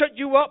going to shut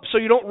you up so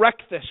you don't wreck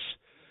this.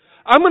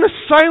 I'm going to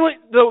silence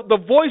the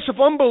voice of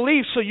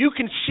unbelief so you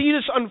can see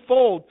this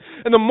unfold.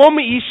 And the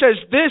moment He says,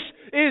 this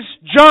is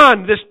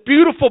John, this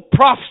beautiful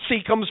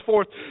prophecy comes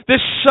forth.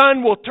 This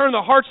son will turn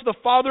the hearts of the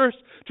fathers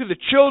to the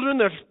children,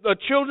 the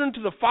children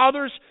to the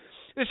fathers.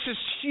 This is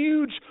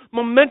huge,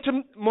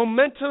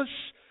 momentous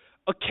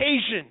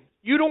occasion.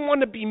 You don't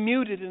want to be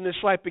muted in this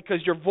life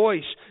because your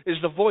voice is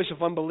the voice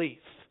of unbelief.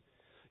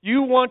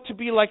 You want to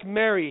be like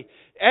Mary.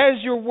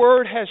 As your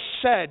word has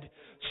said,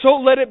 so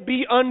let it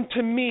be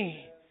unto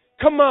me.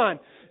 Come on.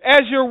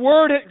 As your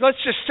word, let's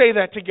just say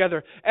that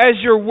together. As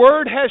your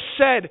word has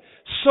said,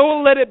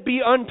 so let it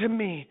be unto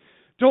me.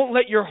 Don't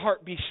let your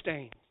heart be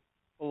stained,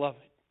 beloved.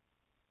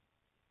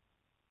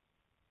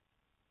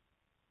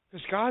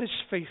 Because God is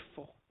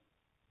faithful.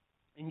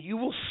 And you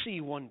will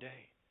see one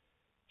day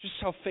just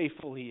how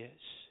faithful He is.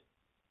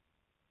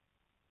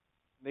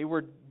 They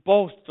were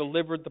both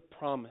delivered the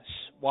promise.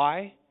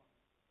 Why?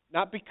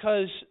 Not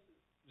because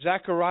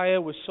Zechariah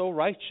was so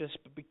righteous,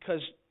 but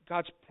because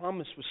God's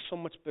promise was so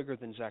much bigger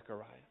than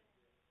Zechariah.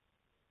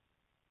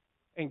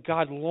 And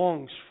God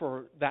longs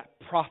for that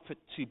prophet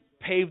to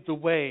pave the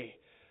way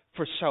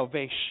for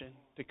salvation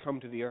to come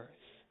to the earth.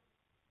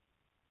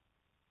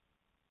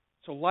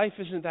 So life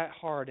isn't that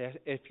hard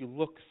if you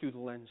look through the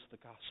lens of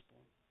the gospel.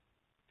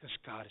 Because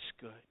God is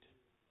good.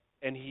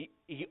 And He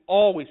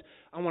always,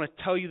 I want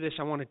to tell you this,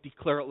 I want to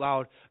declare it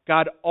loud.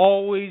 God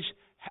always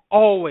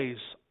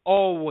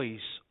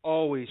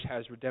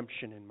has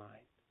redemption in mind.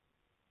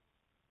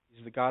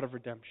 He's the God of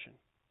redemption.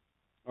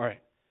 All right.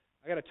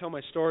 I got to tell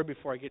my story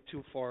before I get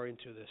too far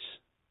into this.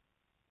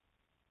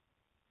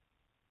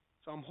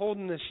 So I'm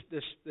holding this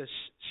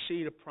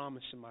seed of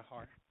promise in my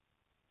heart.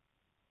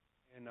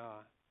 And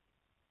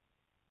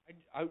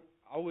I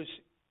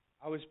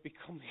was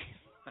becoming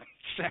like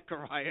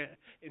Zechariah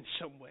in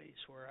some ways,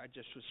 where I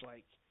just was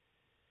like,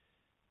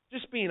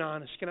 just being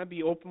honest, can I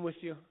be open with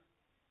you?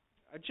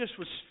 I just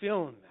was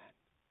feeling that.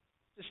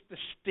 Just the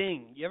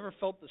sting. You ever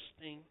felt the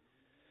sting?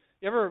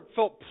 You ever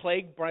felt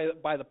plagued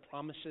by the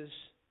promises?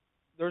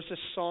 There's this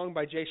song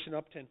by Jason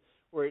Upton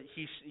where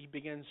he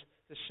begins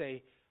to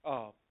say,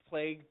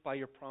 plagued by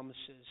your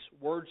promises,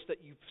 words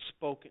that you've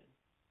spoken,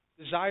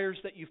 desires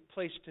that you've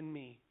placed in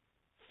me,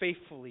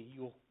 faithfully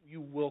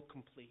you will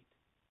complete.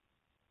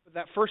 But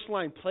that first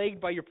line,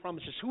 plagued by your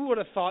promises, who would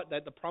have thought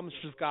that the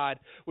promises of God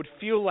would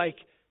feel like,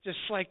 just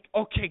like,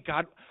 okay,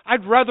 God,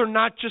 I'd rather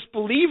not just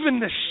believe in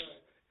this.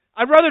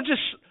 I'd rather just,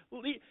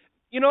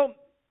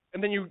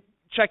 and then you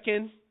check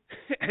in,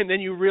 and then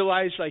you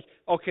realize, like,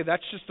 okay,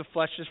 that's just the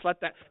flesh. Just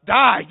let that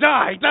die,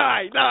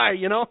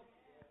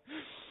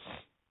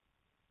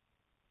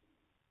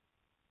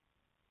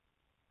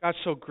 God's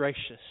so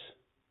gracious.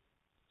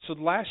 So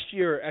last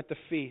year at the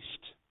feast,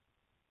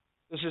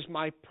 this is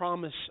my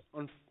promise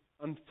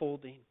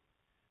unfolding,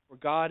 where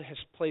God has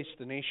placed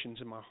the nations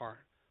in my heart.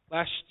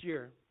 Last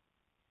year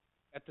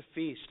at the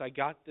feast, I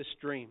got this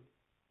dream.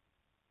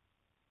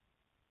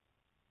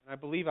 And I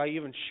believe I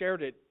even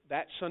shared it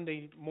that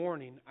Sunday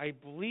morning. I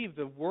believe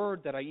the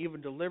word that I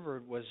even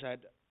delivered was at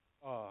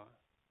the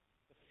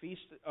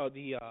feast,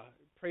 the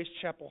Praise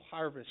Chapel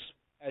Harvest,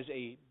 as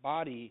a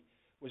body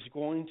was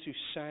going to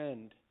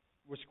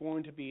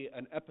be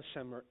an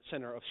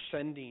epicenter of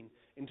sending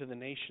into the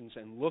nations.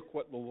 And look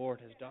what the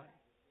Lord has done.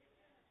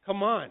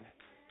 Come on.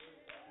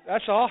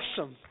 That's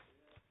awesome.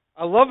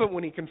 I love it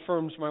when He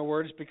confirms my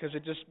words, because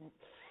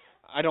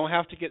I don't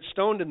have to get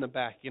stoned in the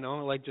back,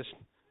 like just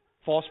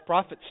false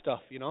prophet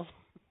stuff,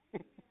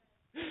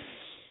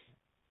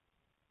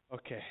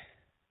 Okay.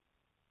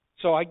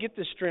 So I get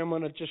this dream.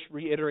 I'm going to just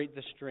reiterate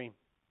this dream.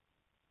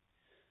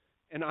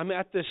 And I'm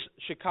at this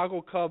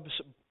Chicago Cubs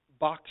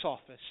box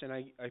office, and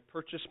I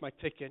purchased my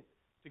ticket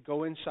to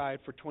go inside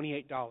for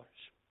 $28.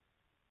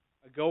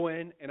 I go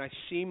in, and I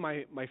see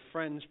my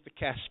friends, the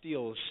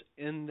Castiles,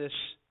 in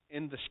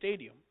the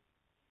stadium.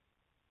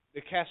 The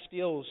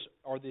Castiles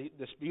are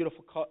this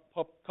beautiful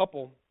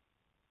couple.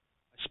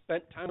 I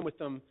spent time with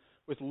them,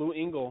 with Lou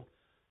Engle.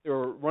 They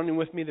were running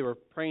with me. They were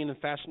praying and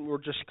fasting. We were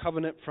just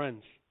covenant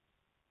friends.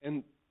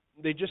 And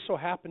they just so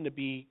happened to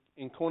be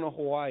in Kona,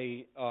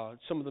 Hawaii,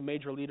 some of the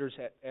major leaders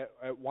at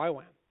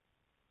YWAM.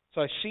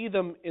 So I see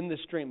them in this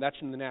dream. That's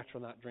in the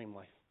natural, not dream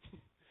life.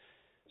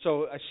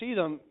 So I see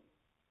them,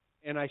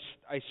 and I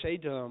say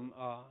to them,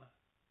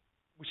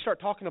 we start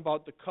talking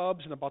about the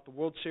Cubs and about the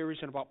World Series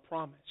and about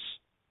promise.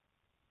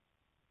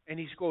 And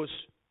he goes,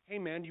 hey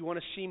man, do you want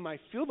to see my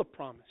Field of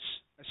Promise?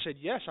 I said,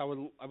 yes, I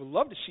would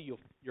love to see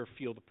your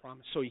Field of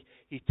Promise. So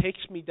he takes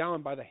me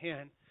down by the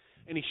hand,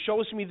 and he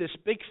shows me this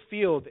big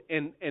field,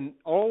 and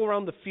all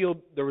around the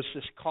field there was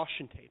this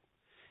caution tape.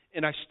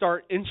 And I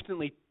start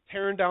instantly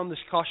tearing down this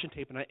caution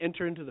tape, and I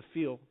enter into the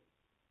field.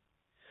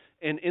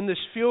 And in this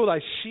field, I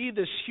see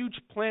this huge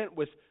plant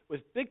with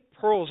big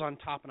pearls on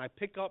top, and I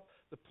pick up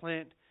the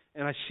plant,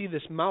 and I see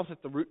this mouth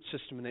at the root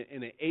system,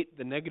 and it ate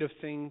the negative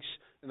things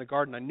in the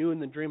garden. I knew in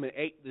the dream it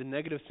ate the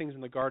negative things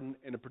in the garden,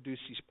 and it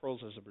produced these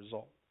pearls as a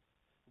result.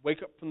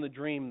 Wake up from the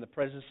dream in the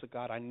presence of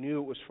God. I knew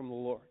it was from the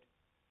Lord.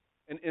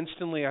 And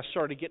instantly I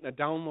started getting a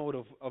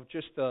download of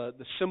just the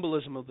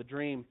symbolism of the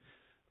dream,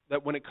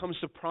 that when it comes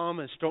to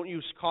promise, don't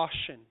use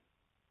caution.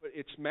 But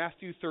it's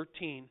Matthew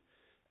 13.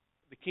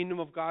 The kingdom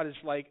of God is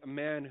like a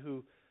man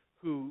who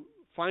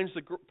finds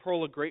the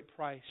pearl of great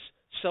price,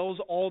 sells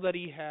all that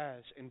he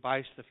has, and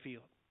buys the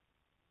field.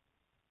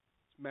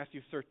 It's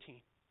Matthew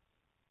 13.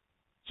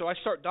 So I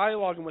start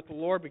dialoguing with the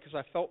Lord because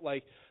I felt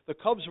like the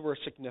Cubs were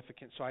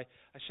significant. So I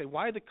say,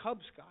 why the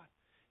Cubs, God?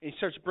 And He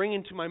starts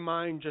bringing to my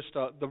mind just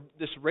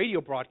this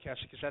radio broadcast,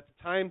 because at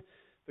the time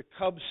the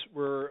Cubs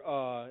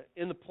were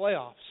in the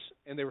playoffs,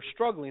 and they were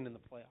struggling in the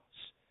playoffs.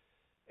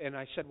 And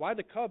I said, why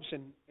the Cubs?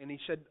 And he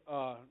said,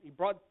 he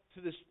brought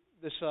to this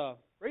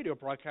radio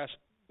broadcast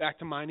back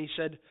to mind. He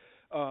said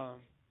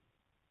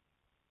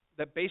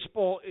that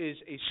baseball is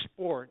a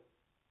sport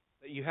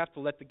that you have to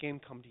let the game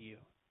come to you.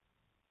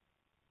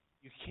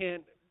 You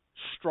can't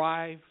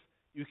strive.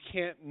 You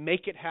can't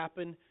make it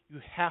happen. You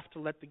have to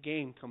let the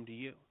game come to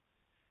you.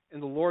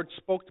 And the Lord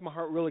spoke to my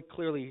heart really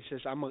clearly. He says,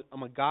 I'm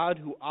a God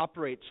who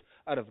operates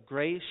out of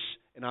grace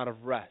and out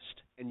of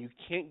rest. And you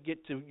can't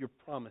get to your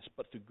promise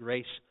but through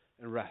grace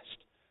and rest.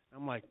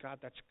 And I'm like, God,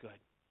 that's good.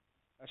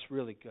 That's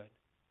really good.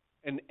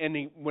 And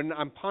when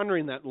I'm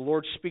pondering that, the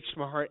Lord speaks to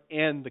my heart,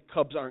 and the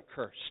Cubs aren't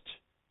cursed.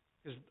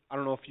 Because I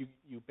don't know if you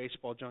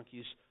baseball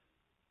junkies,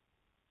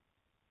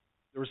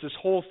 there was this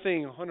whole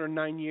thing,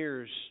 109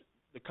 years,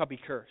 the Cubby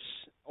curse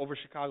over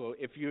Chicago.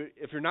 If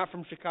you're not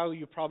from Chicago,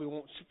 you probably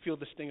won't feel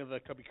the sting of the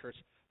Cubby curse.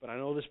 But I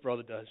know this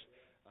brother does.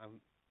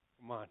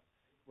 Come on.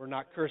 We're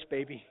not cursed,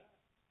 baby.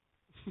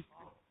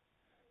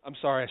 I'm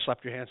sorry I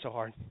slapped your hand so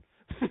hard.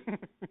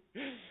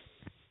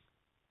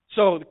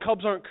 So the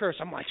Cubs aren't cursed.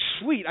 I'm like,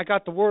 sweet, I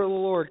got the word of the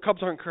Lord.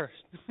 Cubs aren't cursed.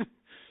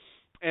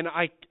 And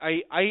I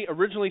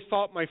originally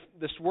thought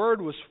this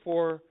word was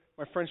for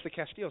my friends the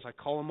Castillos. I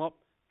call them up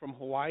from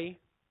Hawaii.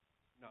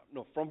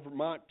 No, from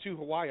Vermont to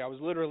Hawaii. I was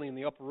literally in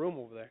the upper room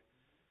over there.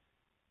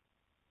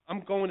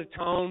 I'm going to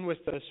town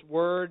with this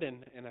word,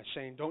 and I'm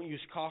saying, don't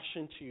use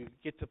caution to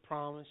get the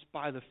promise,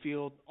 buy the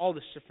field, all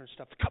this different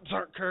stuff. The Cubs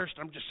aren't cursed.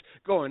 I'm just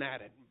going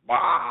at it.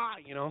 Bah,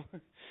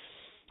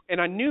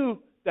 And I knew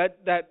that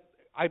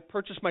I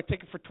purchased my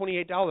ticket for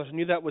 $28. I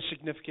knew that was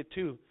significant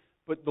too.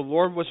 But the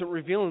Lord wasn't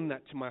revealing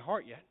that to my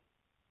heart yet.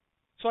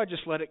 So I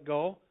just let it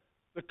go.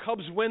 The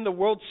Cubs win the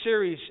World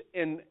Series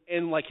in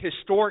like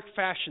historic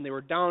fashion. They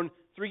were down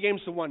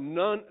 3-1.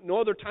 No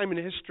other time in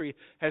history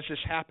has this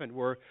happened,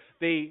 where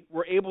they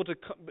were able to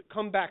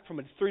come back from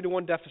a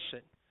 3-1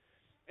 deficit.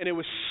 And it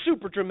was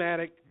super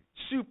dramatic,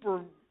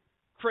 super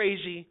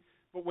crazy.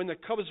 But when the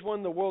Cubs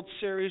won the World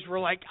Series, we're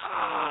like,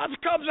 the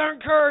Cubs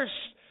aren't cursed.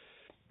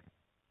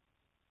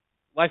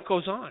 Life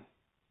goes on.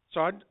 So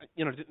I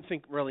didn't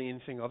think really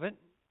anything of it.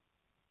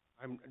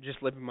 I'm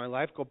just living my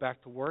life, go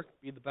back to work,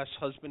 be the best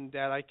husband and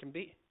dad I can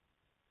be.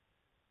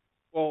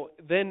 Well,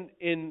 then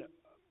in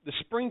the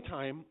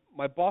springtime,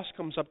 my boss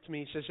comes up to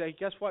me. He says, hey,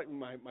 guess what?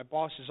 My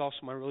boss is also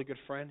my really good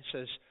friend. He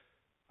says,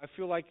 I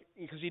feel like,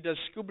 because he does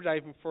scuba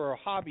diving for a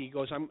hobby, he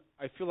goes,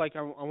 I feel like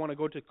I want to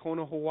go to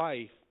Kona,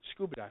 Hawaii,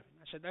 scuba diving.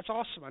 I said, that's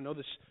awesome. I know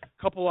this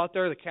couple out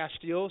there, the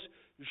Castillos.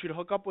 You should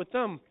hook up with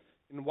them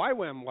and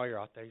YWAM while you're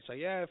out there. He's like,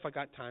 yeah, if I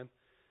got time.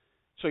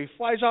 So he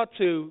flies out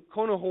to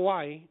Kona,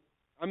 Hawaii.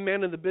 I'm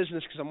man of the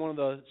business because I'm one of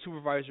the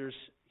supervisors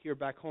here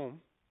back home.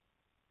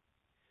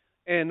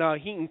 And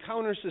he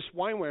encounters this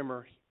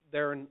YWAMer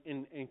there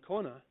in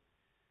Kona.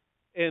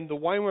 And the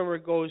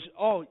YWAMer goes,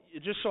 oh,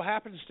 it just so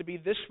happens to be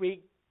this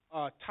week,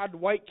 Todd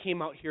White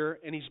came out here,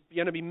 and he's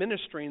going to be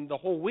ministering the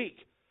whole week.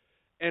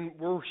 And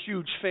we're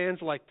huge fans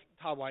like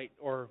Todd White,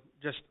 or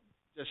just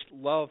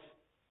love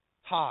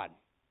Todd.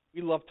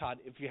 We love Todd.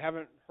 If you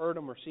haven't heard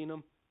him or seen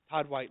him,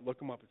 Todd White,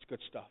 look him up. It's good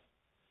stuff.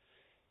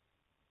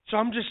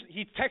 So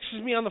he texts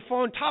me on the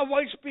phone, Todd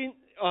White's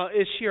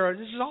is here.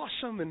 This is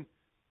awesome. And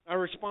I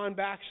respond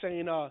back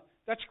saying,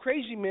 that's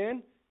crazy,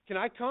 man. Can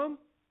I come?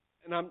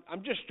 And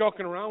I'm just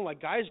joking around like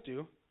guys do.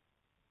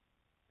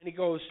 And he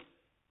goes,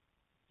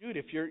 dude,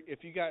 if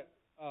you got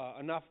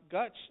enough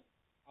guts,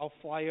 I'll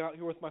fly you out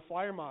here with my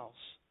flyer miles.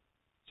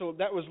 So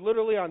that was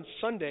literally on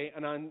Sunday,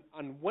 and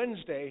on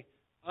Wednesday,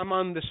 I'm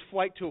on this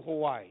flight to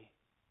Hawaii.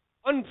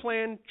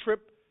 Unplanned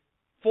trip,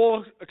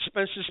 full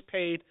expenses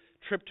paid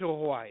trip to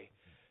Hawaii.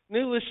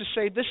 Needless to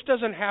say, this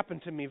doesn't happen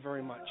to me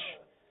very much.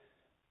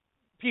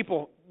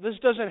 People, this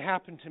doesn't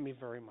happen to me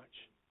very much.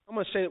 I'm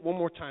going to say it one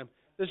more time.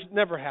 This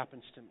never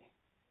happens to me.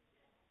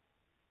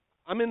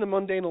 I'm in the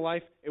mundane of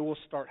life. It will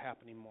start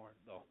happening more,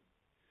 though.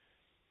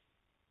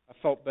 I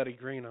felt Betty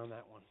Green on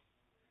that one.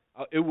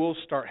 It will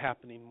start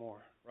happening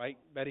more. Right,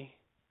 Betty?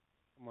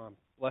 Come on.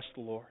 Bless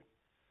the Lord.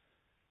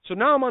 So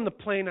now I'm on the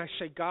plane. I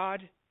say,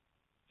 God,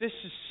 this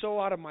is so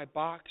out of my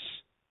box.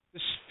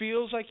 This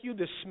feels like you.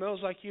 This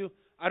smells like you.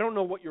 I don't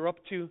know what you're up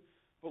to,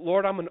 But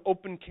Lord, I'm an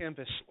open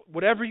canvas.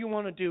 Whatever you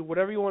want to do,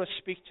 whatever you want to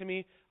speak to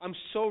me, I'm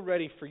so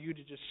ready for you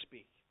to just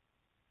speak.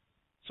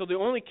 So the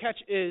only catch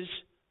is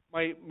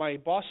my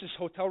boss's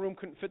hotel room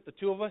couldn't fit the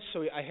two of us,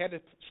 so I had to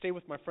stay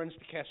with my friends to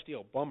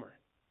Castile. Bummer.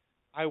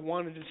 I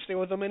wanted to stay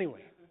with them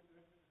anyway.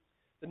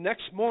 The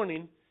next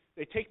morning,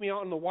 they take me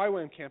out on the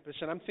YWAM campus,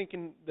 and I'm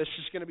thinking this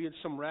is going to be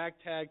some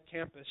ragtag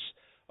campus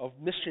of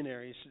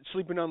missionaries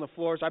sleeping on the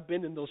floors. I've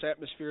been in those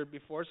atmospheres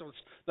before, so it's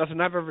nothing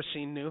I've ever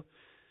seen new.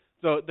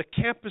 The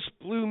campus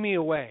blew me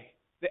away.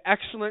 The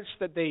excellence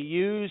that they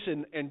use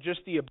and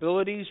just the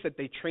abilities that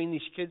they train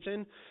these kids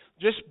in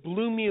just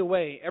blew me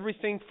away.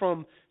 Everything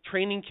from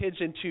training kids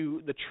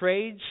into the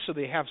trades so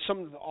they have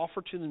something to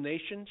offer to the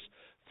nations,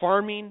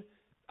 farming.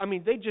 I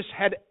mean, they just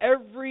had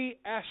every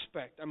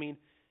aspect. I mean,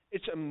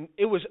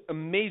 it was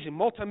amazing.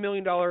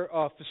 Multi-million-dollar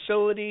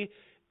facility.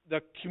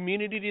 The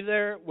community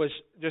there was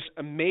just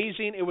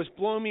amazing. It was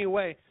blowing me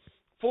away.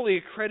 Fully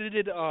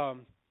accredited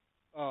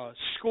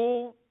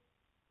school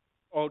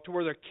to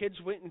where their kids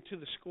went into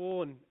the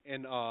school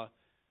and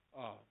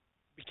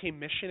became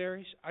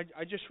missionaries.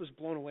 I just was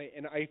blown away.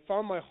 And I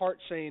found my heart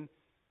saying,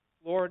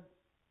 Lord,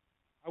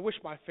 I wish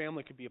my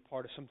family could be a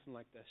part of something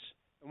like this.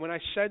 And when I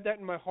said that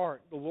in my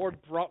heart, the Lord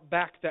brought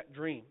back that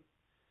dream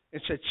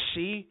and said,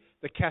 see,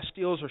 the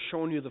Castiles are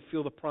showing you the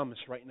field of promise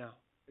right now.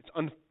 It's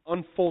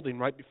unfolding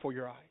right before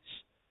your eyes.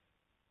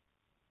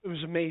 It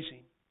was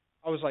amazing.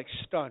 I was like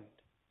stunned.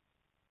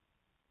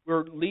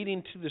 We're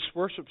leading to this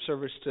worship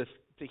service to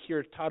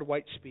hear Todd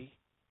White speak.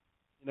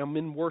 And I'm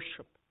in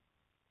worship.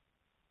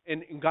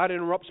 And God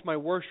interrupts my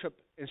worship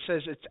and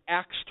says it's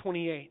Acts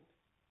 28.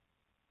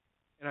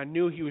 And I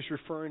knew he was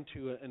referring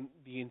to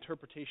the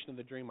interpretation of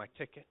the dream, my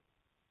ticket.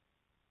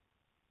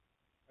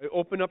 I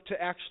open up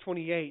to Acts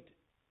 28,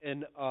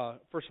 and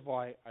first of all,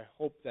 I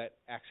hope that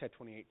Acts had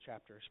 28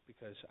 chapters,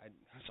 because I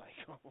was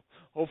like, oh,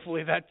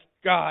 hopefully that's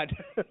God.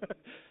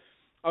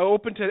 I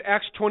open to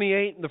Acts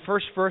 28, and the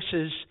first verse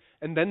is,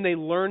 and then they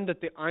learned that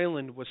the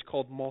island was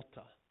called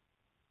Malta.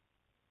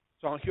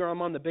 So here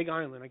I'm on the big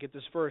island. I get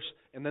this verse,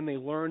 and then they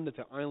learned that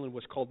the island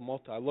was called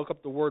Malta. I look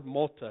up the word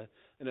Malta,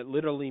 and it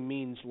literally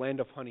means land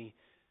of honey,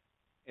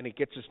 and it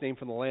gets its name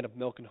from the land of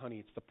milk and honey.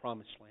 It's the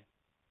promised land.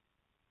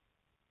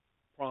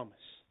 Promise.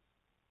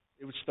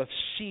 It was the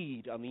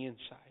seed on the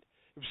inside.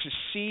 It was the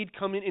seed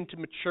coming into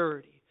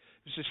maturity.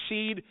 It was the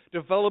seed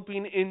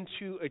developing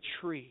into a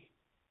tree.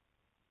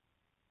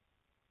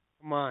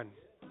 Come on.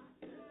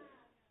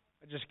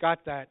 I just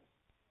got that.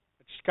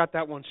 I just got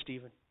that one,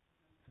 Stephen.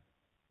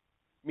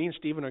 Me and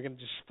Stephen are going to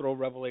just throw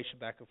revelation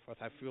back and forth.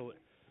 I feel it.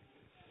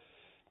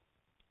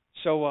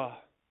 So,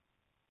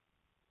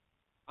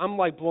 I'm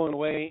like blown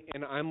away,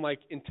 and I'm like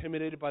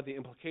intimidated by the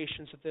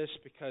implications of this,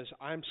 because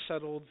I'm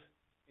settled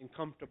and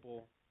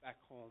comfortable back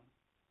home.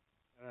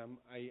 And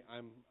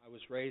I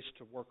was raised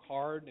to work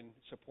hard and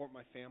support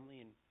my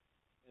family,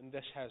 and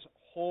this has a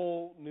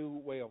whole new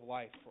way of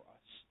life for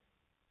us.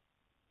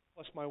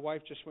 Plus, my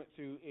wife just went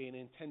through an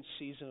intense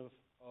season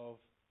of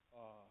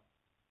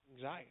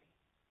anxiety,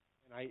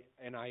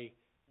 and I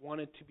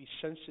wanted to be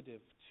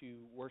sensitive to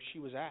where she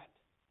was at,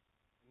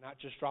 not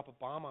just drop a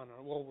bomb on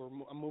her.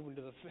 Well, I'm moving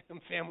to the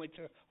family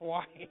to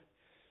Hawaii.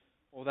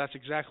 Well, that's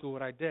exactly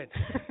what I did.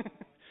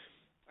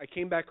 I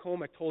came back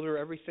home. I told her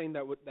everything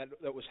that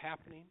was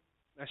happening.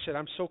 And I said,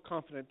 I'm so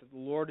confident that the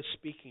Lord is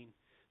speaking,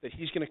 that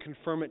He's going to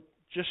confirm it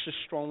just as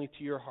strongly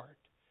to your heart.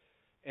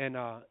 And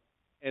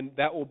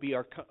that will be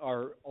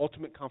our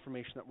ultimate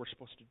confirmation that we're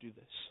supposed to do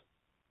this.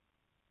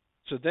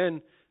 So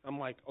then I'm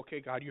like,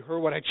 okay, God, you heard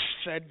what I just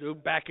said. Go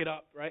back it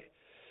up, right?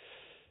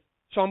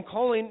 So I'm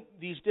calling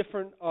these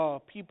different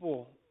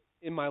people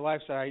in my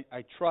life that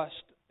I trust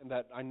and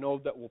that I know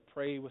that will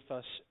pray with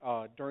us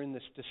during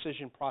this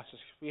decision process.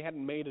 We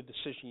hadn't made a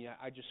decision yet.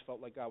 I just felt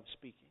like God was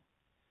speaking.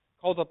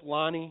 Called up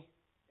Lonnie,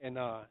 and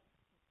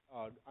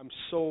I'm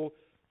so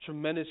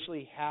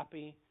tremendously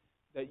happy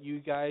that you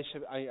guys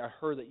have. I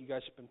heard that you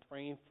guys have been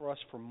praying for us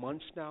for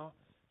months now.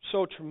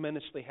 So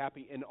tremendously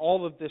happy, and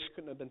all of this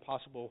couldn't have been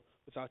possible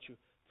without you.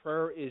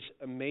 Prayer is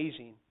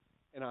amazing,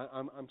 and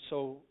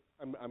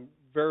I'm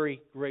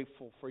very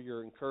grateful for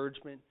your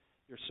encouragement,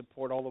 your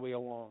support all the way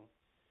along.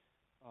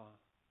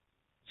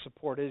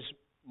 Support is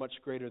much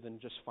greater than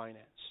just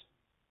finance.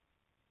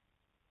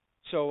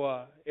 So,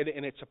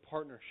 and it's a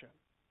partnership.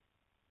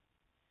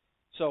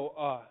 So,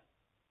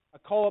 I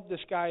call up this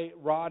guy,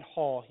 Rod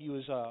Hall. He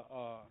was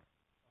a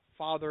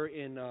father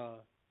in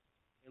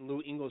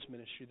Lou Engel's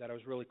ministry that I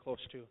was really close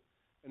to.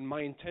 And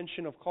my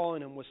intention of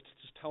calling him was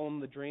to just tell him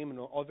the dream and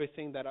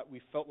everything that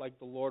we felt like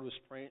the Lord was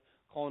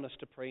calling us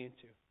to pray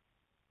into.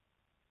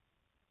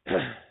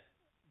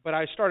 But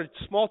I started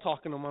small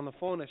talking him on the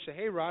phone. I said,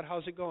 "Hey, Rod,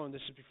 how's it going?"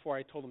 This is before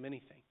I told him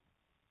anything.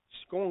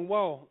 It's going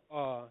well.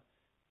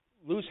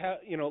 Lou's,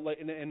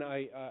 and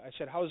I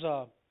said,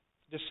 "How's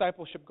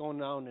discipleship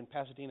going on in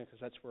Pasadena?" Because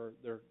that's where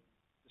they're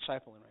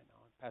discipling right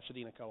now, in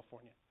Pasadena,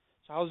 California.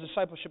 So how's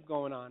discipleship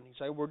going on? He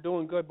said, "We're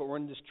doing good, but we're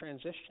in this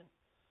transition."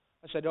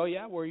 I said, "Oh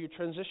yeah, where are you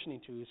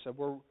transitioning to?" He said,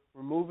 "We're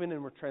moving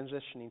and we're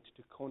transitioning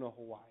to Kona,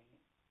 Hawaii."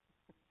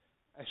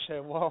 I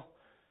said, "Well,"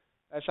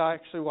 That's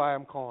actually why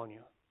I'm calling you.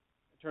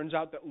 It turns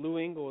out that Lou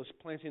Engle is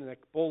planting a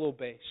bolo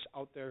base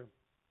out there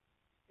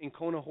in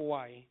Kona,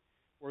 Hawaii,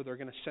 where they're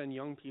going to send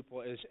young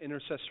people as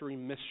intercessory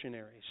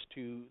missionaries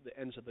to the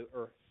ends of the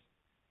earth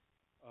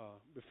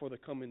before the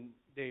coming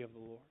day of the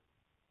Lord,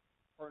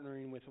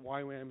 partnering with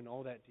YWAM and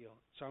all that deal.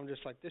 So I'm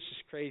just like, this is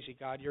crazy,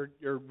 God.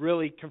 You're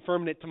really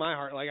confirming it to my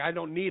heart. Like, I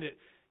don't need it.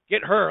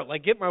 Get her.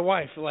 Like, get my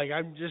wife. Like,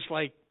 I'm just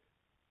like,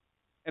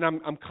 and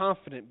I'm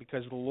confident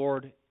because the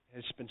Lord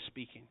has been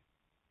speaking.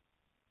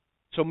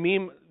 So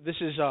this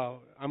is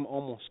I'm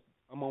almost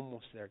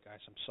there, guys.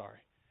 I'm sorry.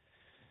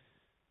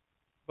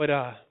 But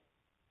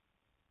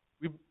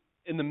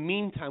in the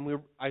meantime,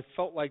 I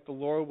felt like the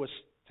Lord was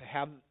to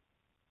have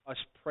us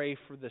pray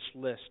for this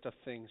list of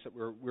things that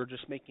we're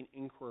just making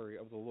inquiry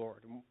of the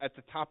Lord. And at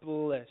the top of the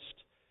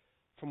list,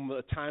 from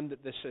the time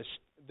that this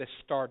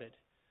started,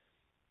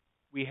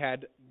 we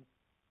had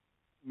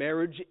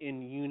marriage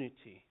in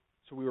unity.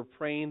 So we were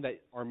praying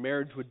that our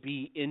marriage would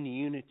be in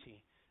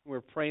unity. We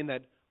were praying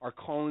that our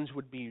callings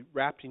would be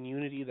wrapped in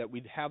unity, that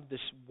we'd have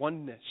this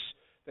oneness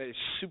that is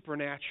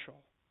supernatural,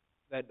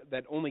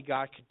 that only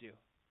God could do.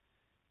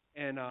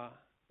 And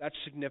that's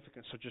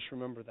significant, so just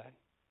remember that.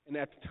 And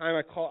at the time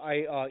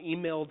I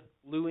emailed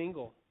Lou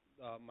Engle,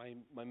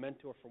 my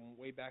mentor from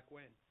way back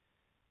when.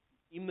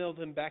 Emailed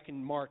him back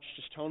in March,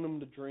 just telling him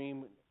the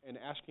dream and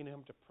asking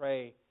him to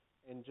pray,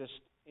 and just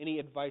any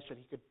advice that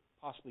he could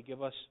possibly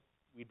give us,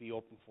 we'd be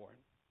open for it.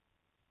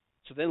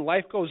 So then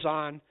life goes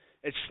on.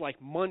 It's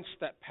like months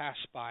that pass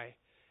by,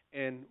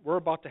 and we're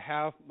about to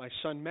have my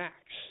son Max,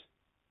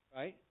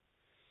 right?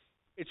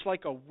 It's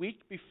like a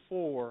week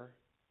before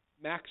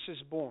Max is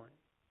born,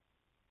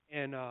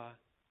 and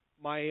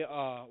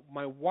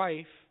my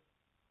wife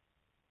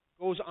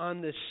goes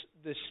on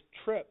this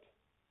trip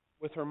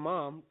with her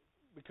mom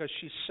because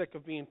she's sick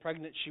of being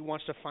pregnant. She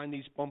wants to find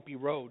these bumpy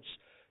roads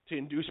to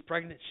induce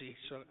pregnancy.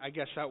 So I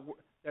guess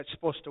that's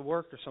supposed to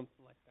work or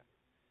something like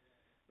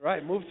that.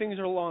 Right, move things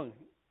along.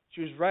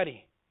 She was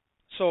ready.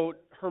 So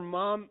her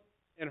mom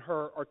and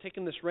her are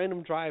taking this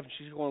random drive, and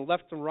she's going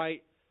left and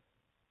right,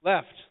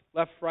 left,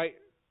 right,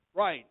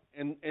 right.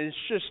 And it's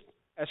just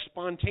as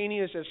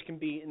spontaneous as can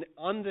be. And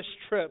on this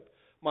trip,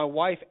 my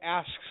wife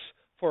asks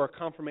for a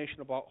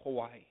confirmation about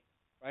Hawaii,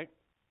 right?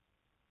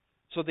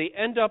 So they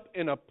end up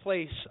in a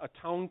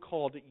town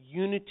called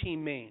Unity,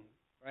 Maine,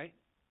 right?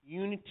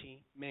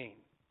 Unity, Maine.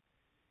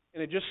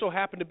 And it just so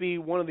happened to be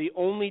one of the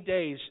only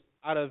days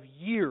out of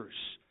years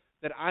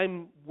that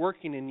I'm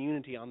working in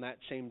Unity on that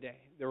same day.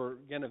 They were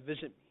going to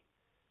visit me.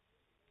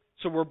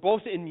 So we're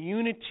both in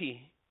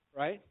unity,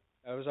 right?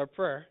 That was our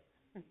prayer.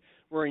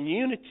 We're in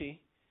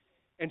unity.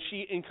 And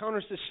she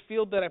encounters this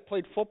field that I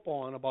played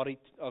football on about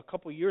a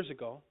couple years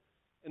ago.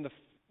 And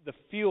the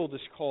field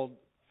is called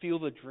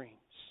Field of Dreams.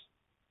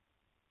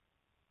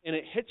 And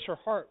it hits her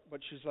heart, but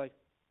she's like,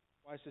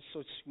 why is this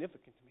so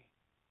significant to me?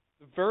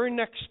 The very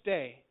next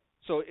day,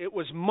 so it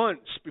was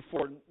months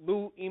before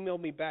Lou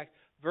emailed me back.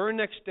 Very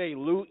next day,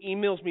 Lou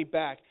emails me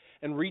back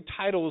and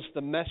retitles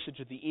the message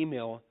of the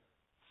email,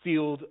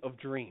 Field of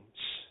Dreams.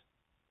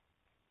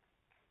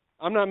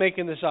 I'm not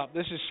making this up.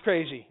 This is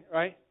crazy,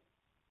 right?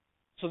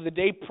 So the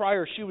day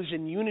prior, she was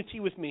in unity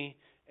with me,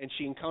 and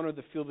she encountered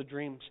the Field of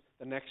Dreams.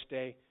 The next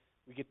day,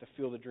 we get the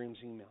Field of Dreams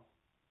email.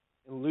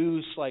 And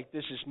Lou's like,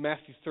 this is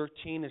Matthew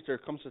 13, as there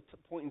comes a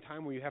point in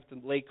time where you have to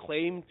lay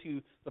claim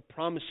to the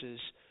promises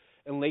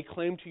and lay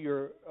claim to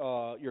your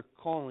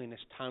calling.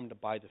 It's time to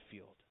buy the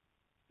field.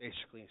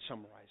 Basically,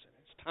 summarize it.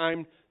 It's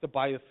time to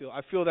buy the field.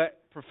 I feel that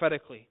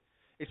prophetically.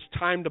 It's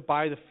time to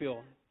buy the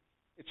field.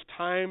 It's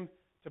time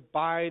to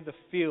buy the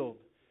field.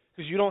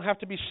 Because you don't have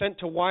to be sent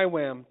to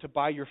YWAM to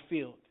buy your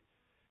field.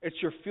 It's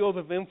your field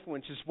of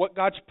influence. It's what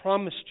God's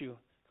promised you.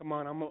 Come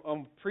on, I'm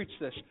going to preach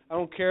this. I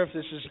don't care if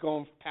this is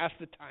going past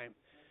the time.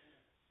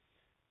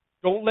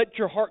 Don't let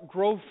your heart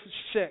grow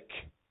sick.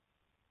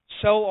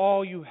 Sell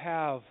all you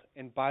have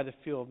and buy the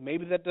field.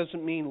 Maybe that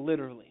doesn't mean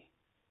literally,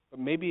 but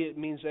maybe it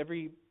means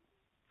every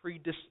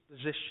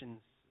predisposition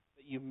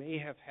that you may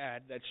have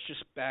had that's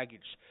just baggage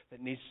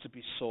that needs to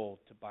be sold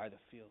to buy the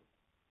field.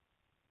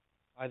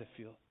 Buy the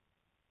field.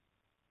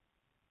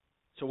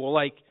 So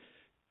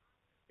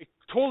it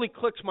totally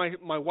clicks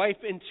my wife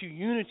into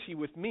unity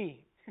with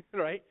me,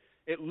 right?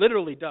 It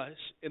literally does.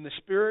 In the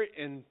spirit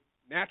and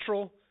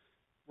natural,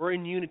 we're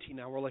in unity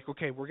now. We're like,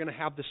 okay, we're going to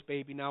have this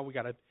baby now. We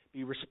got to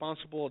be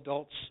responsible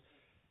adults.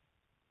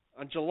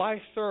 On July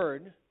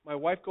 3rd, my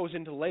wife goes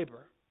into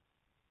labor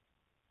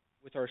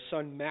with our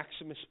son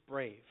Maximus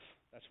Brave.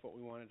 That's what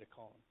we wanted to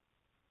call him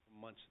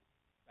from months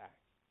back.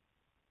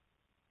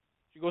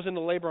 She goes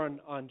into labor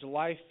on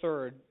July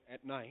 3rd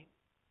at night,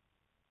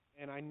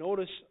 and I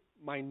notice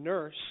my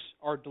nurse,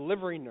 our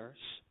delivery nurse,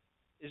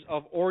 is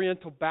of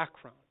Oriental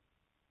background.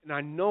 And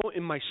I know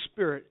in my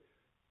spirit,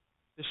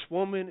 this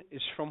woman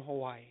is from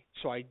Hawaii.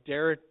 So I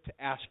dared to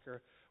ask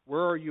her,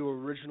 where are you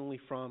originally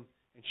from?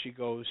 And she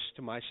goes,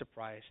 to my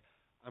surprise,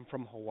 I'm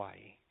from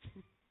Hawaii.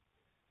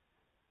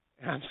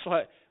 And I'm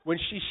like, when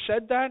she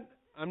said that,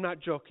 I'm not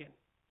joking.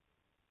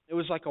 It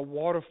was like a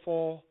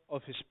waterfall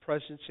of His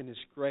presence and His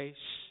grace.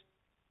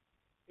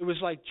 It was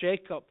like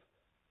Jacob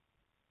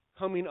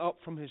coming up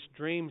from his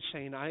dream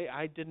saying,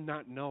 I did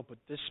not know, but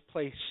this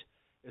place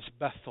is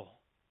Bethel.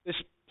 This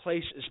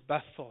place is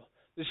Bethel.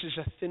 This is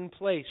a thin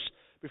place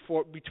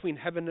between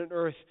heaven and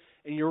earth,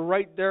 and you're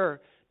right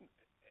there.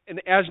 And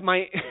as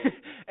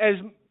as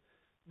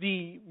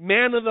the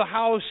man of the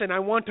house, and I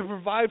want to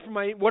provide for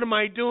what am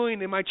I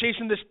doing? Am I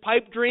chasing this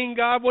pipe dream,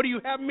 God? What do you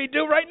have me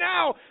do right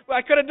now? What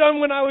I could have done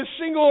when I was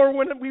single or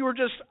when we were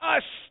just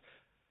us.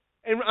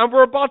 And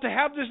we're about to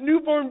have this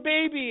newborn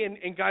baby.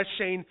 And God's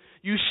saying,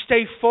 you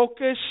stay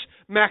focused,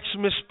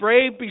 Maximus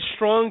brave, be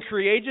strong,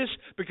 courageous,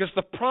 because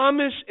the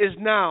promise is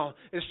now.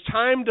 It's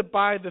time to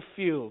buy the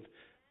field.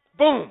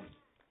 Boom.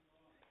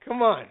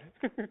 Come on.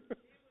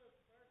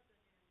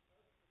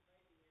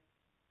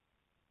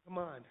 Come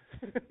on.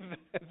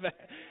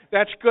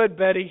 That's good,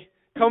 Betty.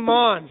 Come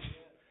on.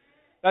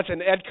 That's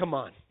an Ed come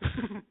on.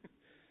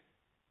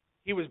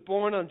 He was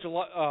born on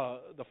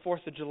the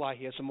 4th of July.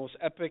 He has the most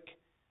epic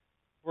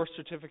birth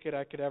certificate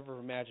I could ever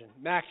imagine.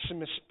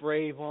 Maximus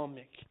Brave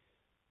Olmec,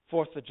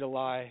 4th of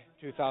July,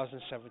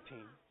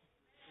 2017.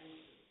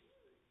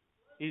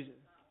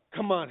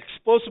 Come on,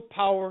 explosive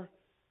power,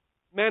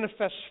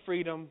 manifest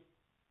freedom,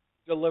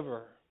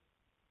 deliverer.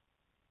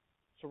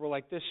 So we're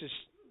like, this is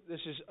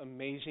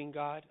amazing,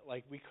 God.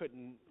 Like we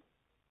couldn't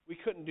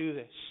do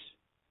this.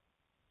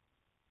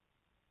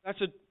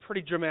 That's a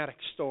pretty dramatic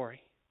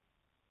story.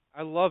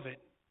 I love it.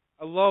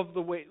 I love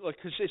the way,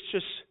 because it's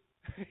just,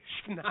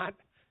 it's not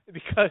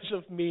because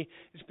of me.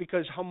 It's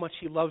because how much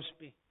He loves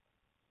me.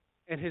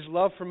 And His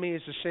love for me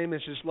is the same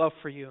as His love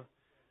for you.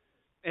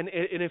 And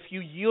if you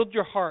yield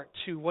your heart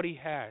to what He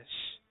has,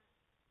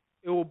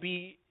 it will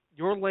be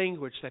your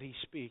language that He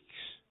speaks.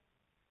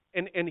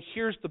 And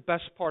here's the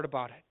best part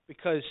about it,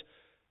 because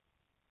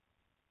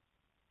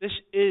this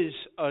is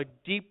a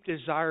deep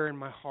desire in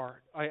my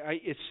heart.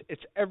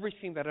 It's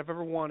everything that I've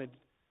ever wanted.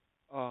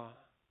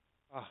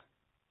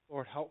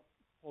 Lord, help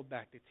hold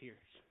back the tears.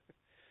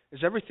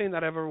 It's everything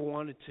that I've ever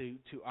wanted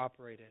to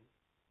operate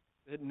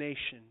in. The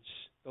nations,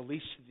 the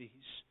least of these,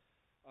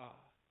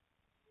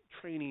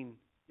 training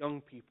young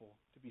people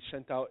to be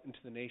sent out into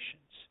the nations.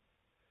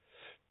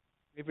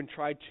 I even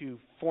tried to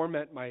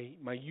format my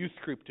youth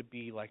group to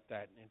be like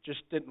that, and it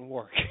just didn't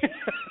work.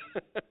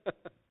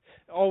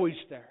 Always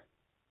there.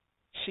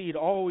 Seed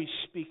always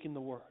speaking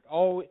the word.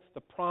 Always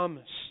the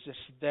promise just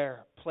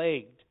there,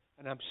 plagued.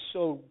 And I'm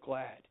so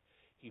glad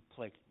He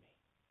plagued me.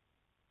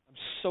 I'm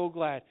so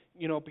glad,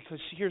 because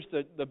here's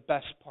the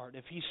best part.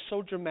 If He's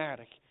so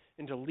dramatic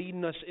into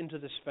leading us into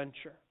this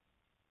venture,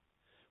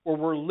 where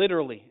we're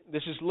literally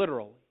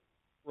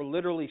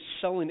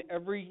selling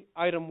every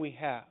item we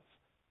have.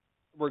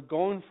 We're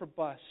going for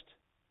bust,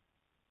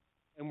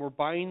 and we're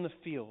buying the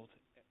field,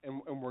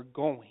 and we're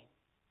going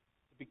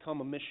to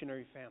become a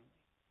missionary family.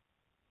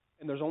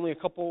 And there's only a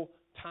couple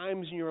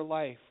times in your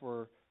life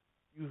where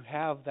you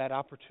have that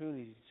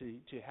opportunity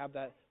to have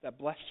that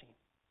blessing.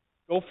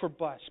 Go for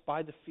bust,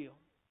 buy the field.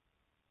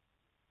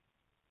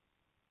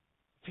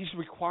 If He's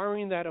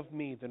requiring that of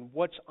me, then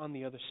what's on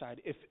the other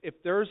side? If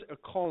there's a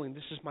calling,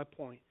 this is my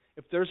point.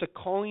 If there's a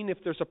calling, if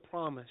there's a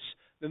promise,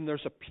 then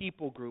there's a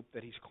people group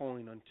that He's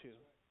calling unto.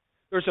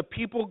 There's a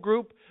people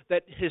group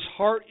that His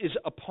heart is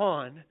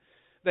upon,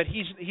 that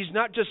He's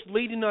not just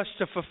leading us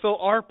to fulfill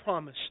our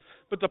promise,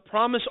 but the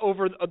promise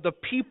over the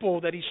people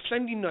that He's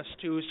sending us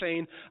to,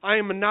 saying, I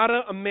am not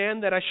a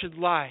man that I should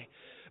lie,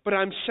 but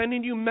I'm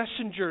sending you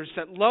messengers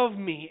that love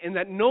me and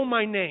that know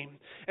my name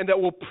and that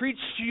will preach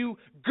to you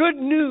good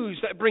news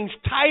that brings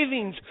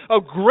tidings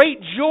of great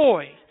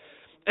joy.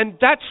 And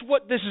that's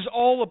what this is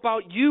all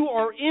about. You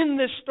are in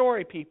this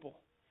story, people.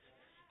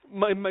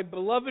 My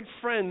beloved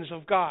friends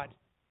of God,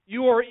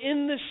 you are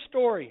in this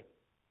story.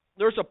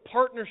 There's a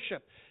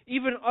partnership.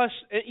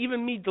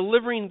 Even me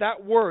delivering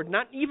that word,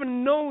 not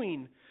even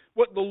knowing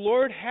what the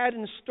Lord had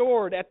in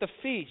store at the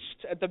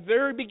feast, at the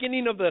very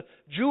beginning of the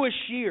Jewish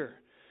year,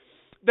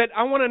 that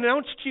I want to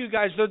announce to you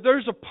guys that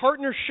there's a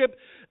partnership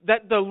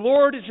that the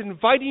Lord is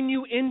inviting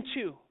you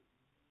into.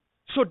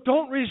 So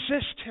don't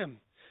resist Him.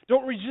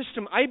 Don't resist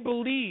Him. I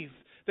believe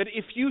that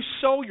if you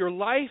sow your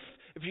life,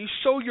 if you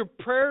sow your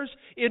prayers,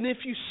 and if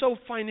you sow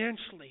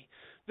financially,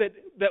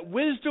 that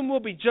wisdom will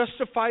be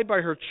justified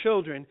by her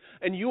children,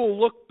 and you will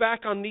look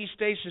back on these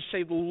days and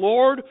say, the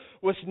Lord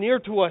was near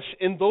to us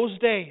in those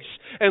days.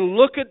 And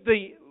look at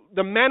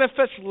the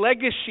manifest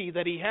legacy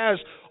that He has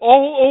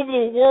all over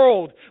the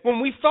world. When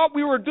we thought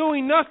we were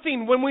doing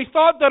nothing, when we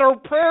thought that our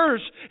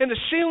prayers and the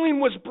ceiling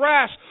was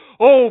brass,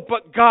 oh,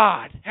 but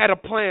God had a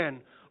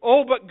plan.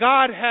 Oh, but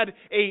God had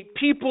a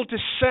people to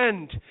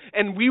send,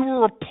 and we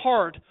were a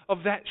part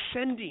of that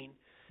sending.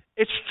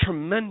 It's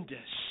tremendous.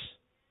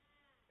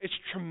 It's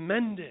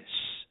tremendous.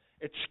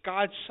 It's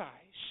God-sized,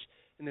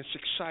 and it's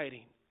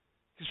exciting.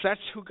 Because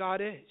that's who God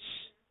is.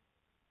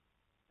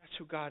 That's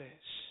who God is.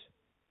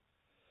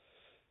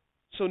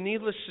 So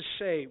needless to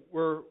say,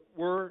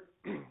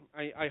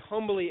 I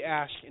humbly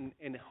ask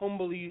and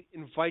humbly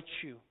invite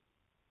you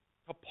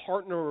to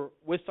partner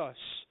with us.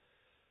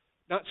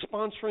 not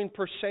sponsoring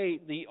per se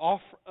the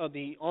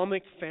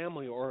Amick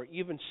family or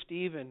even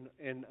Stephen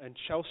and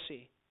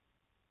Chelsea,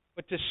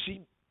 but to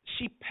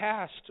see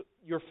past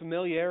your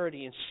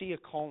familiarity and see a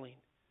calling.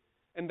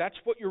 And that's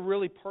what you're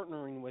really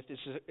partnering with,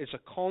 is a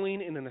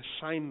calling and an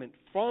assignment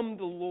from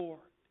the Lord.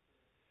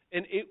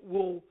 And it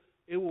will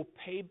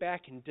pay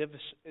back in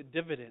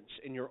dividends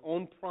in your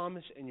own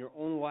promise and your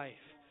own life,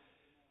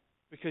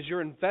 because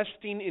you're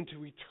investing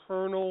into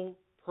eternal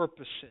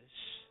purposes.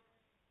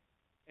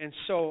 And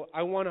so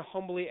I want to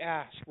humbly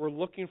ask, we're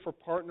looking for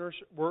partners.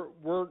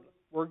 We're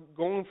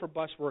going for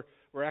bus.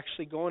 We're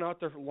actually going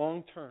out there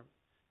long term.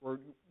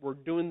 We're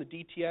doing the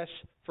DTS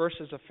first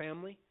as a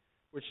family,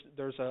 which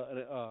there's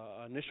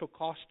a initial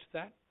cost to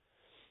that.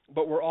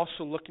 But we're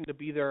also looking to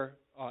be there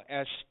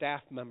as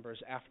staff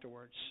members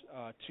afterwards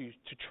to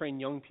train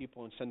young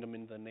people and send them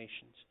into the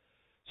nations.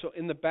 So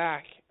in the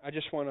back, I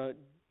just want to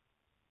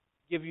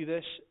give you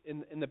this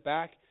in the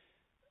back.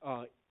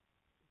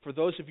 For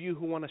those of you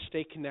who want to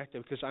stay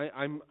connected, because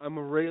I'm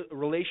a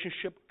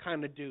relationship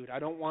kind of dude. I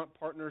don't want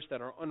partners that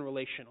are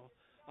unrelational.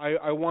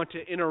 I want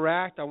to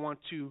interact. I want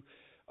to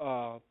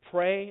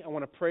pray. I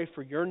want to pray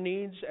for your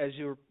needs as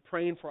you're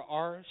praying for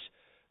ours.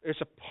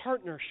 There's a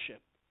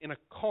partnership in a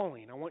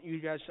calling. I want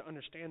you guys to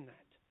understand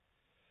that.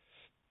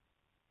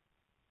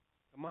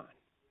 Come on.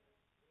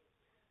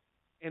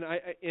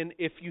 And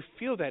if you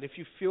feel that, if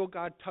you feel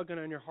God tugging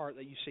on your heart,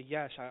 that you say,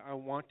 yes, I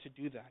want to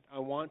do that. I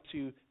want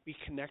to be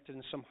connected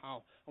in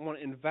somehow. I want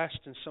to invest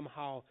in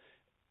somehow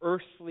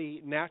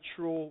earthly,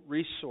 natural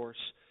resource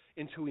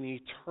into an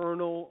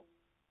eternal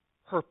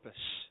purpose.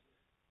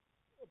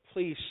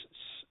 Please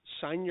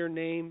sign your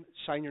name,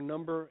 sign your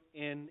number,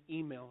 and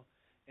email.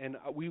 And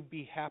we'd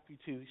be happy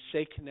to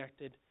stay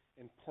connected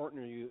and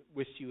partner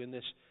with you in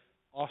this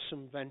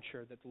awesome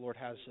venture that the Lord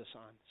has us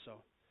on. So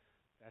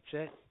that's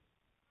it.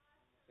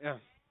 Yeah.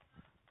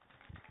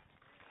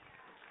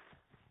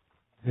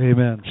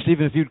 Amen.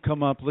 Stephen, if you'd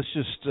come up, let's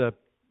just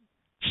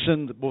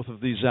send both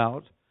of these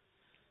out.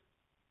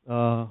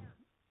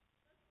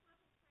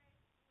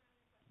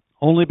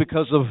 Only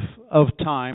because of time.